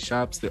 your Etsy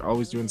shops, they're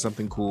always doing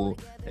something cool.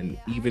 And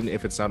even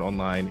if it's not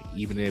online,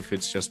 even if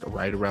it's just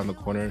right around the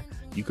corner,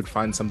 you could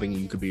find something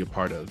you could be a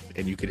part of,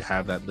 and you could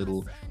have that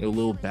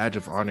little badge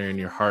of honor in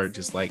your heart,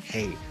 just like,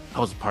 hey, I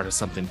was a part of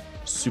something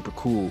super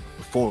cool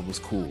before it was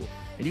cool.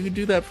 And you can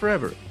do that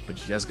forever, but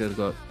you just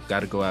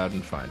gotta go out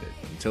and find it.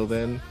 Until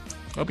then,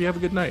 hope you have a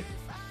good night.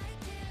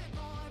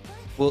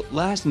 Well,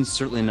 last and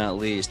certainly not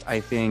least,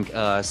 I think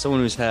someone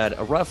who's had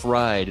a rough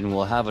ride and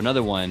will have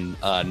another one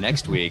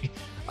next week.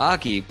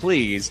 Aki,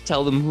 please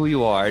tell them who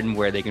you are and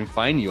where they can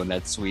find you on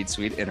that sweet,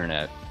 sweet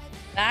internet.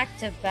 Back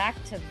to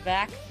back to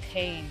back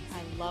pain.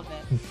 I love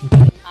it.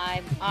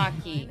 I'm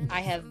Aki.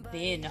 I have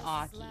been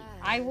Aki.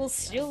 I will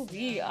still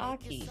be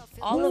Aki.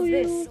 All of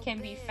this can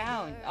be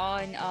found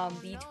on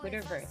the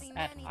Twitterverse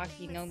at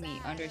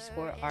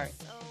akinomi_art.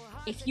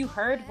 If you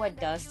heard what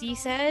Dusty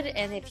said,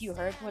 and if you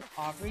heard what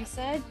Aubrey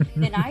said,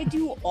 then I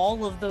do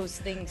all of those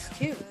things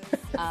too.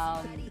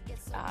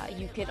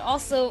 You could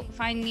also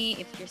find me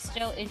if you're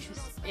still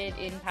interested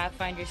in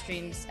Pathfinder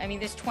streams. I mean,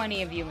 there's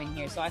 20 of you in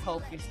here, so I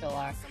hope you still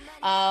are.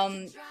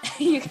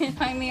 You can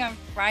find me on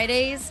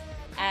Fridays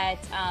at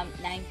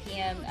 9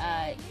 p.m.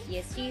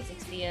 EST,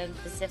 6 p.m.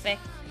 Pacific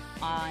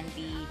on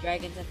the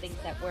Dragons and Things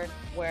Network,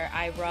 where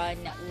I run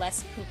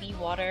less poopy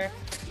water,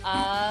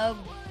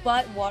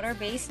 but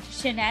water-based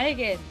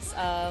shenanigans,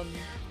 called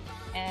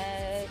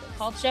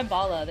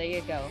Shambhala. There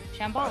you go.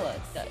 Shambhala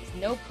does.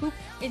 No poop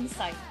in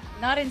sight.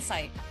 Not in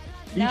sight.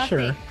 You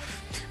sure?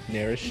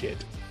 Never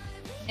shit.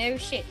 No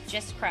shit,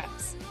 just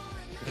crabs.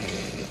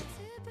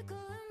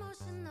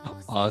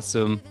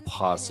 Awesome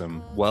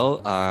possum.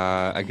 Well,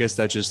 I guess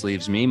that just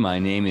leaves me. My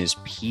name is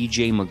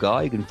PJ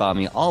McGaw. You can find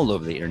me all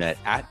over the internet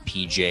at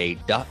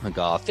pj.mcgaw.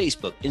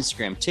 Facebook,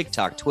 Instagram,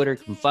 TikTok, Twitter. You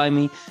can find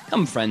me,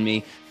 come friend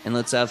me, and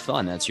let's have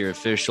fun. That's your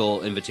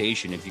official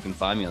invitation. If you can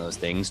find me on those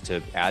things,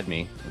 to add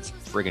me. Let's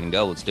friggin'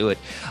 go. Let's do it.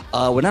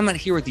 When I'm not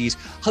here with these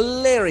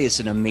hilarious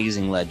and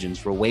amazing legends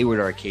for Wayward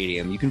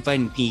Arcadium, you can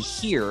find me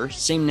here,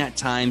 same nat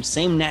time,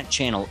 same nat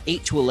channel,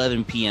 8 to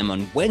 11 p.m.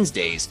 on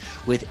Wednesdays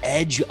with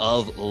Edge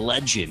of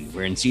Legend.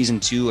 We're in season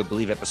 2, I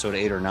believe episode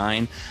 8 or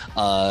 9.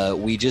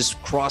 We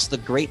just crossed the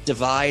Great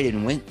Divide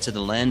and went to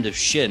the land of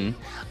Shin,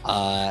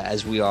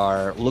 as we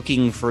are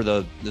looking for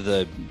the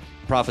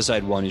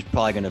prophesied one who's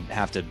probably going to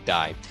have to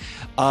die.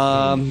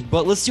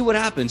 But let's see what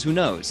happens. Who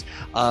knows?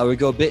 We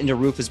go a bit into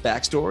Rufus'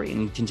 backstory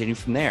and continue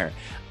from there.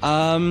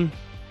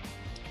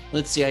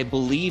 Let's see. I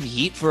believe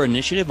Heat for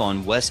Initiative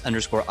on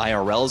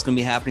West_IRL is going to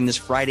be happening this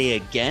Friday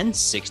again,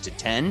 6 to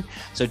 10.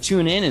 So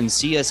tune in and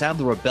see us have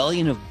the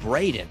Rebellion of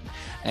Brayden.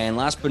 And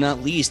last but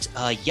not least,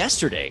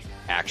 yesterday,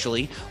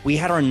 actually, we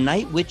had our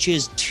Night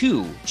Witches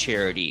 2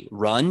 charity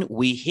run.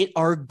 We hit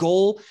our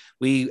goal.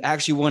 We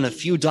actually won a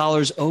few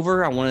dollars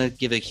over. I want to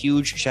give a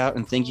huge shout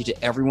and thank you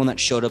to everyone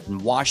that showed up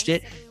and watched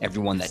it,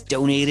 everyone that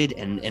donated,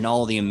 and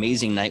all the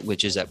amazing Night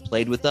Witches that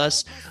played with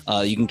us.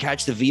 You can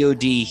catch the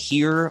VOD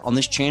here on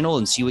this channel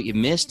and see what you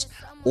missed,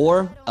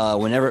 or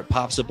whenever it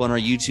pops up on our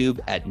YouTube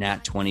at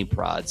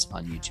Nat20Prods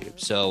on YouTube.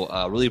 So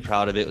really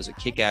proud of it. It was a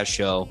kick-ass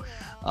show.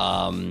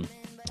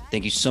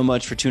 Thank you so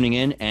much for tuning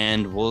in,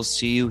 and we'll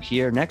see you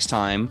here next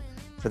time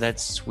for that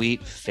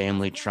sweet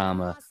family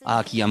trauma.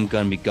 Aki, I'm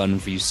going to be gunning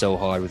for you so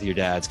hard with your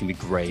dad. It's going to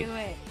be great. Do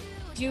it.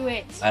 Do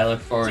it. I look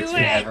forward to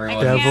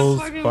everyone.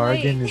 Devil's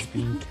bargain is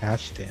being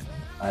cashed in.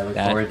 I look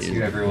forward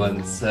to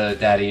everyone's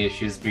daddy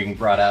issues being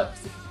brought out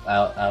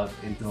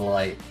into the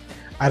light.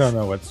 I don't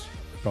know what's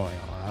going on.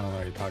 I don't know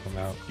what you're talking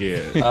about.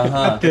 Yeah.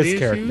 Uh-huh. This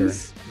character.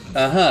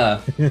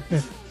 Uh-huh.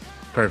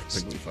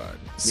 Perfectly fine.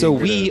 So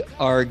we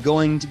are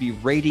going to be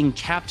raiding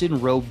Captain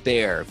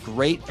Robert.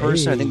 Great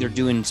person. Hey. I think they're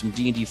doing some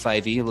D&D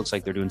 5e. It looks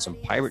like they're doing some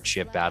pirate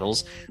ship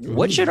battles.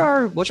 What should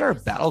our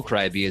battle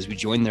cry be as we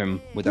join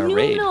them with our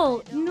raid?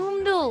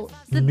 Noomdle.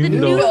 The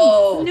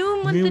Noomdle.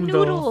 noom with the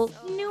noodle.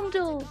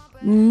 Noomdle.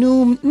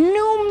 Noomdle.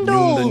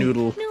 Noom the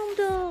noodle.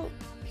 Noomdle.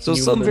 So Noom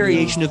some the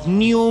variation of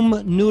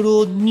Noom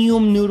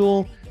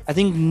Noodle. I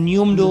think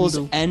Noomdle's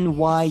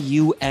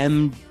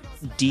NYUMDDLE.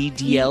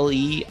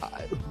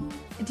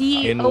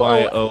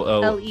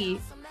 DOOLE.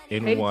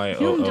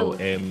 NYOOMDLE.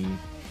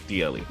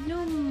 Yeah.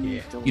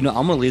 You know,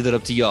 I'm gonna leave that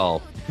up to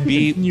y'all.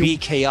 Be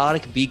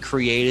chaotic, be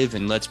creative,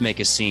 and let's make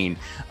a scene.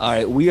 All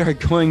right, we are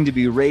going to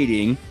be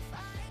raiding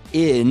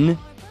in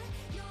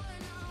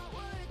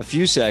a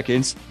few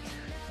seconds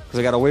because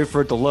I gotta wait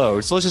for it to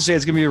load. So let's just say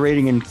it's gonna be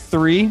raiding in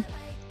 3,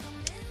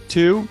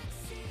 2,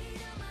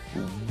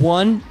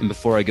 1. And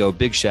before I go,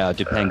 big shout out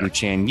to Pangu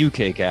Chan,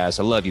 UK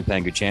cast. I love you,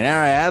 Pangu Chan. All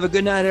right, have a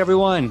good night,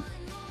 everyone.